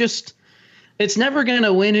works. It's just it's never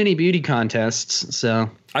gonna win any beauty contests. So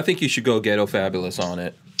I think you should go Ghetto Fabulous on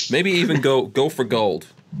it. Maybe even go for gold.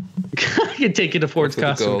 I can take it to Ford's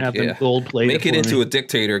Custom and have them gold plated. Make it into a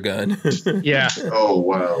dictator gun. Yeah. Oh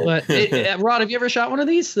wow. But Rod, have you ever shot one of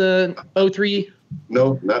these? The 03?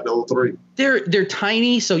 No, not the 03. They're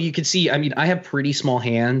tiny, so you can see. I mean, I have pretty small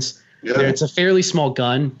hands. Yeah. It's a fairly small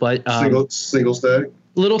gun, but single stack.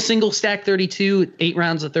 Little single stack 32, 8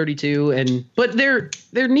 rounds of 32, but they're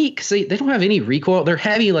neat because they don't have any recoil. They're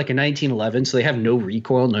heavy like a 1911, so they have no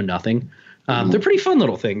recoil, no nothing. They're pretty fun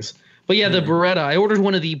little things. But yeah, the Beretta. I ordered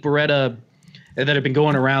one of the Beretta that have been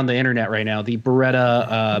going around the internet right now. The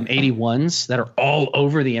Beretta 81s that are all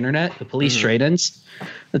over the internet. The police trade-ins.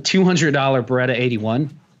 The $200 Beretta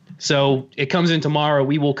 81. So it comes in tomorrow.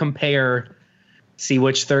 We will compare, see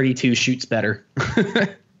which 32 shoots better.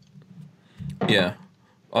 Yeah.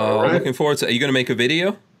 Looking forward to. Are you going to make a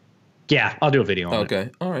video? Yeah, I'll do a video on it. Okay.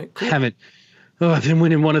 All right. Cool. I've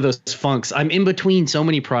been in one of those funks. I'm in between so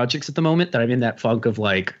many projects at the moment that I'm in that funk of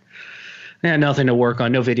like, nothing to work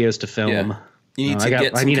on, no videos to film. Yeah. You need to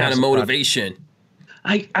get some kind of motivation.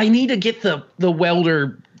 I need to get the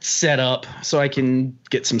welder set up so I can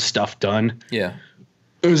get some stuff done. Yeah.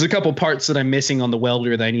 There's a couple parts that I'm missing on the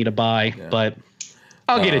welder that I need to buy, but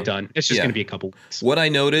I'll get it done. It's just going to be a couple weeks. What I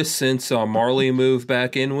noticed since Marley moved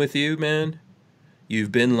back in with you, man,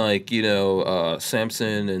 you've been like,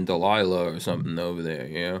 Samson and Delilah or something over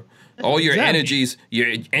there, All your energies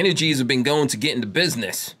have been going to get into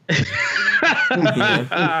business.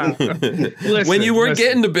 Listen, when you weren't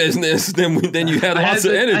getting to business, then you had lots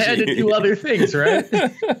of energy. I had to do other things, right?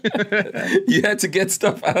 You had to get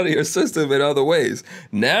stuff out of your system in other ways.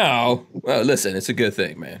 Now, well, listen, it's a good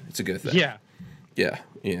thing, man. It's a good thing. Yeah. Yeah.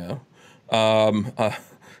 You know.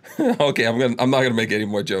 Okay, I'm not gonna make any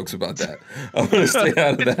more jokes about that. I'm gonna stay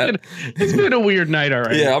out of that. It's been a weird night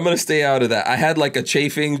already. Yeah, I'm gonna stay out of that. I had like a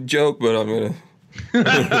chafing joke, but I'm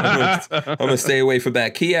gonna stay away from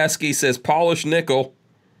that. Kiaski says polished nickel.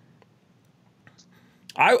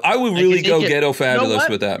 I would really go ghetto fabulous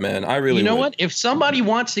with that, man. I really. You know what? If somebody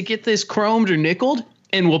wants to get this chromed or nickeled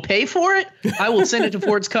and will pay for it, I will send it to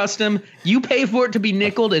Ford's Custom. You pay for it to be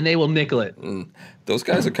nickeled, and they will nickel it. Those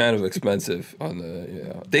guys are kind of expensive.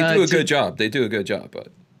 They do a good job. They do a good job, but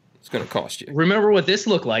it's going to cost you. Remember what this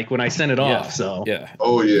looked like when I sent it off. So yeah.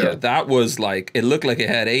 Oh yeah. That was like, it looked like it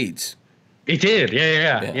had AIDS. It did.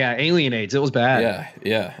 Yeah. Alien AIDS. It was bad.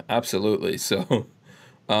 Yeah, absolutely. So,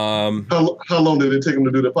 how long did it take them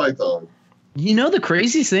to do the Python? You know, the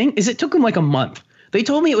craziest thing is it took them like a month. They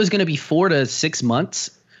told me it was going to be 4 to 6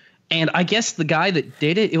 months, and I guess the guy that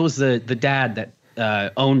did it was the dad that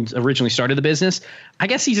originally started the business. I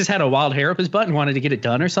guess he just had a wild hair up his butt and wanted to get it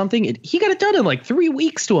done or something. He got it done in like 3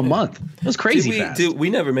 weeks to a month. It was crazy fast. We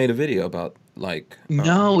never made a video about like.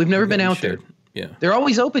 No, we've never been out there. Yeah, they're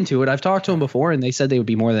always open to it. I've talked to them before, and they said they would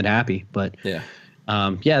be more than happy. But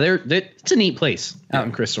it's a neat place out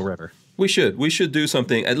in Crystal River. We should do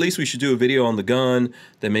something. At least we should do a video on the gun,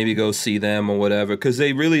 then maybe go see them or whatever, because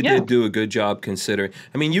they really did do a good job considering.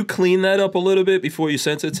 I mean, you cleaned that up a little bit before you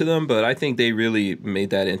sent it to them, but I think they really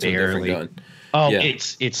made that into a different gun. Oh, yeah.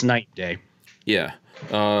 It's night and day. Yeah.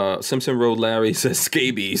 Simpson Road Larry says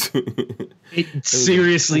scabies. It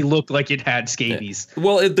seriously looked like it had scabies. Yeah.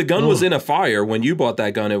 Well, if the gun was in a fire, when you bought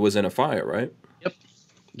that gun, it was in a fire, right?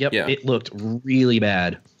 Yep. Yeah. It looked really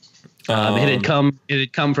bad. It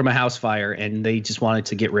had come from a house fire, and they just wanted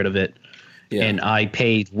to get rid of it. Yeah. And I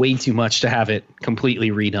paid way too much to have it completely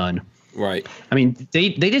redone. Right. I mean, they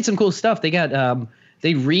did some cool stuff. They got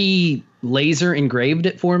they laser engraved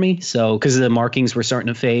it for me, so because the markings were starting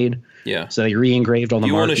to fade. Yeah. So they re-engraved all the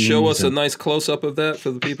markings. You want to show us a nice close up of that for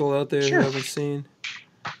the people out there who haven't seen?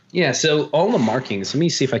 Yeah. So all the markings. Let me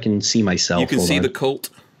see if I can see myself. You can see the Colt.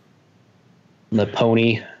 The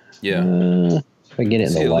pony. Yeah. If I get it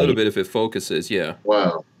in the light. A little bit if it focuses, yeah.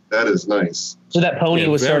 Wow, that is nice. So that pony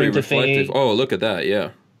was starting to fade. Oh, look at that, yeah.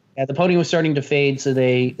 Yeah, the pony was starting to fade, so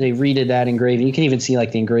they redid that engraving. You can even see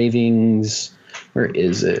like the engravings. Where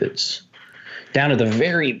is it? Down at the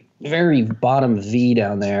very, very bottom V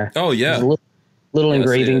down there. Oh yeah. There's a little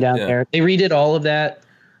engraving down there. They redid all of that.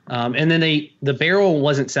 And then the barrel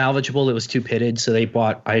wasn't salvageable. It was too pitted, so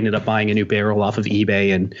I ended up buying a new barrel off of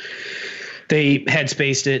eBay, and they head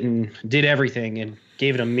spaced it and did everything and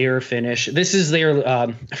gave it a mirror finish. This is their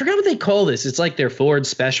I forgot what they call this. It's like their Ford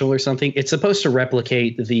special or something. It's supposed to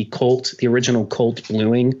replicate the Colt, the original Colt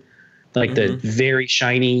bluing, like the very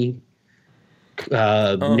shiny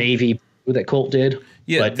navy blue that Colt did.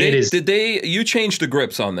 Yeah, but you changed the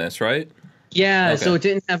grips on this, right? Yeah, okay. So it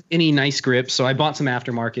didn't have any nice grips, so I bought some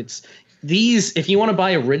aftermarkets. These, if you want to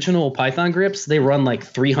buy original Python grips, they run like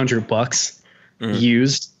 $300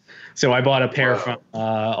 used. So I bought a pair from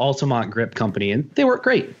Altamont Grip Company, and they work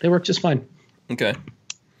great. They work just fine. Okay.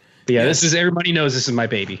 But this is, everybody knows this is my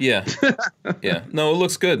baby. Yeah. Yeah. No, it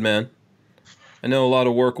looks good, man. I know a lot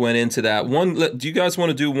of work went into that. Do you guys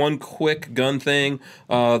want to do one quick gun thing?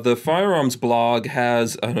 The firearms blog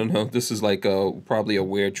has, I don't know, this is like probably a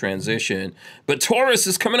weird transition, but Taurus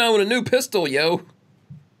is coming out with a new pistol, yo.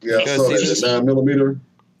 Yeah, I saw that 9mm.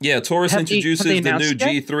 Yeah, Taurus introduces the new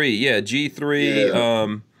G3. Yeah, G3.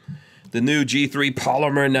 Yeah. The new G3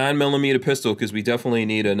 polymer 9mm pistol, because we definitely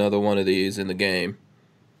need another one of these in the game.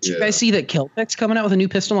 Did you guys see that Kelpic's coming out with a new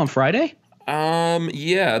pistol on Friday?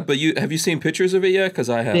 Yeah, but have you seen pictures of it yet? Because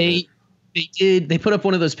I haven't. They did. They put up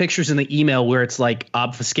one of those pictures in the email where it's like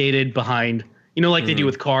obfuscated behind, like they do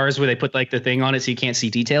with cars, where they put like the thing on it so you can't see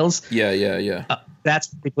details. Yeah.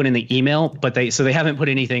 That's what they put in the email, but they haven't put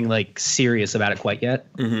anything like serious about it quite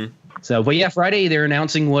yet. Mm-hmm. So, but yeah, Friday they're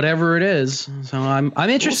announcing whatever it is. So I'm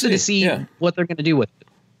interested to see what they're going to do with it.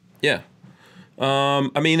 Yeah.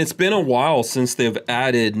 I mean, it's been a while since they've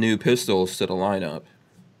added new pistols to the lineup.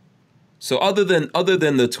 So other than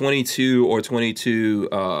the 22 or 22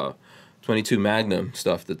 Magnum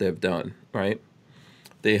stuff that they've done, right?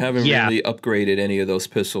 They haven't really upgraded any of those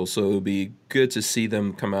pistols, so it would be good to see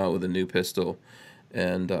them come out with a new pistol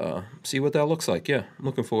and see what that looks like. Yeah, I'm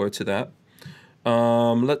looking forward to that.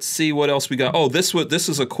 Let's see what else we got. Oh, this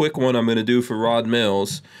is a quick one I'm going to do for Rod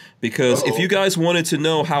Mills, because if you guys wanted to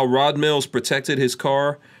know how Rod Mills protected his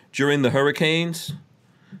car during the hurricanes,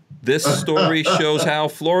 this story shows how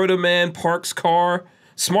Florida man parks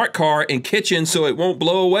smart car in kitchen so it won't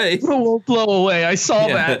blow away. It won't blow away. I saw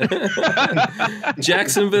that.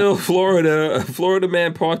 Jacksonville, Florida. A Florida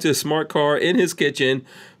man parked his smart car in his kitchen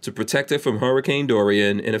to protect it from Hurricane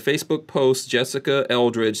Dorian. In a Facebook post, Jessica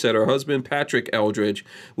Eldridge said her husband, Patrick Eldridge,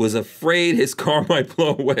 was afraid his car might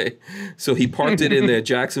blow away. So he parked it in their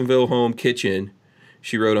Jacksonville home kitchen,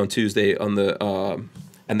 she wrote on Tuesday, on the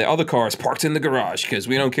and the other car is parked in the garage because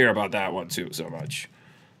we don't care about that one too so much.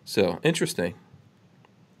 So, interesting.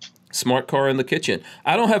 Smart car in the kitchen.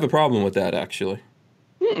 I don't have a problem with that, actually.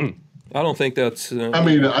 I don't think that's... I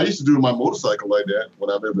mean, I used to do my motorcycle like that when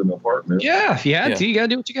I lived in an apartment. Yeah, if you had to, you got to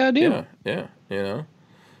do what you got to do. Yeah, you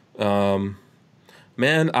know.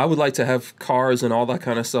 Man, I would like to have cars and all that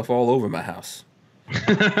kind of stuff all over my house.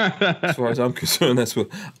 As far as I'm concerned, that's what...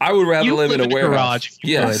 I would rather live in a warehouse.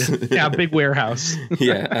 Yes. Yeah, big warehouse.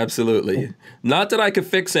 Yeah, absolutely. Not that I could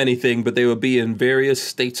fix anything, but they would be in various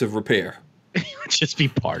states of repair. Just be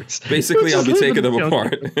parts. Basically, I'll be taking them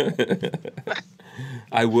apart.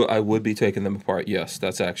 I would be taking them apart. Yes,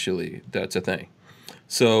 that's a thing.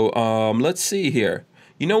 So let's see here.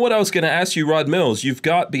 You know what I was going to ask you, Rod Mills? You've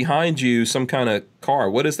got behind you some kind of car.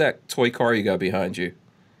 What is that toy car you got behind you?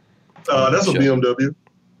 That's a BMW.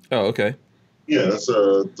 Oh, okay. Yeah, that's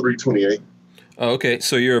a 328. Oh, okay.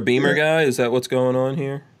 So you're a Beamer guy? Is that what's going on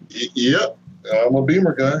here? Yep, I'm a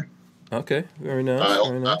Beamer guy. Okay, very nice. I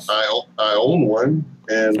own one,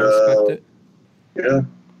 and I respect it. Yeah.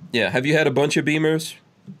 Yeah. Have you had a bunch of Beamers?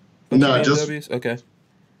 No,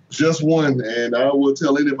 just one. And I will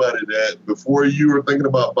tell anybody that before you are thinking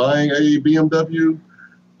about buying a BMW,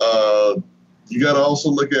 you got to also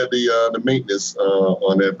look at the maintenance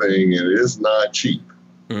on that thing, and it's not cheap.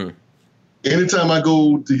 Anytime I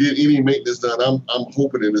go to get any maintenance done, I'm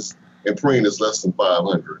hoping and praying it's less than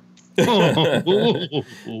 $500.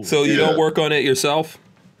 So you don't work on it yourself?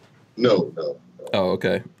 No. Oh,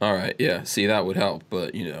 okay. All right. Yeah. See, that would help,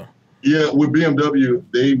 but Yeah, with BMW,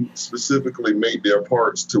 they specifically make their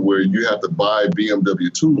parts to where you have to buy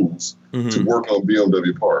BMW tools to work on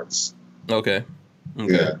BMW parts. Okay.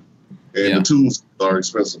 Yeah. And the tools are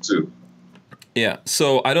expensive too. Yeah.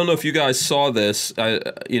 So I don't know if you guys saw this. I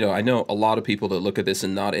know a lot of people that look at this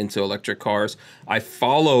and not into electric cars. I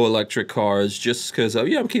follow electric cars just because,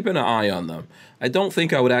 I'm keeping an eye on them. I don't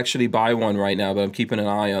think I would actually buy one right now, but I'm keeping an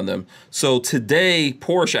eye on them. So today,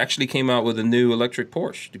 Porsche actually came out with a new electric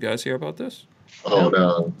Porsche. Did you guys hear about this? Oh,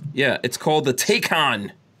 no. Yeah. It's called the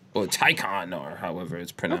Taycan, or however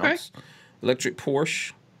it's pronounced. Okay. Electric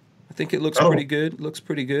Porsche. I think it looks pretty good. It looks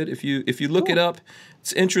pretty good. If you look it up,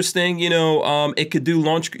 it's interesting. It could do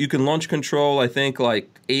launch. You can launch control, I think,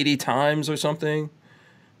 like 80 times or something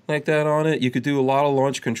like that on it. You could do a lot of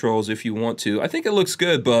launch controls if you want to. I think it looks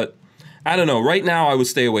good, but I don't know. Right now, I would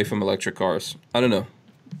stay away from electric cars. I don't know.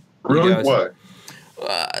 Really? Why?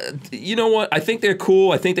 You know what? I think they're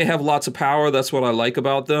cool. I think they have lots of power. That's what I like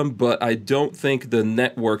about them. But I don't think the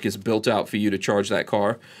network is built out for you to charge that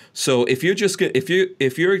car. So if you're just going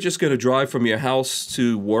to drive from your house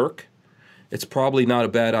to work, it's probably not a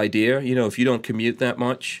bad idea. If you don't commute that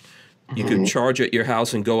much, you can charge at your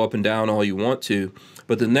house and go up and down all you want to.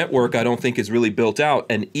 But the network, I don't think, is really built out.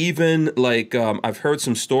 And even I've heard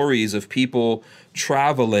some stories of people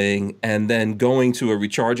traveling and then going to a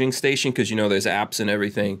recharging station because, there's apps and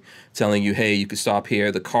everything telling you, hey, you can stop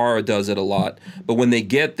here. The car does it a lot. But when they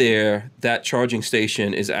get there, that charging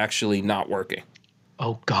station is actually not working.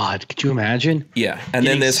 Oh, God. Could you imagine? Yeah. And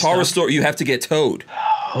then there's horror story. You have to get towed.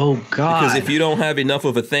 Oh, God. Because if you don't have enough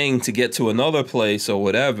of a thing to get to another place or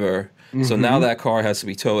whatever... So now that car has to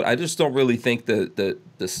be towed. I just don't really think that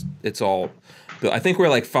it's all. I think we're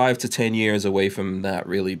like 5 to 10 years away from that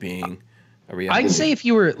really being a reality. I'd say if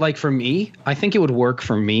you were for me, I think it would work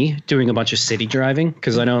for me doing a bunch of city driving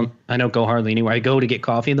because I don't go hardly anywhere. I go to get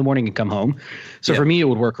coffee in the morning and come home. So for me, it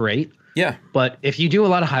would work great. Yeah. But if you do a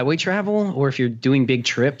lot of highway travel or if you're doing big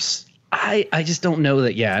trips, I just don't know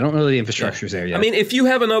that. Yeah, I don't know the infrastructure's there yet. I mean, if you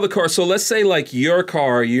have another car, so let's say like your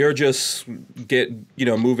car, you're just getting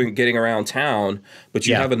around town, but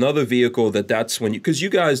you have another vehicle that's when because you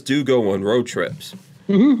guys do go on road trips.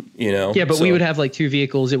 Yeah, but we would have like 2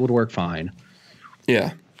 vehicles. It would work fine.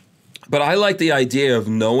 Yeah. But I like the idea of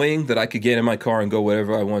knowing that I could get in my car and go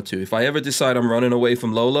wherever I want to. If I ever decide I'm running away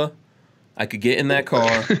from Lola, I could get in that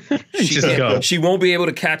car. She won't be able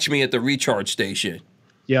to catch me at the recharge station.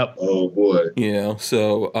 Yep. Oh boy. You know,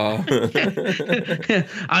 so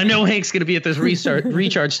I know Hank's gonna be at this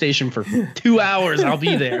recharge station for 2 hours. I'll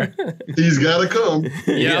be there. He's got to come.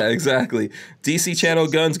 Yeah, exactly. DC Channel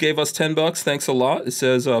Guns gave us $10. Thanks a lot. It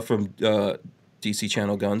says from DC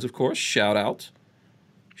Channel Guns, of course. Shout out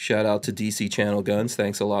to DC Channel Guns.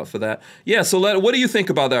 Thanks a lot for that. Yeah. So what do you think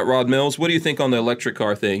about that, Rod Mills? What do you think on the electric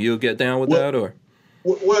car thing? You'll get down with that, or?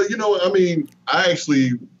 Well, you know, I mean, I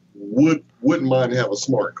actually wouldn't mind having a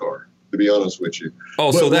smart car, to be honest with you.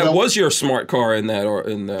 Oh, so that was your smart car in that?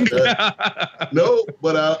 No,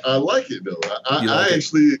 but I like it though.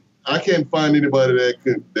 I can't find anybody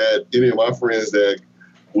that any of my friends that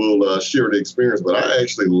will share the experience. But I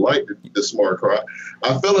actually like the smart car.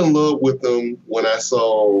 I fell in love with them when I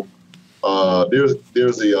saw there's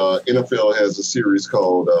a NFL has a series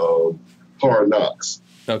called Hard Knocks.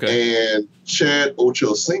 Okay. And Chad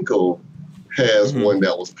Ochocinco has one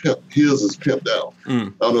that was pimped. His is pimped out.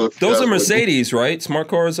 I don't know if those are Mercedes, right? Smart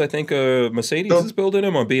cars, I think Mercedes is building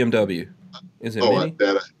them, or BMW? Is it Mini?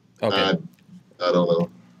 Okay. I don't know.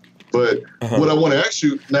 But what I want to ask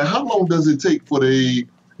you, now, how long does it take for the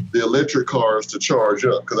electric cars to charge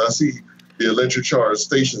up? Because I see the electric charge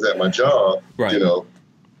stations at my job, right. You know.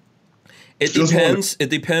 It depends. It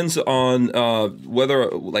depends on whether,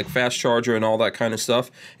 like, fast charger and all that kind of stuff.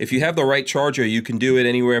 If you have the right charger, you can do it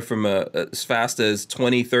anywhere from as fast as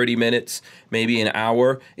 20, 30 minutes, maybe an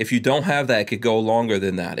hour. If you don't have that, it could go longer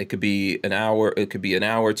than that. It could be an hour. It could be an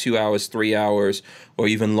hour, 2 hours, 3 hours, or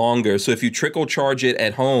even longer. So if you trickle charge it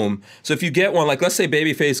at home, so if you get one, like let's say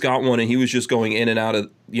Babyface got one and he was just going in and out of,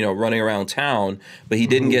 running around town, but he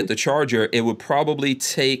didn't get the charger, it would probably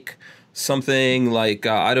take something like,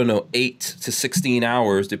 8 to 16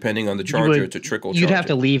 hours, depending on the charger, to trickle charge. You'd have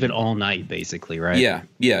to leave it all night, basically, right?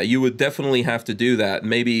 Yeah, you would definitely have to do that,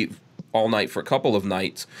 maybe all night for a couple of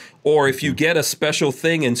nights. Or if you get a special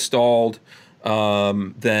thing installed,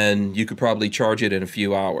 then you could probably charge it in a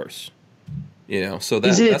few hours. So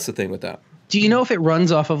that's the thing with that. Do you know if it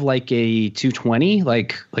runs off of like a 220,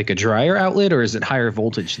 like a dryer outlet, or is it higher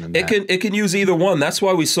voltage than that? It can use either one. That's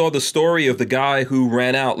why we saw the story of the guy who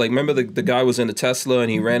ran out. Like, remember the guy was in a Tesla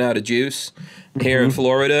and he ran out of juice here in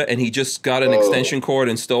Florida, and he just got an extension cord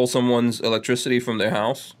and stole someone's electricity from their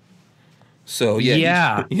house. So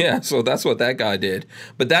so that's what that guy did.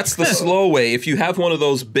 But that's the slow way. If you have one of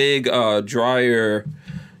those big dryer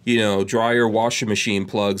washing machine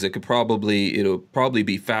plugs, it'll probably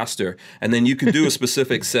be faster, and then you can do a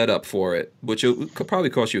specific setup for it, which could probably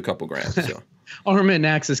cost you a couple grand. So Armament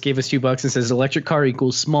Axis gave us $2 and says electric car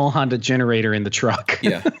equals small Honda generator in the truck.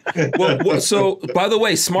 Yeah. Well, so by the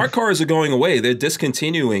way, smart cars are going away. They're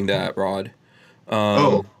discontinuing that, Rod.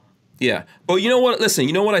 Yeah. But you know what? Listen,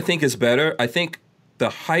 you know what I think is better? I think the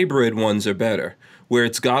hybrid ones are better, where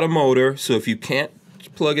it's got a motor, so if you can't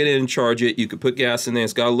plug it in and charge it, you could put gas in there.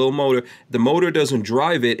 It's got a little motor. The motor doesn't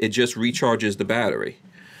drive it. It just recharges the battery.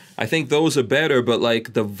 I think those are better, but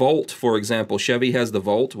like the Volt, for example, Chevy has the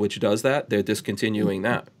Volt, which does that. They're discontinuing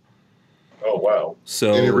that. Oh, wow.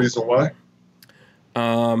 So any reason why?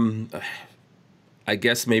 I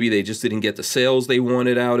guess maybe they just didn't get the sales they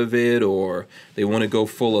wanted out of it, or they want to go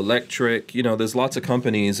full electric. There's lots of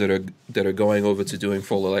companies that are going over to doing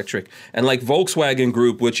full electric. And like Volkswagen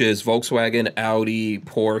Group, which is Volkswagen, Audi,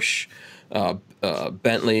 Porsche,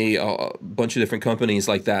 Bentley, a bunch of different companies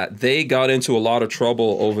like that, they got into a lot of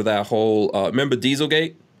trouble over that whole remember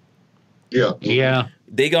Dieselgate? Yeah.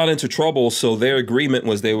 They got into trouble, so their agreement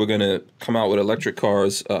was they were going to come out with electric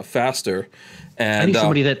cars faster. And I knew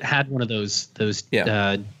somebody that had one of those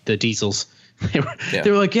the diesels. They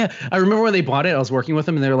were like, yeah. I remember when they bought it, I was working with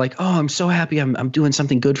them, and they were like, oh, I'm so happy I'm doing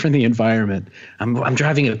something good for the environment. I'm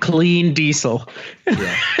driving a clean diesel.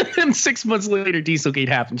 Yeah. And 6 months later, Dieselgate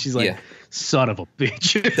happened. She's like, son of a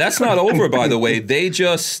bitch. That's not over, by the way. They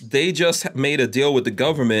just made a deal with the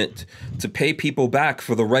government to pay people back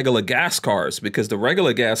for the regular gas cars, because the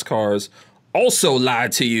regular gas cars also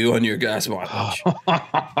lied to you on your gas mileage.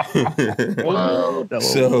 Wow.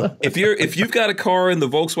 So if you've got a car in the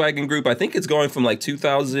Volkswagen Group, I think it's going from like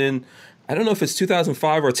 2000, I don't know if it's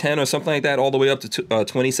 2005 or 10 or something like that, all the way up to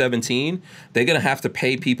 2017. They're going to have to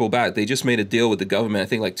pay people back. They just made a deal with the government, I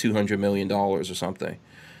think like $200 million or something,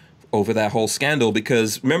 over that whole scandal,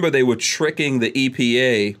 because remember, they were tricking the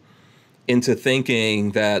EPA into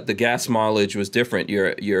thinking that the gas mileage was different.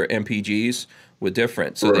 Your MPGs were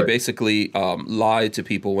different. So they basically lied to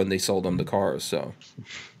people when they sold them the cars. So,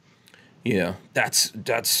 that's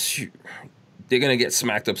they're going to get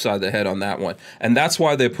smacked upside the head on that one. And that's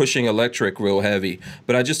why they're pushing electric real heavy.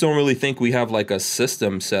 But I just don't really think we have like a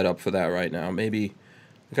system set up for that right now. Maybe,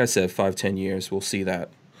 like I said, 5-10 years, we'll see that.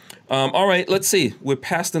 All right, let's see. We're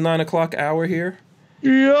past the 9 o'clock hour here.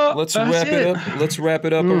 Yeah. Let's wrap it up. Let's wrap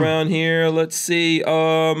it up around here. Let's see.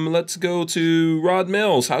 Let's go to Rod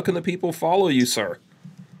Mills. How can the people follow you, sir?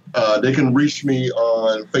 They can reach me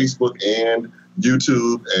on Facebook and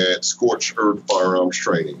YouTube at Scorched Earth Firearms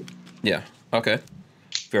Training. Yeah. Okay.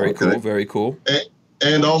 Very cool. Very cool.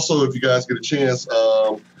 And also, if you guys get a chance,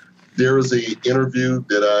 there is a interview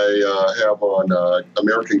that I have on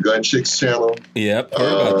American Gun Chick's channel. Yep.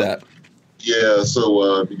 Heard about that. Yeah,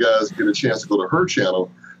 so if you guys get a chance to go to her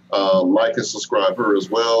channel, like and subscribe her as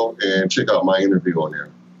well, and check out my interview on there.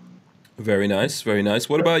 Very nice, very nice.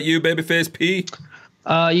 What about you, Babyface P?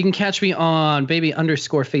 You can catch me on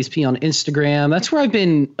baby_face_p on Instagram. That's where I've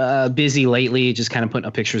been busy lately, just kind of putting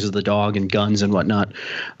up pictures of the dog and guns and whatnot.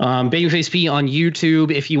 Babyface P on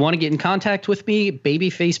YouTube. If you want to get in contact with me,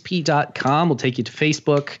 babyfaceP.com will take you to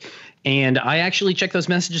Facebook. And I actually check those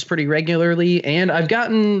messages pretty regularly. And I've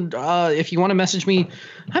gotten, if you want to message me,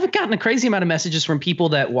 I haven't gotten a crazy amount of messages from people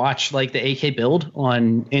that watch like the AK build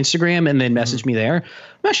on Instagram and then message me there.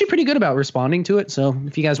 I'm actually pretty good about responding to it. So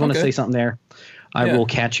if you guys want to say something there, I will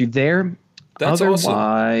catch you there. That's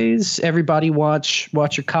Otherwise, everybody watch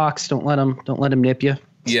your cocks. Don't let them nip you.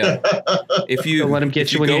 Yeah, if you don't let them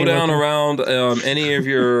get you go down around any of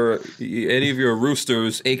your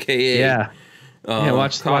roosters, aka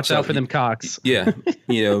watch out for them cocks. Yeah,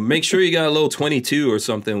 make sure you got a little 22 or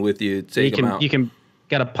something with you. Take them out. You can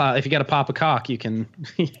if you got to pop a cock, you can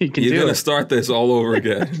You're gonna start this all over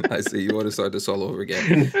again. I see. You want to start this all over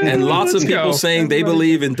again. And lots of people saying they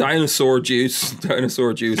believe in dinosaur juice.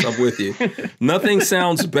 Dinosaur juice. I'm with you. Nothing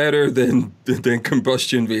sounds better than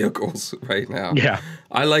combustion vehicles right now. Yeah.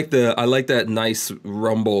 I like that nice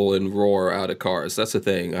rumble and roar out of cars. That's the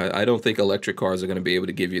thing. I don't think electric cars are going to be able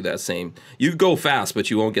to give you that same. You go fast, but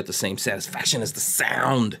you won't get the same satisfaction as the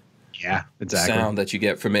sound. Yeah, exactly. Sound that you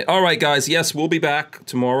get from it. All right, guys. Yes, we'll be back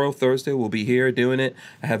tomorrow, Thursday. We'll be here doing it.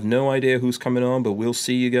 I have no idea who's coming on, but we'll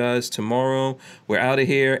see you guys tomorrow. We're out of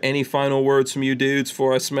here. Any final words from you dudes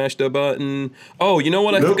before I smash the button? Oh, you know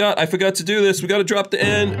what? I forgot. I forgot to do this. We got to drop the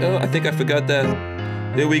end. I think I forgot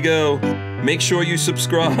that. There we go. Make sure you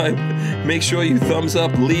subscribe. Make sure you thumbs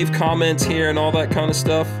up. Leave comments here and all that kind of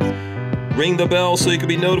stuff. Ring the bell so you can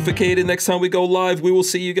be notified next time we go live. We will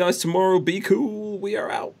see you guys tomorrow. Be cool. We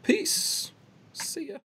are out. Peace. See ya.